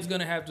Bam's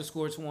going to have to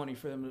score 20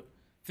 for them,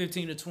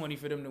 15 to 20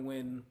 for them to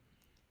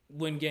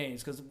win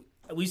games because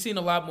we've seen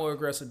a lot more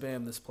aggressive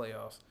Bam this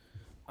playoffs.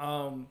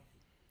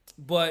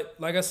 But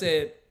like I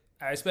said,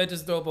 I expect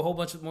us to throw up a whole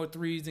bunch of more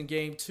threes in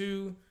game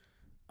 2.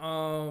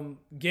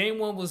 Game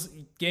one was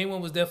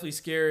definitely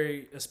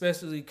scary,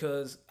 especially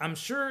because I'm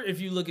sure if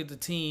you look at the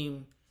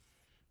team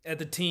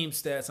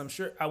stats, I'm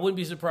sure I wouldn't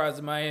be surprised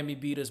if Miami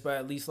beat us by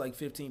at least like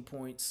 15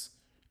 points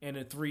in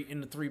the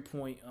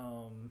 3-point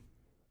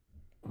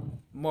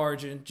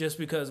margin, just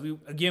because we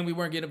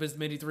weren't getting up as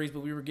many threes,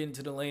 but we were getting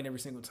to the lane every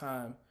single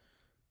time.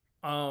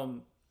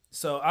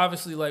 So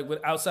obviously like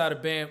outside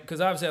of Bam,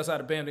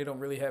 they don't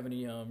really have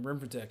any rim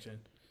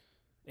protection.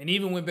 And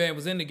even when Bam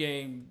was in the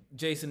game,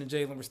 Jason and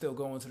Jalen were still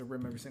going to the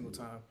rim every single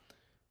time.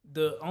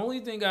 The only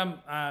thing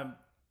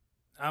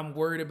I'm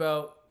worried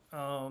about,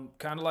 kind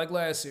of like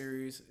last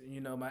series,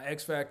 my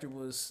X factor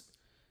was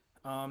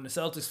the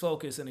Celtics'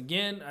 focus. And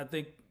again, I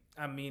think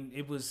I mean,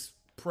 it was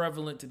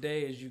prevalent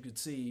today, as you could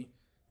see,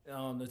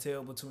 the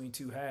tail between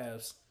two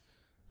halves.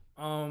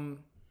 Um,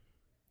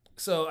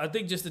 so I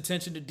think just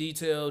attention to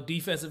detail,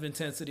 defensive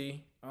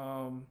intensity,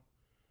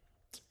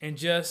 and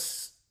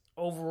just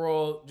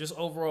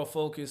overall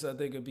focus. I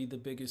think would be the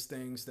biggest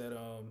things that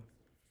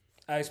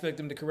I expect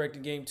them to correct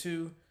in game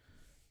two.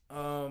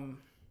 Um,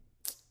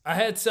 I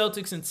had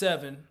Celtics in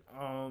seven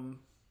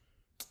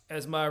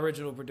as my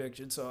original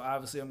prediction, so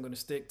obviously I'm going to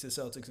stick to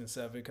Celtics in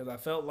seven because I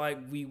felt like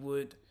we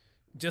would,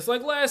 just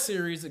like last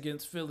series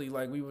against Philly,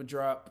 like we would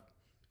drop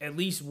at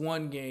least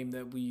one game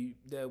that we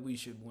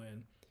should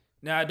win.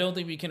 Now I don't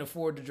think we can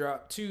afford to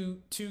drop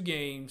two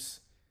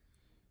games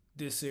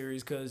this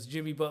series because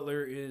Jimmy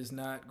Butler's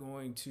not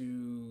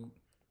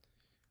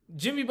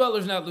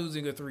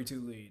losing a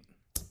 3-2 lead.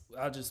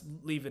 I'll just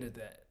leave it at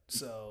that.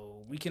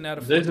 So we cannot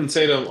afford Jason to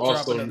Tatum drop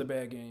also. another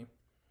bad game.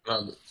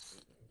 No,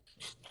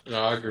 no,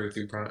 I agree with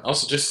you, Brian.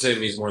 Also, Jason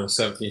Tatum needs more than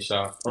 17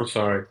 shots. I'm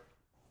sorry,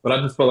 but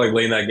I just felt like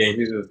late in that game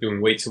he was just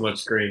doing way too much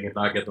screening and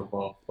not getting the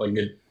ball. Like,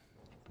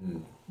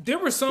 There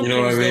were some you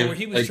know what I things though mean? where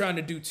he was Like, trying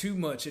to do too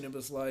much, and it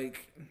was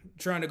like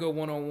trying to go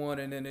 1-on-1,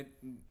 and then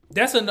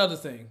that's another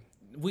thing.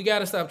 We got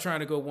to stop trying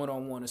to go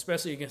 1-on-1,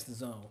 especially against the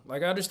zone.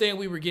 Like I understand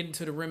we were getting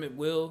to the rim at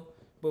will,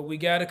 but we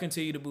got to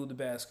continue to move the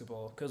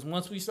basketball because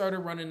once we started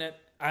running that,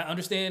 I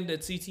understand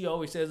that CT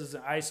always says it's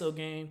an ISO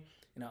game,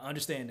 and I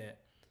understand that.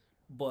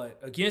 But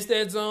against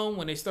that zone,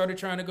 when they started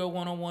trying to go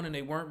 1-on-1 and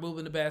they weren't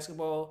moving the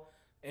basketball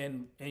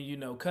and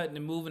cutting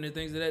and moving and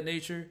things of that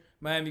nature,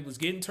 Miami was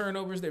getting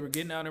turnovers. They were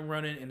getting out and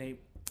running, and they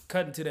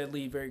cut into that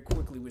lead very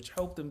quickly, which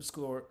helped them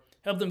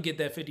get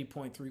that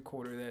 50-point third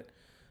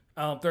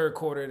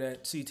quarter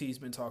that CT's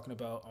been talking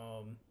about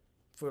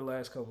for the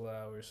last couple of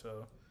hours.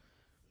 So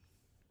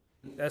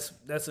that's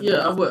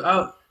Yeah, another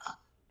thing.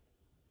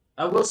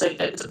 I will say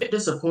that it's a bit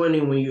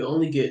disappointing when you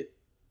only get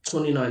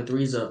 29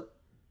 threes up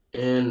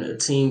and a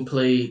team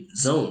played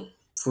zone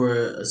for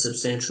a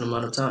substantial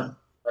amount of time.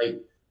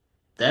 Like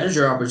that is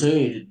your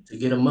opportunity to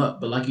get them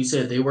up. But like you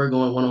said, they were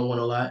going 1-on-1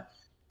 a lot.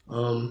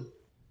 Um,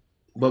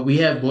 but we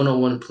have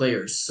 1-on-1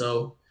 players,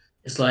 so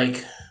it's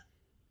like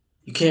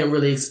you can't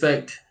really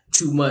expect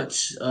too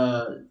much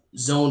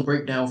zone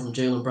breakdown from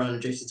Jalen Brown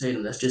and Jason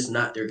Tatum. That's just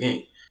not their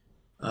game.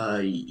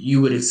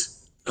 You would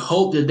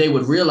hope that they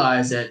would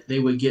realize that they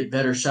would get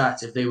better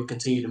shots if they would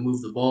continue to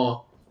move the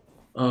ball.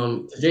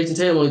 Jason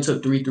Tatum only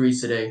took three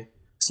threes today.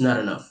 It's not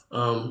enough.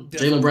 Jalen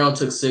Definitely. Brown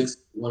took six,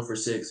 1 for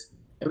 6.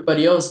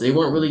 Everybody else, they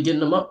weren't really getting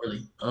them up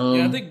really.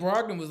 Yeah, I think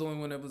Brogdon was the only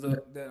one that was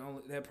up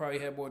that probably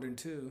had more than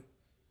two.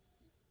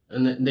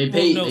 And they Well,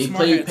 paid no, they Smart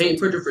played had took Peyton two.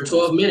 Pritchard for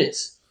 12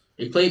 minutes.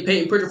 They played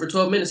Peyton Pritchard for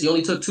 12 minutes. He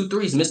only took two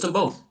threes, missed them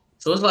both.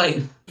 So it's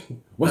like,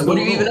 What's what are going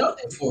you even on? out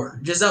there for?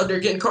 Just out there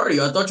getting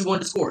cardio. I thought you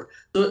wanted to score.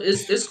 So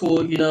it's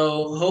cool,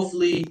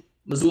 Hopefully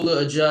Missoula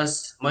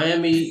adjusts.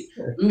 Miami.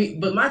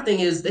 But my thing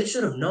is, they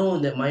should have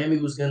known that Miami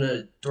was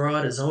gonna throw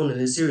out a zone in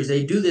this series.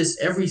 They do this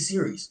every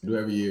series. Do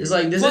every year. It's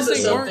like this Plus, isn't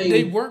they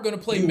something weren't going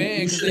to play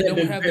man you because should they have don't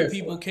been have the prepared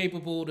people for.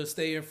 capable to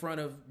stay in front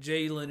of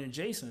Jalen and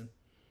Jason.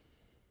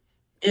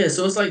 Yeah,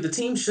 so it's like the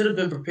team should have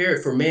been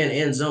prepared for man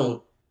and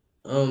zone.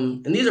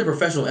 And these are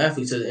professional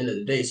athletes at the end of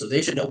the day, so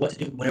they should know what to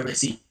do whenever they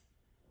see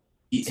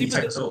See, any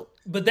type of zone.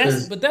 but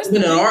Because that's the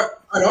even thing.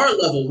 at our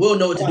level, we'll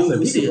know what to I do if said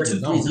we we can see a break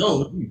his 2-3 zone.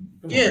 zone.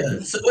 Come Yeah,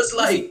 on. so it's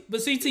like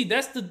But CT,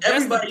 that's the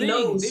everybody thing.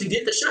 knows to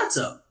get the shots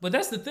up. But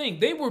that's the thing.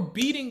 They were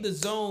beating the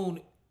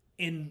zone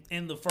in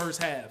the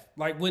first half.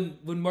 Like when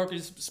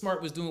Marcus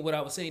Smart was doing what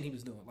I was saying he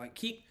was doing. Like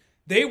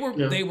they were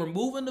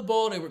moving the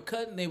ball, they were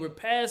cutting, they were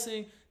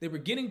passing, they were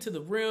getting to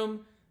the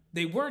rim.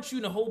 They weren't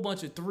shooting a whole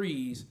bunch of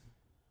threes.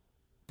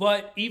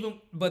 But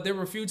there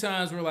were a few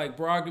times where like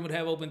Brogdon would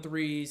have open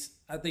threes.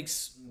 I think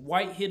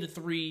White hit a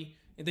three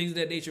and things of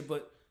that nature.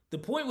 But the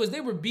point was they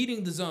were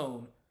beating the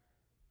zone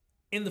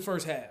in the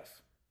first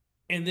half.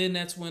 And then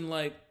that's when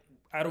like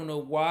I don't know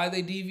why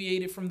they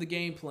deviated from the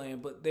game plan,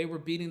 but they were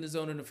beating the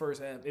zone in the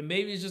first half. And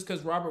maybe it's just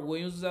because Robert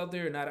Williams was out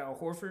there and not Al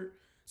Horford.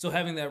 So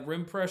having that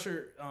rim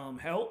pressure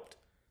helped.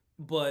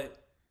 But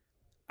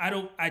I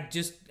don't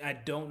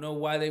know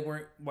why they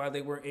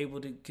weren't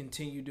able to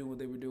continue doing what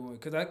they were doing.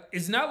 Because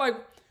it's not like,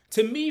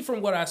 to me,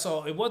 from what I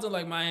saw, it wasn't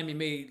like Miami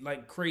made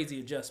like crazy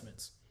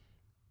adjustments.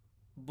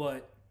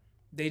 But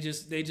they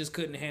just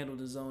couldn't handle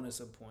the zone at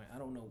some point. I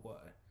don't know why.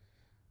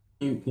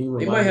 Can you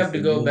They remind might us have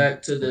to go again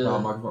back to how the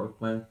Marcus Smart was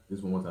playing?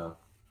 Just one more time.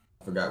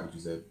 I forgot what you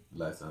said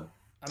last time.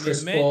 I mean,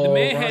 Chris the Paul,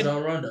 man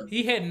Rajon Rondo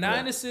he had 9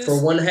 Yeah. assists.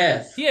 for one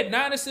half. He had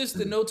 9 assists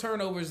and no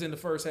turnovers in the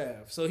first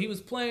half. So he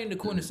was playing the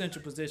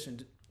quintessential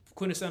position,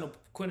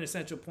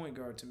 quintessential point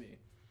guard to me.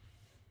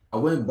 I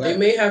went back. They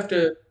may have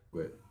to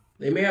Wait.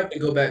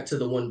 go back to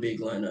the one big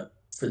lineup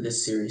for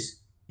this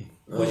series.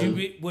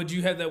 Would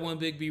you have that one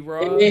big B They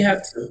Rob? may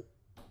have to.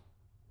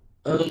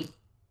 Um,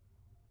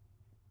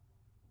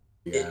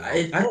 Yeah.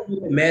 I don't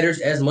think it matters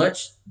as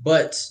much,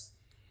 but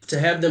to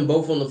have them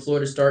both on the floor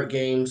to start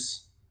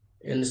games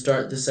and to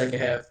start the second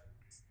half,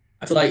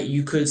 I feel like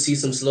you could see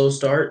some slow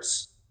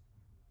starts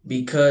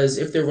because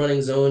if they're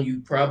running zone, you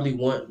probably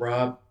want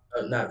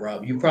not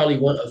Rob. You probably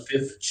want a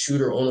fifth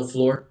shooter on the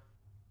floor.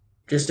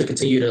 just to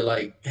continue to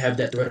like have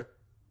that threat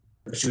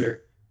of a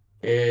shooter.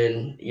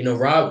 And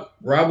Rob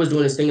was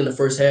doing his thing in the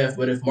first half,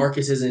 but if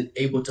Marcus isn't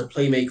able to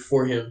play make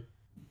for him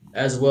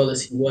as well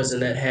as he was in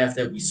that half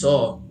that we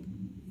saw,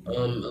 a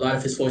lot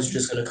of his points are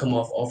just going to come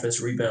off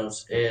offensive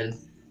rebounds. And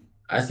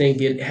I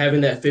think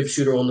having that fifth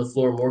shooter on the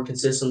floor more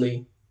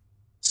consistently.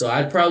 So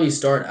I'd probably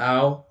start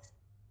Al.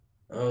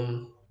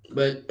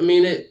 But I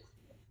mean,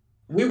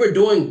 we were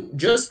doing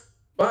just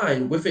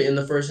fine with it in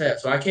the first half.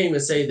 So I can't even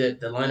say that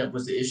the lineup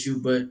was the issue,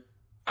 but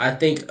I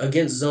think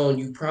against zone,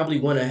 you probably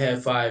want to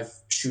have five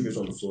shooters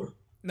on the floor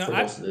No, for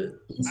most of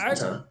I the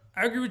time.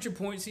 I agree with your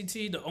point,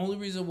 CT. The only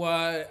reason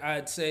why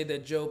I'd say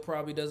that Joe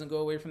probably doesn't go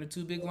away from the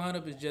two big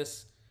lineup is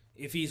just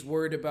if he's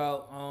worried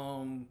about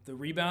the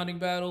rebounding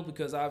battle,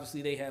 because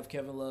obviously they have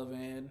Kevin Love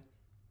and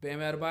Bam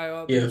Adebayo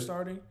out there Yeah.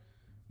 starting.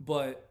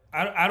 But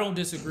I don't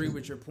disagree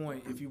with your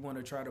point if you want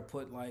to try to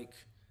put like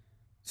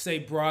say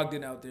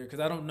Brogdon out there, because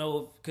I don't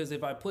know, because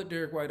if I put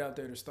Derek White out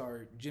there to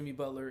start, Jimmy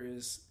Butler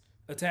is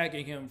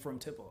attacking him from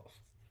tip off.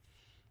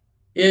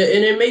 Yeah,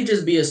 and it may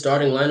just be a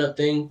starting lineup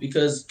thing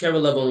because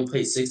Kevin Love only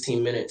played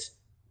 16 minutes.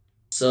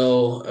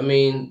 So I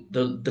mean,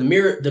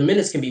 the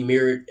minutes can be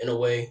mirrored in a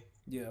way,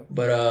 Yeah.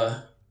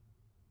 but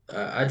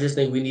I just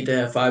think we need to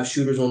have five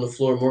shooters on the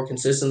floor more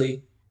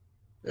consistently.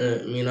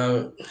 I mean,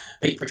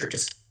 Peyton Pritchard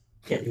just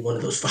can't be one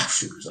of those five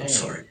shooters. I'm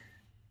sorry.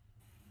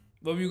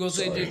 What were you gonna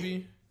say, Sorry.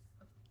 JB?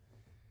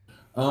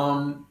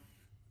 Um,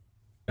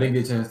 I didn't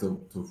get a chance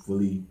to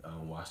fully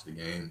watch the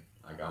game.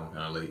 I got home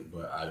kind of late,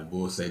 but I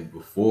will say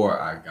before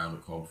I got on the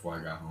call, before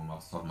I got home, I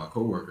was talking to my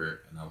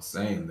coworker, and I was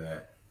saying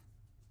that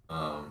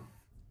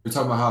we're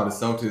talking about how the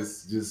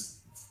Celtics just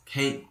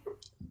can't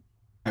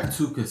have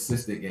two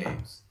consistent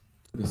games,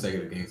 two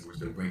consecutive games, which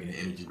they're bringing the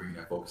energy, bringing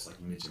that focus, like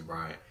you mentioned,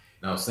 Brian.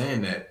 And I was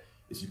saying that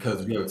it's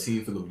because we have a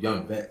team full of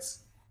young vets.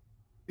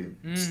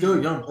 They're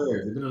still young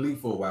players. They've been in the league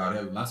for a while. They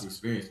have lots of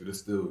experience, but they're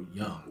still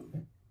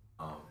young.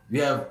 We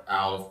have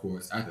Al, of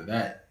course. After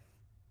that,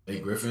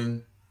 Blake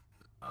Griffin,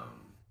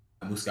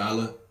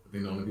 Muscala. I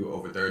think the only people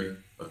over 30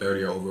 or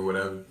 30 or over,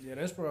 whatever. Yeah,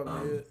 that's probably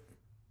Um, it.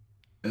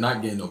 They're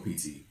not getting no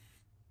PT.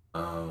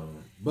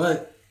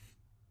 But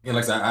again,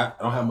 like I said, I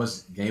don't have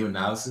much game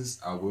analysis.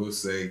 I will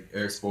say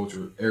Eric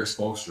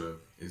Spoelstra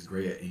is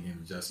great at in-game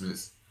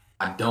adjustments.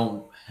 I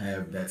don't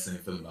have that same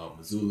feeling about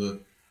Missoula.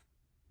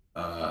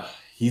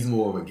 He's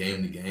more of a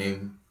game to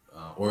game,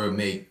 or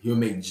he'll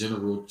make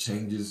general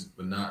changes,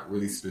 but not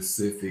really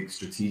specific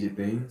strategic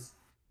things.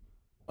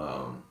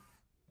 Um,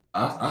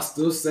 I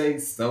still say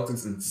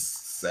Celtics in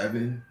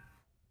seven.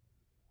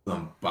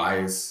 I'm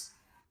biased,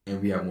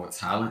 and we have more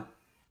talent.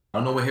 I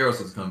don't know when Hero's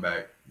supposed to come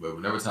back, but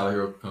whenever Tyler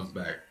Hero comes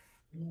back,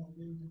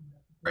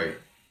 right?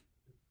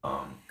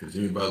 Because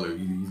Jimmy Butler,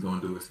 he's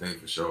gonna do his thing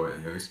for sure,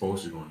 and Harry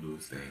Spoelstra gonna do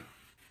his thing,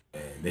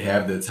 and they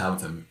have the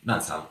talent to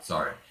not talent,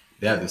 sorry,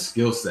 they have the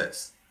skill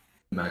sets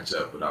to match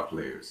up with our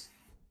players.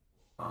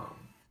 Um,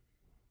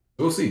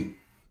 we'll see.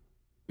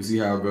 We'll see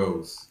how it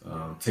goes.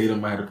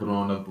 Tatum might have to put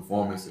on another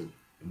performance in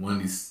one of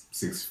these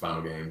six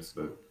final games,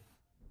 but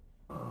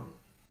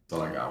that's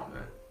all I got on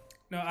that.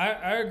 No,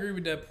 I agree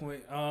with that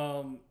point.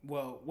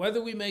 Well,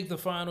 whether we make the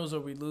finals or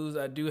we lose,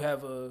 I do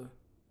have a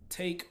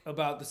take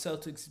about the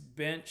Celtics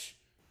bench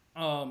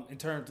in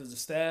terms of the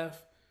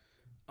staff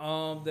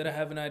that I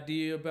have an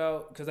idea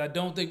about, because I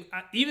don't think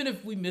even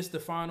if we miss the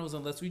finals,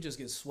 unless we just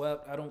get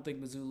swept, I don't think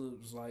Missoula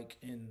was like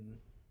in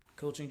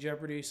coaching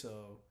jeopardy.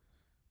 So,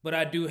 but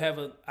I do have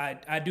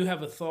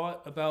a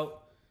thought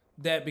about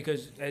that,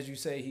 because as you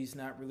say, he's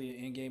not really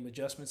an in-game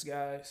adjustments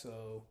guy.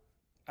 So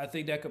I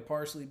think that could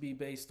partially be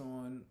based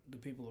on the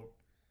people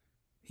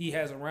he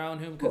has around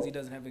him, because he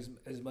doesn't have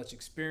as much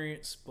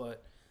experience.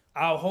 But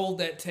I'll hold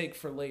that take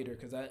for later,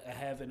 because I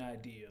have an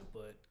idea.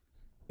 But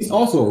He's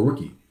also a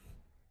rookie.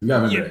 You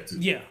gotta remember yeah, that too.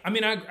 yeah. I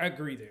mean, I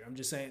agree there. I'm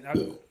just saying,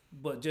 Yeah.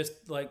 but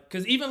just like,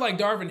 because even like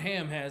Darvin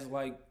Ham has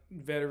like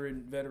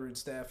veteran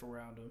staff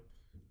around him.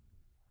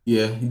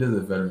 Yeah, he does a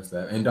veteran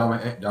staff, and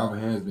Darvin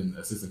Ham has been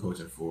assistant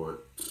coaching for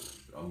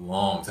a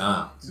long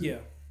time. Too. Yeah.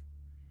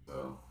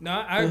 So No,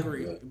 I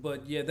agree, yeah.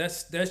 but yeah,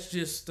 that's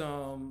just.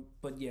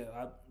 But yeah,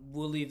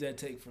 we'll leave that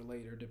take for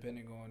later,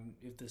 depending on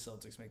if the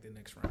Celtics make the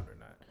next round or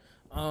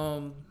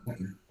not.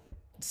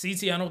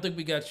 CT, I don't think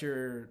we got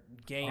your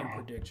game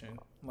prediction,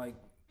 like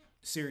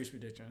series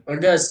prediction. I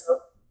got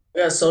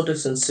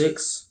Celtics in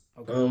six.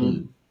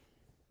 Okay.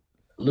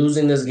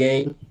 Losing this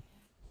game,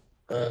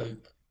 um,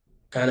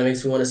 kind of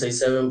makes me want to say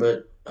seven,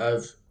 but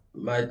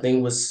my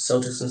thing was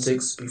Celtics in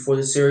six before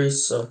the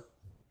series, so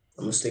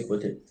I'm gonna stick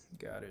with it.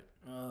 Got it.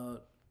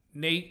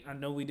 Nate, I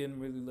know we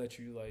didn't really let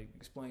you like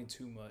explain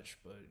too much,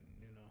 but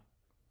you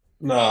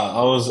know. Nah,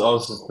 I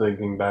was just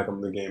thinking back on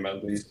the game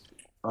at least.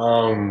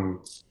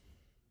 Um,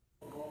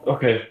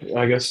 okay,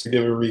 I guess to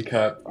give a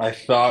recap, I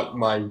thought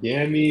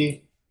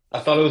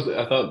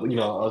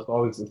it's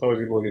always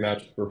people looking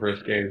at for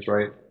first games,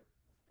 right?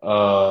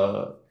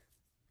 Uh,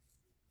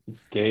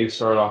 Gabe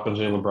started off with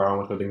Jaylen Brown,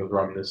 which I think was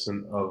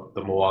reminiscent of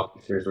the Milwaukee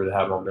series where they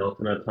had on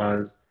Milton at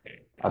times.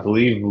 I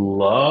believe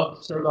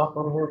Love started off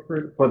on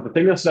Horford, but the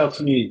thing that stood out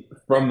to me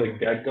from the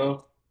get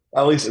go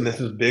at least, and this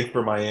is big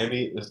for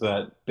Miami, is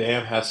that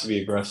Bam has to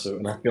be aggressive,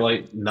 and I feel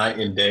like night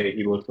and day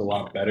he looks a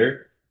lot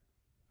better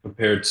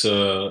compared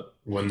to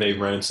when they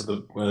ran into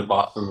the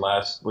Boston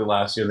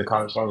last year, the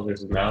conference finals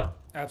versus now.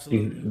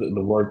 Absolutely.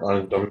 The work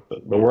on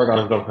the work on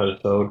his dunk has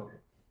showed.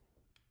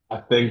 I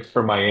think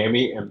for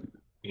Miami and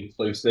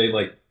Slave State,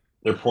 like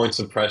their points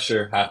of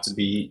pressure have to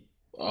be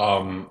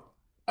um,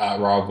 at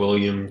Rob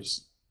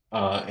Williams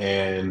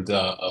and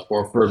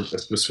Horford,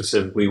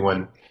 specifically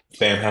when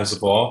Bam has the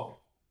ball.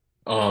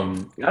 I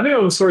think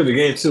that was the story of the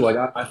game too. Like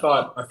I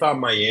thought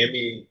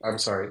Miami, I'm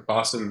sorry,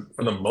 Boston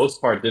for the most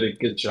part did a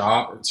good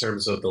job in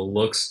terms of the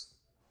looks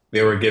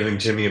they were giving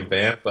Jimmy and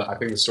Bam. But I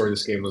think the story of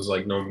this game was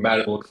like no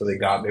matter the looks that they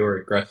got, they were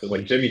aggressive.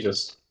 Like Jimmy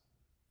just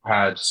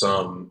had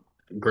some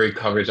great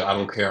coverage. I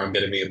don't care. I'm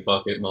getting me a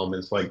bucket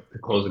moments like to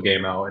close the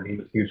game out, and he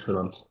was huge for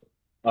them.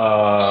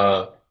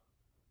 Uh,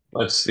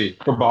 let's see.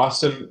 For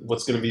Boston,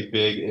 what's going to be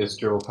big is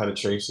dribble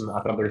penetration.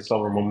 I thought there's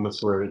several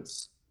moments where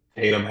it's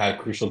Tatum had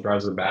crucial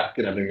drives to the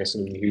basket. I think that's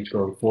going to be huge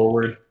going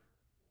forward.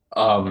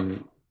 I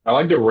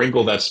like the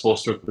wrinkle that's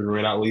supposed to through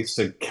in at least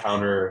to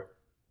counter,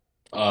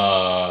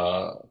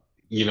 uh,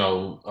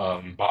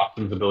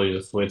 Boston's ability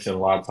to switch, and a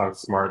lot of times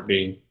Smart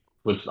being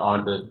switched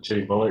on to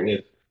Jimmy Butler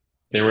is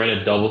they ran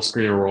a double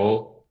screen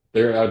roll.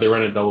 They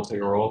ran a double pick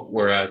and roll,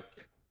 whereas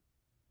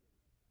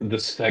the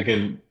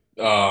second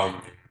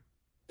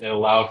it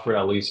allowed for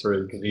at least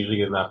for because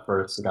usually in that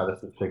first the guy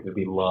that's pick to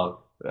be Love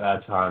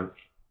at times,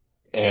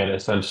 and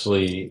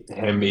essentially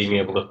him being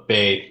able to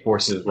fade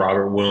forces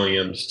Robert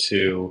Williams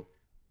to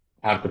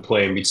have to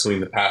play in between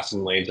the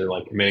passing lanes or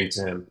like committing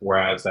to him,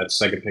 whereas that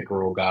second pick and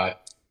roll guy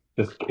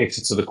just kicks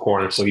it to the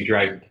corner, so he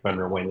drags the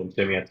defender away, and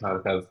Jimmy at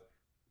times has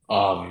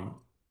um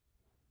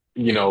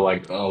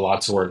like a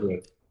lot to work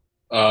with.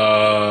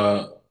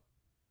 Uh,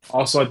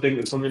 Also, I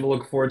think something to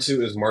look forward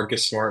to is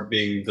Marcus Smart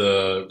being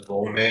the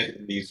role man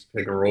in these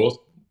pick and rolls.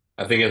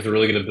 I think he has a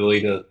really good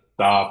ability to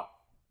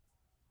stop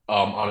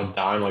on a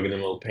dime, like in the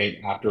middle of the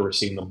paint after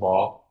receiving the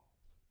ball.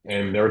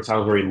 And there were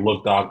times where he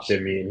looked off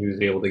Jimmy and he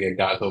was able to get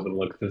guys open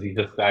looks because he's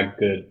just that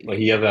good. Like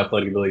he has the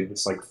athletic ability to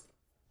just like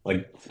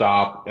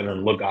stop and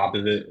then look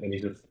opposite, and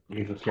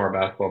he's a smart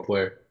basketball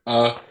player.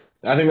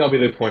 I think that'll be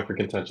the point for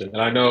contention.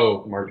 And I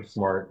know Marcus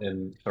Smart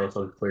and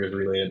several other players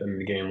related in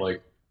the game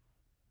like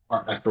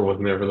Eckler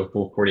wasn't there for the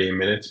full 48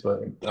 minutes,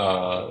 but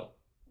I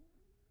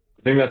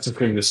think that's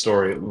the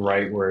story,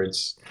 right? Where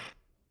it's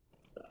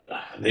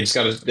they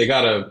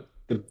gotta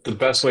the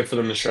best way for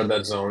them to shred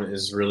that zone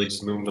is really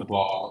just moving the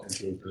ball and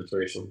doing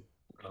penetration.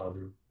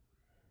 Um,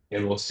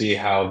 and we'll see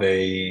how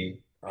that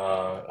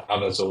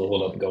zone will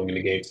hold up going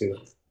into game two.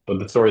 But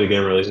the story of the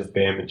game really is just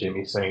Bam and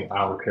Jimmy saying, "I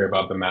don't care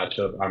about the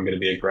matchup. I'm going to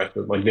be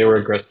aggressive." Like they were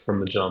aggressive from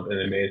the jump, and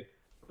it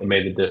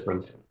made the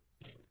difference.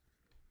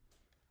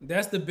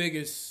 That's the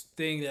biggest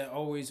thing that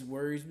always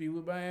worries me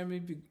with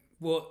Miami.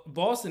 Well,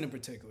 Boston in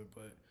particular,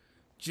 but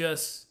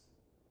just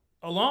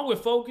along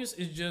with focus,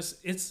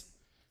 it's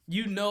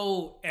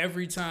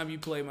every time you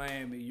play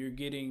Miami, you're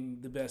getting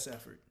the best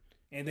effort.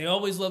 And they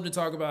always love to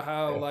talk about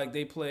how like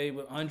they play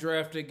with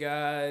undrafted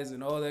guys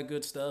and all that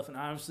good stuff. And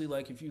obviously,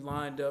 like if you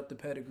lined up the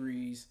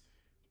pedigrees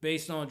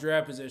based on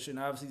draft position,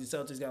 obviously the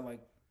Celtics got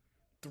like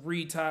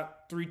three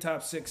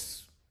top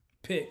six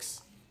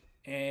picks,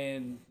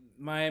 and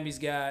Miami's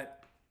got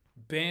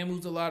Bam,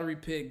 who's a lottery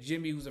pick,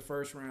 Jimmy, who's a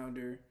first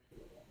rounder,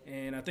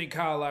 and I think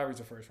Kyle Lowry's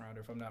a first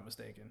rounder if I'm not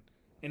mistaken.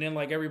 And then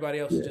like everybody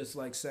else is just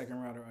like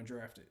second rounder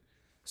undrafted.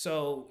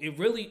 So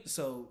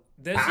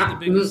that's the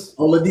biggest.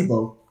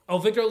 Oladipo. Oh,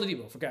 Victor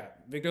Oladipo, forgot.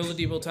 Victor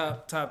Oladipo,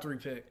 top three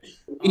pick.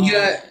 We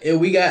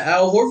got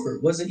Al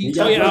Horford. Wasn't he?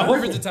 Oh yeah, Al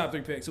Horford's the top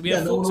three pick. So we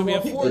have four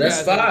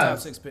guys that are top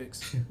six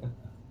picks.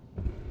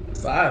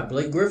 5.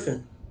 Blake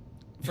Griffin.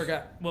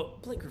 Forgot. Well,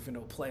 Blake Griffin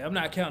don't play. I'm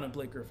not counting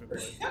Blake Griffin.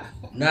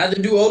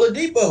 Neither do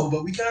Oladipo,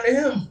 but we counted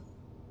him.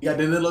 Yeah,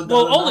 then look.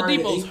 Well,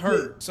 Oladipo's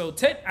hurt, so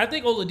I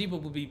think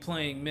Oladipo would be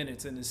playing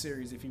minutes in the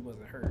series if he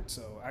wasn't hurt.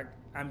 So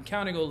I'm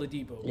counting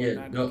Oladipo.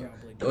 Yeah,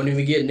 don't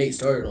even get Nate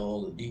started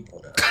on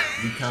Oladipo now.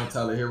 You count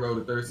Tyler Hero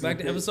the 13th. Back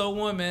to episode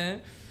 1,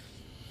 man.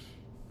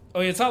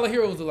 Oh yeah, Tyler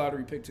Hero was the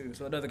lottery pick too,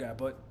 so another guy.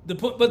 But the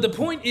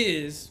point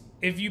is,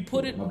 if you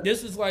put it,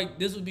 this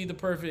would be the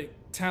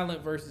perfect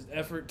talent versus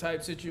effort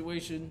type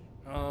situation.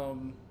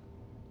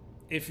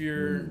 If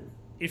you're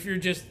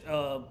just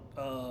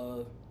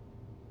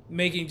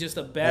making just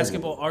a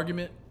basketball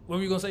argument. What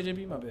were you gonna say,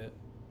 JP? My bad.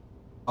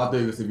 I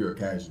think it's if you're a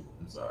casual.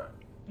 I'm sorry.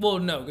 Well,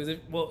 no, because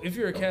if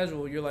you're a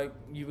casual, you're like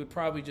you would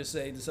probably just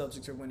say the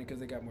Celtics are winning because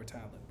they got more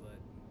talent. But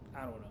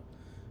I don't know.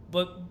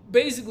 But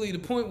basically, the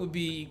point would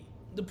be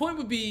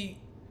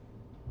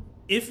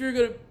if you're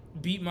gonna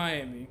beat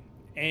Miami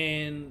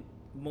and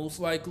most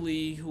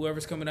likely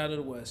whoever's coming out of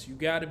the West, you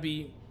gotta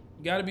be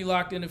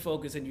locked in and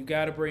focused, and you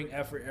gotta bring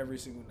effort every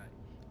single night.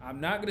 I'm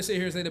not gonna sit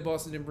here and say that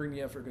Boston didn't bring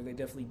the effort because they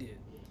definitely did.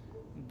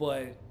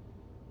 But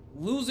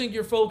losing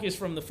your focus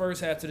from the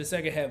first half to the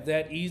second half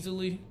that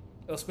easily,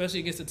 especially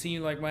against a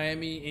team like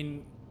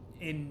Miami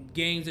in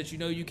games that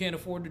you can't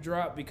afford to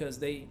drop because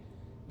they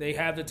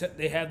have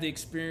the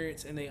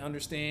experience and they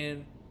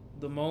understand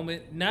the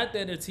moment. Not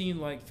that a team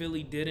like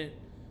Philly didn't,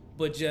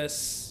 but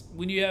just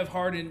when you have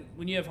Harden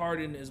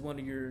as one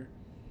of your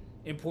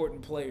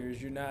important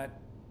players, you're not,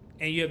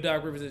 and you have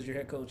Doc Rivers as your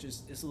head coach.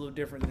 It's a little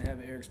different than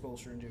having Eric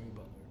Spoelstra and Jimmy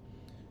Butler.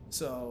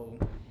 So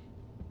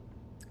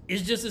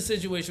it's just a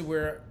situation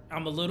where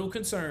I'm a little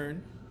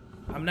concerned.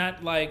 I'm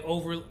not like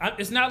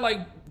it's not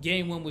like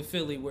game one with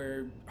Philly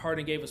where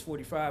Harden gave us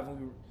 45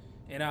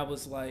 and I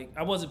was like,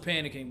 I wasn't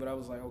panicking, but I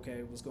was like,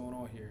 okay, what's going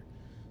on here?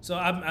 So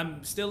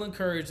I'm still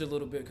encouraged a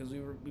little bit because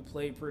we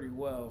played pretty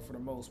well for the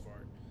most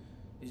part.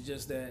 It's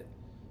just that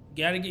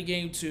got to get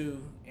game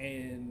 2,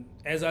 and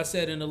as I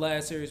said in the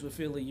last series with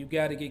Philly, you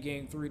got to get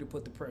game 3 to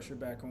put the pressure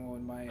back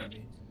on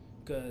Miami,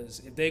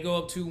 because if they go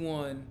up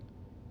 2-1,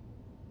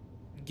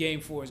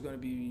 game 4 is going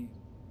to be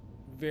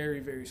very,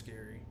 very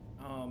scary.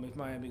 If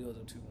Miami goes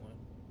up 2-1.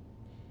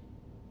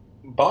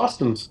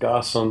 Boston's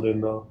got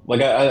something though.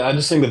 Like I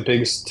just think the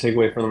biggest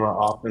takeaway from them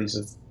on offense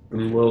is the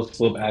little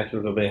slip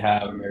actions that they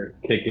have, and they're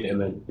kicking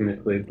and then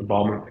manipulate the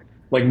ball.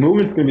 Like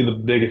movement's gonna be the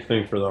biggest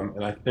thing for them,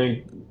 and I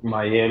think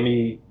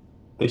Miami,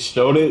 they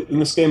showed it in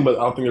this game, but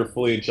I don't think they're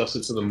fully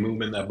adjusted to the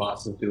movement that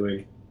Boston's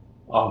doing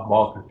off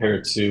ball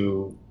compared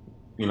to,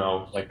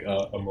 like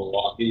a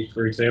Milwaukee,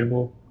 for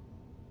example.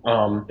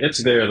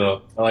 It's there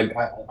though. Like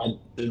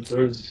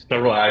there's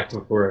several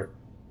actions where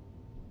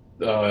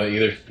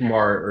either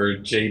Smart or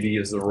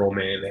JD is the roll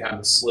man. They have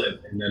the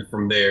slip, and then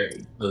from there,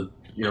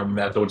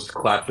 Matt will just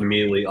collapse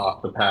immediately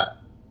off the path.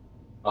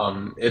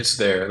 It's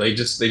there. They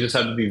just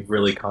have to be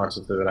really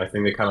conscious of it. I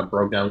think they kind of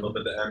broke down a little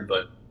bit at the end,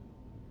 but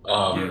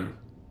I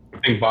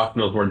think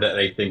Boston knows more than that.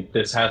 I think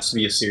this has to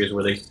be a series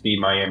where they speed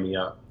Miami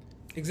up.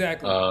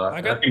 Exactly.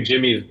 I think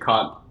Jimmy's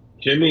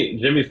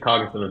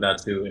cognizant of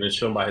that too, and it's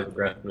shown by his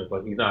aggressiveness.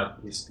 Like he's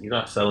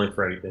not settling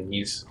for anything.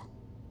 He's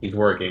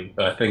working.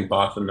 But I think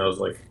Boston knows,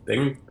 like,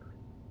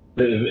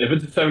 if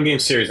it's a 7-game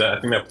series,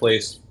 I think that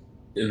plays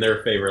in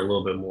their favor a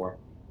little bit more.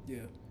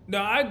 Yeah. No,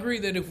 I agree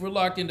that if we're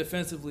locked in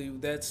defensively,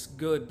 that's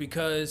good,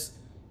 because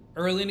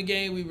early in the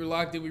game we were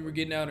locked in, we were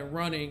getting out and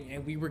running,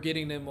 and we were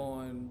getting them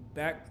on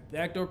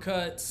backdoor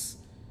cuts,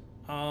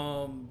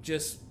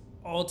 just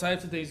all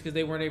types of things because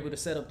they weren't able to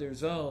set up their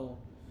zone.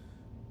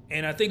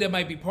 And I think that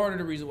might be part of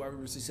the reason why we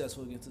were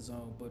successful against the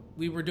zone. But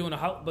we were doing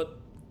but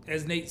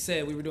as Nate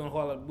said, we were doing a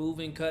whole lot of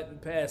moving, cutting,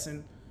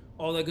 passing,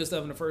 all that good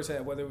stuff in the first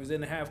half, whether it was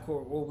in the half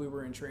court or we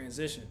were in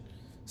transition.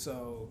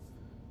 So,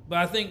 but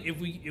I think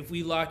if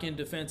we lock in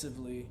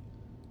defensively,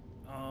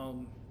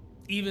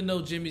 even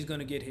though Jimmy's going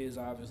to get his,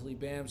 obviously,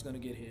 Bam's going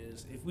to get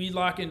his. If we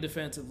lock in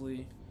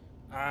defensively,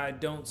 I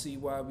don't see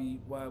why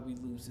we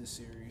lose this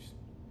series.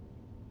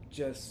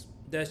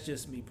 That's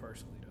just me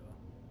personally,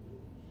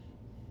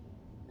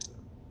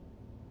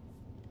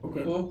 though.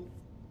 Okay.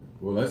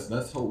 Well,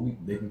 let's hope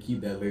they can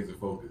keep that laser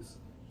focus.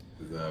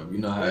 Because we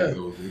know how it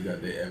goes. They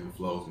got their ebb and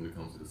flows when it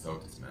comes to the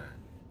Celtics, man.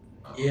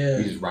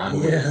 We just ride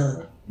away.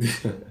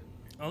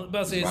 I was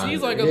about to say, it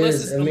seems like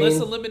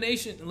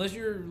unless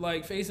you're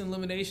like facing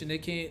elimination, they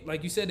can't,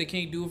 like you said, they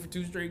can't do it for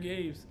 2 straight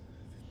games.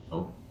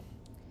 Oh.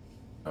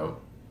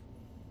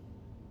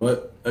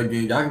 But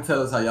again, y'all can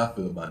tell us how y'all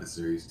feel about this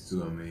series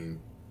too. I mean,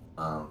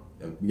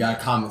 we got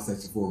a comment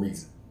section for a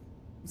reason,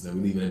 so we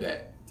leave it at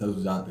that. Tell us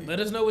what y'all think. Let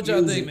us know what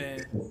y'all think,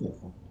 man.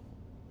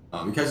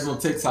 We catch us on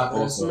TikTok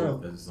also.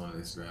 Catch us on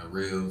Instagram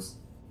Reels,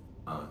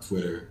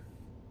 Twitter.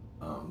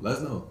 Let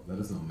us know,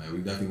 man. We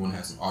definitely want to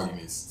have some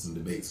arguments, some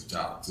debates with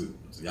y'all too.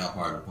 So y'all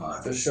part of the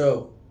pod. For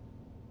sure.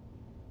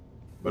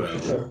 But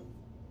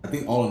I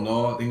think all in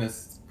all, I think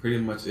that's pretty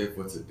much it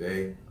for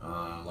today.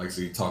 Like I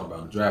said, we talked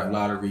about the draft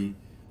lottery.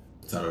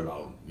 We talked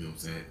about,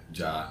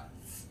 Ja,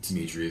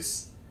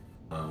 Demetrius.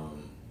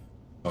 Talking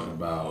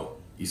about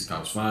Eastern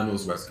Conference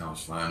Finals, Western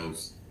Conference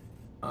Finals.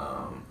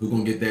 Who's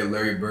gonna get that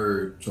Larry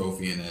Bird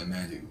trophy and that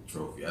Magic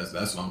trophy? That's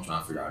what I'm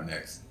trying to figure out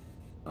next.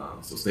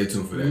 So stay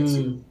tuned for that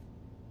too.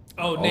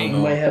 Oh, Nate,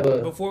 might have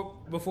a before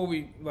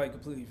we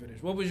completely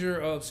finish. What was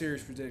your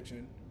series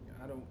prediction?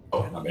 I don't.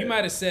 Oh, you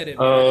might have said it.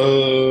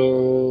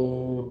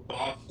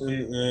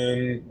 Boston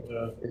and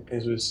what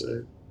things we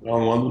say? I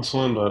don't want this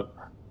one, but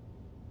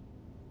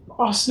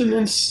Boston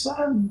in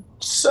 7.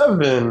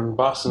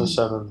 Boston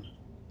 7.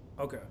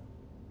 Okay,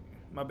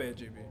 my bad,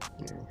 JB.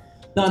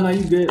 No,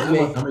 you good.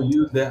 I'm gonna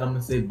use that. I'm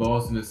gonna say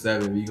Boston in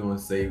 7. We're gonna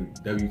say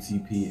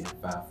WTP in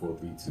 5, 4,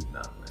 3, 2.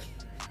 Nah, man.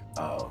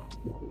 All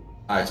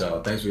right,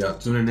 y'all. Thanks for y'all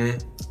tuning in.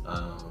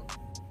 I'm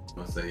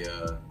gonna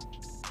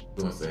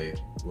say,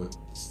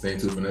 stay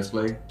tuned for next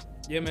play.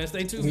 Yeah, man.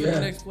 Stay tuned for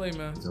the next play,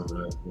 man. All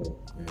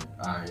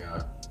right,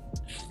 y'all.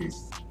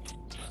 Peace.